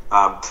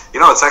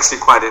 it's actually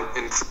quite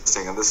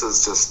interesting, and this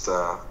is just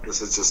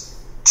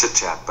chit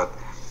chat. But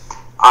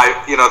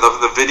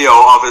the video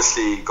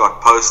obviously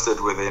got posted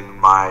within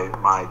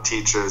my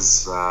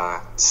teacher's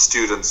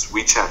students'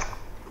 WeChat,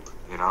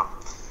 and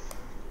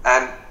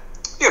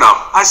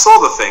I saw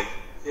the thing.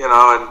 And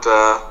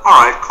all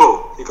right,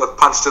 cool. He got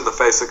punched in the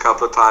face a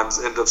couple of times,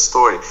 end of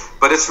story.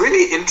 But it's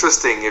really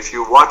interesting if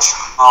you watch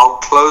how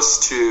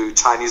close to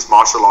Chinese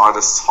martial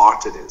artists'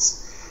 heart it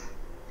is.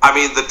 I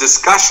mean, the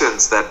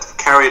discussions that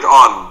carried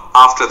on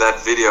after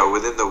that video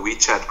within the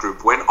WeChat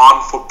group went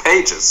on for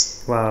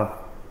pages. Wow.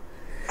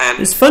 And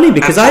it's funny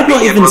because I've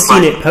not even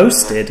seen it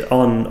posted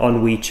on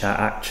WeChat,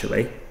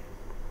 actually.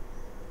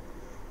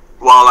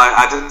 Well,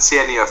 I didn't see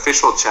any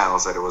official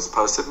channels that it was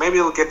posted. Maybe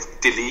it'll get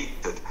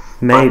deleted.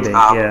 Maybe,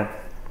 yeah.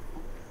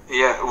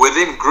 Yeah,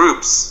 within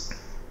groups,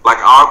 like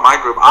my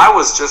group, I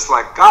was just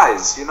like,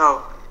 guys,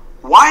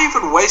 why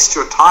even waste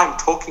your time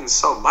talking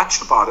so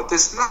much about it?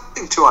 There's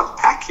nothing to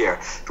unpack here.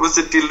 It was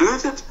a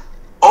deluded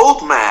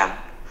old man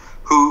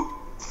who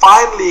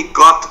finally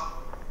got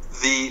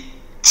the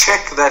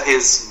check that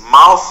his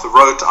mouth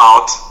wrote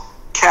out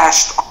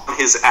cashed on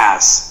his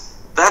ass.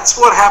 That's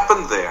what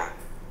happened there.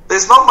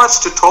 There's not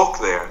much to talk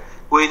there.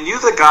 We knew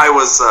the guy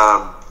was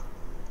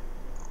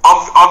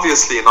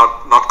obviously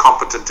not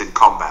competent in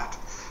combat.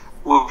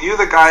 We knew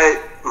the guy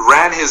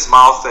ran his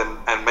mouth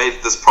and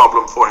made this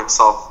problem for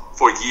himself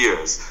for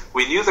years.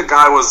 We knew the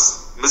guy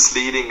was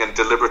misleading and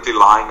deliberately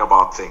lying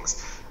about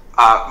things.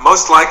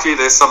 most likely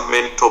there's some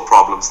mental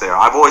problems there.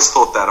 I've always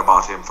thought that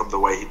about him from the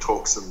way he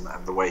talks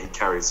and the way he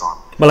carries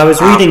on. Well, I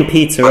was reading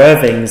Peter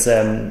Irving's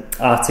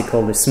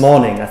article this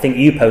morning. I think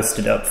you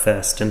posted it up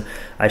first, and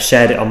I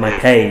shared it on my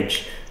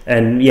page.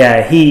 And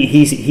yeah,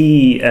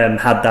 he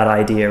had that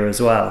idea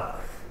as well.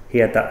 He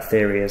had that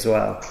theory as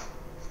well.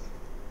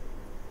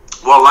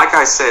 Well, like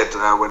I said,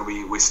 when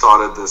we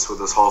started this with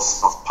this whole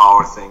soft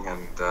power thing,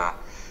 and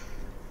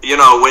you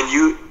know,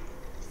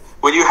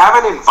 when you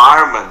have an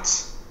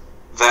environment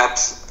that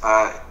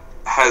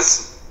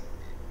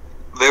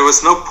there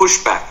was no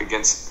pushback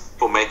against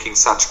people making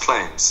such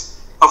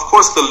claims, of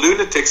course the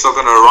lunatics are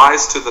going to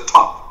rise to the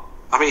top.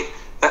 I mean,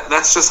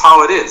 that's just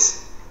how it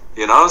is,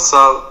 you know.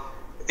 So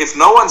if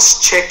no one's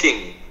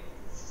checking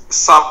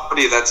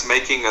somebody that's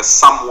making a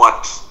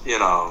somewhat, you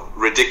know,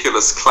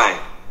 ridiculous claim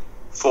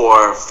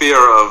for fear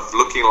of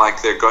looking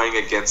like they're going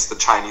against the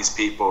Chinese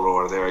people,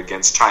 or they're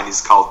against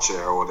Chinese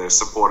culture, or they're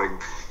supporting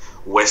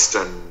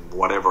Western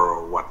whatever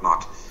or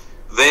whatnot,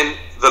 then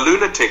the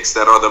lunatics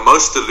that are the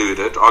most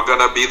deluded are going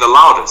to be the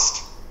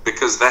loudest,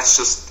 because that's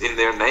just in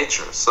their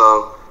nature.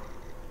 So,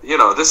 you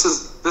know, this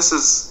is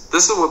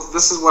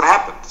what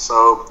happened.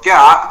 So yeah,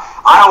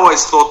 I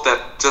always thought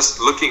that just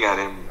looking at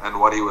him and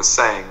what he was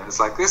saying, it's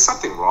like there's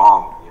something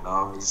wrong. You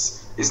know,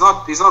 he's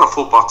not a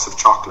full box of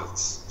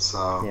chocolates.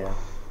 So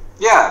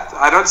yeah,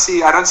 I don't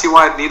see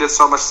why it needed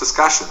so much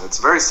discussion. It's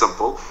very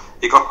simple.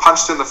 He got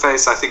punched in the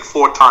face, I think,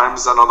 4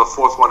 times, and on the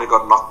 4th one he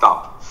got knocked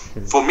out.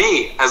 For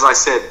me, as I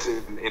said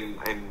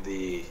in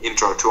the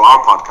intro to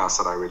our podcast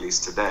that I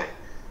released today,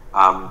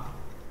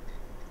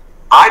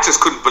 I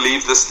just couldn't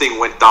believe this thing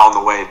went down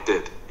the way it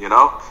did. You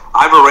know,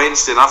 I've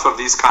arranged enough of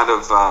these kind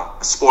of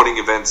sporting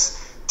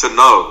events to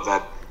know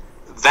that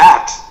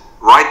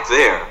right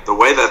there, the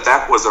way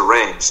that was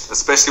arranged,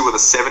 especially with a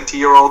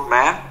 70-year-old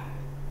man,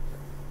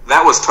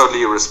 that was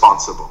totally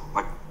irresponsible.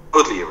 Like,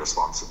 totally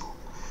irresponsible.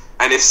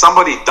 And if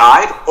somebody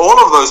died, all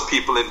of those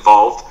people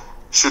involved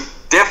should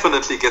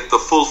definitely get the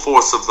full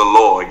force of the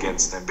law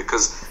against them,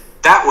 because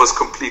that was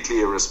completely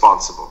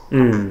irresponsible.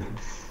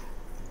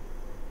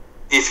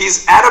 If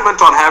he's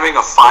adamant on having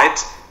a fight,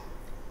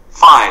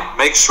 fine.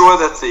 Make sure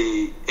that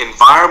the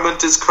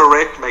environment is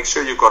correct. Make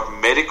sure you've got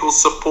medical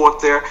support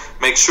there.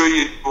 Make sure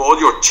you do all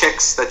your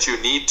checks that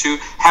you need to.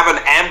 Have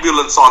an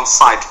ambulance on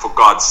site, for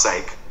God's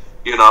sake.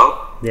 You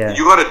know,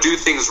 you got to do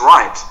things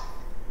right.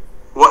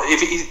 Well,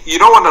 you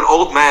don't want an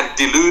old man,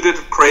 deluded,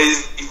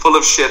 crazy, full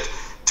of shit,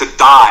 to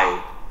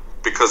die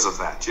because of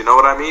that. You know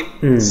what I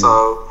mean?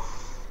 So,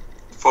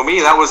 for me,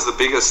 that was the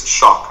biggest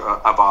shock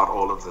about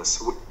all of this.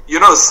 You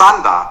know,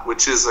 Sanda,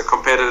 which is a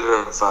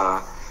competitive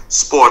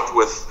sport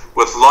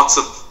with lots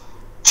of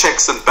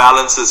checks and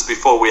balances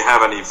before we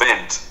have an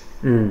event,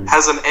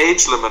 has an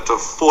age limit of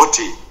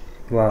 40.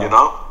 Wow. You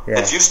know,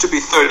 it used to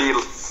be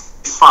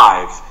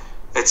 35.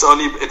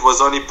 It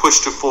was only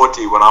pushed to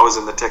 40 when I was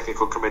in the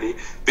technical committee,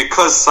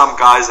 because some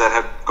guys that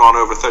had gone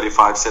over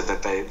 35 said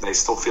that they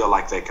still feel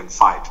like they can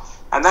fight.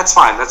 And that's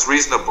fine, that's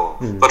reasonable.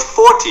 But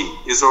 40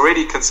 is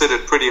already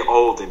considered pretty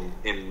old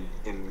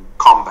in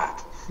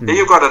combat. Then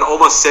you've got an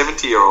almost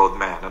 70-year-old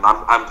man, and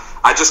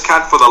I just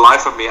can't for the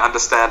life of me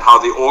understand how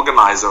the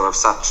organizer of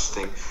such a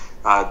thing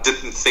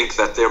didn't think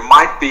that there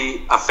might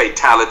be a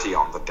fatality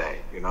on the day,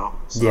 you know?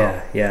 So.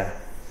 Yeah.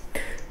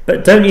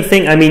 But don't you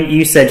think, I mean,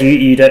 you said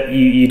you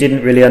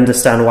didn't really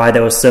understand why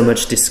there was so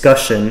much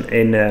discussion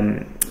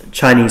in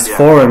Chinese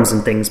forums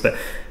and things, but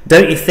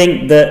don't you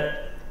think that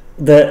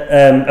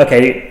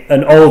okay,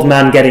 an old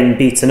man getting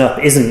beaten up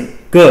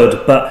isn't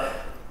good, but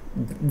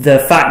the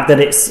fact that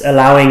it's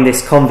allowing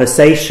this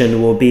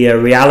conversation will be a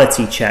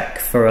reality check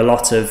for a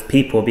lot of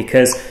people,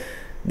 because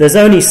there's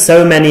only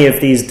so many of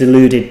these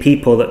deluded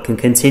people that can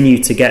continue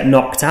to get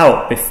knocked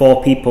out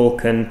before people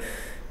can,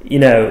 you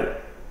know,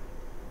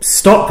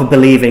 stop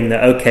believing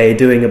that, okay,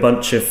 doing a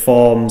bunch of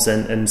forms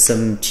and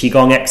some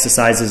qigong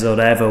exercises or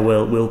whatever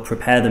will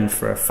prepare them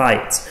for a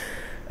fight.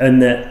 And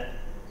that,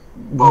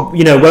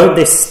 you know, won't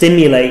this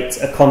stimulate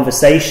a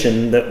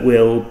conversation that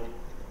will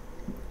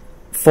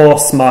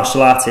force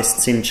martial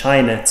artists in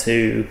China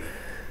to,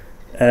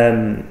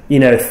 you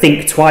know,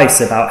 think twice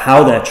about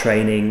how they're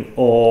training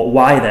or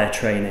why they're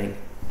training?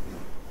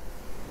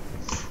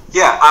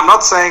 Yeah, I'm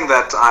not saying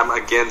that I'm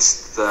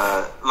against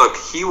look,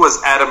 he was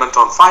adamant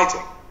on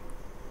fighting.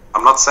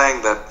 I'm not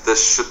saying that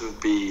this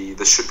should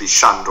be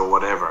shunned or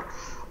whatever.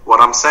 What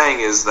I'm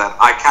saying is that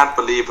I can't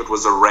believe it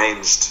was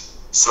arranged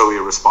so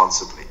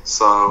irresponsibly.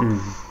 So,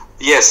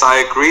 yes, I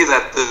agree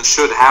that this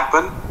should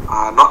happen.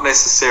 Not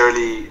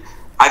necessarily.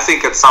 I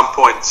think at some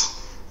point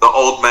the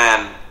old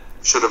man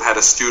should have had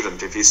a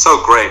student. If he's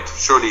so great,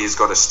 surely he's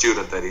got a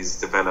student that he's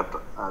developed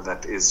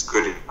that is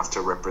good enough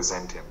to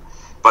represent him.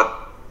 But,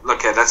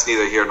 okay, that's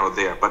neither here nor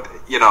there. But,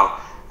 you know,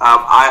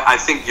 I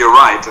think you're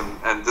right,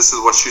 and this is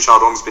what Xu Xiao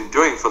Dong's been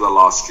doing for the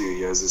last few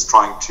years, is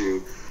trying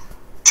to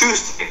two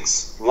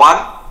things. One,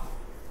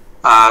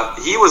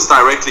 he was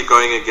directly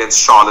going against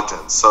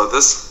charlatans. So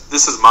this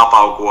is Ma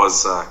Bao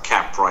Guo's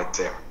camp right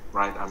there,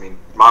 right? I mean,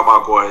 Ma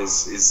Bao Guo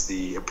is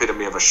the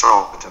epitome of a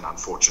charlatan,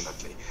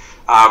 unfortunately.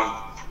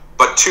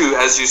 but two,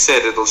 as you said,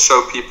 it'll show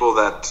people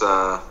that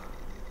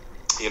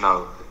you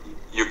know,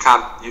 you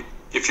can't.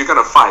 If you're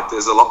going to fight,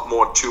 there's a lot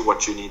more to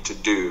what you need to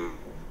do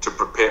to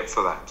prepare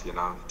for that. You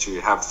know, to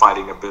have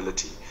fighting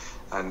ability,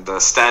 and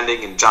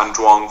standing in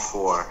Jianzhuang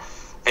for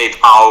 8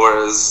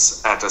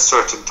 hours at a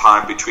certain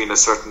time, between a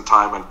certain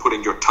time, and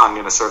putting your tongue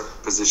in a certain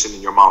position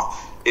in your mouth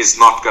is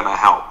not going to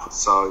help.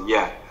 So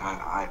yeah,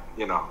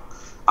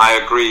 I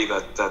agree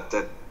that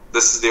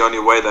this is the only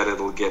way that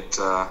it'll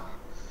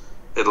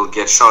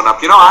get shown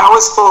up. You know, I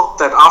always thought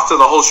that after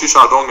the whole Xu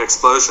Xiao Dong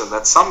explosion,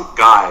 that some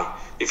guy,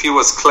 if he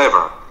was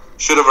clever,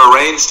 should have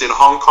arranged in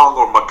Hong Kong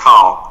or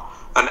Macau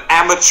an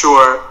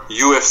amateur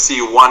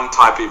UFC 1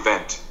 type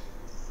event.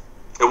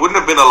 It wouldn't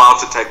have been allowed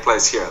to take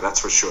place here, that's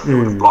for sure. They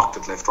would have blocked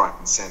it left, right,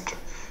 and center.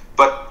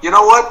 But you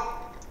know what?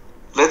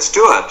 Let's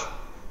do it.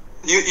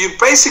 You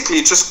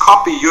basically just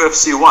copy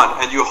UFC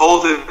 1 and you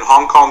hold it in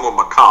Hong Kong or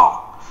Macau,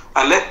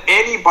 and let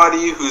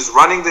anybody who's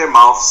running their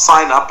mouth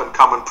sign up and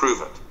come and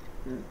prove it.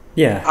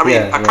 Yeah, I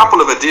mean, a couple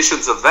of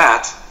editions of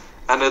that,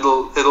 and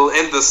it'll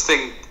end this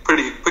thing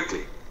pretty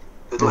quickly.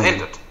 It'll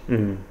end it.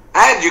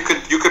 And you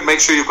could make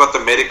sure you've got the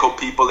medical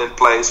people in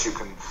place. You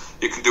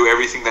can do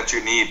everything that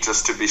you need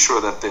just to be sure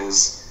that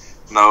there's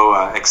no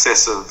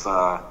excessive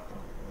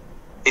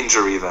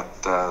injury that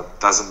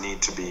doesn't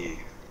need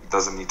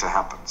to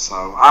happen.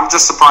 So I'm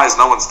just surprised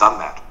no one's done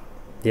that.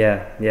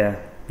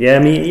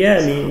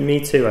 Me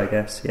too, I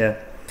guess.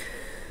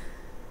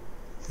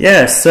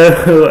 Yeah,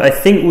 so I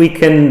think we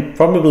can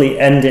probably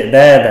end it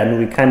there then.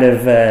 We kind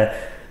of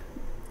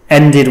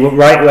ended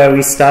right where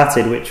we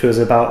started, which was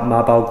about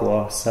Ma Bao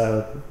Guo.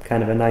 So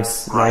kind of a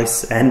nice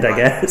end, I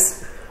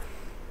guess.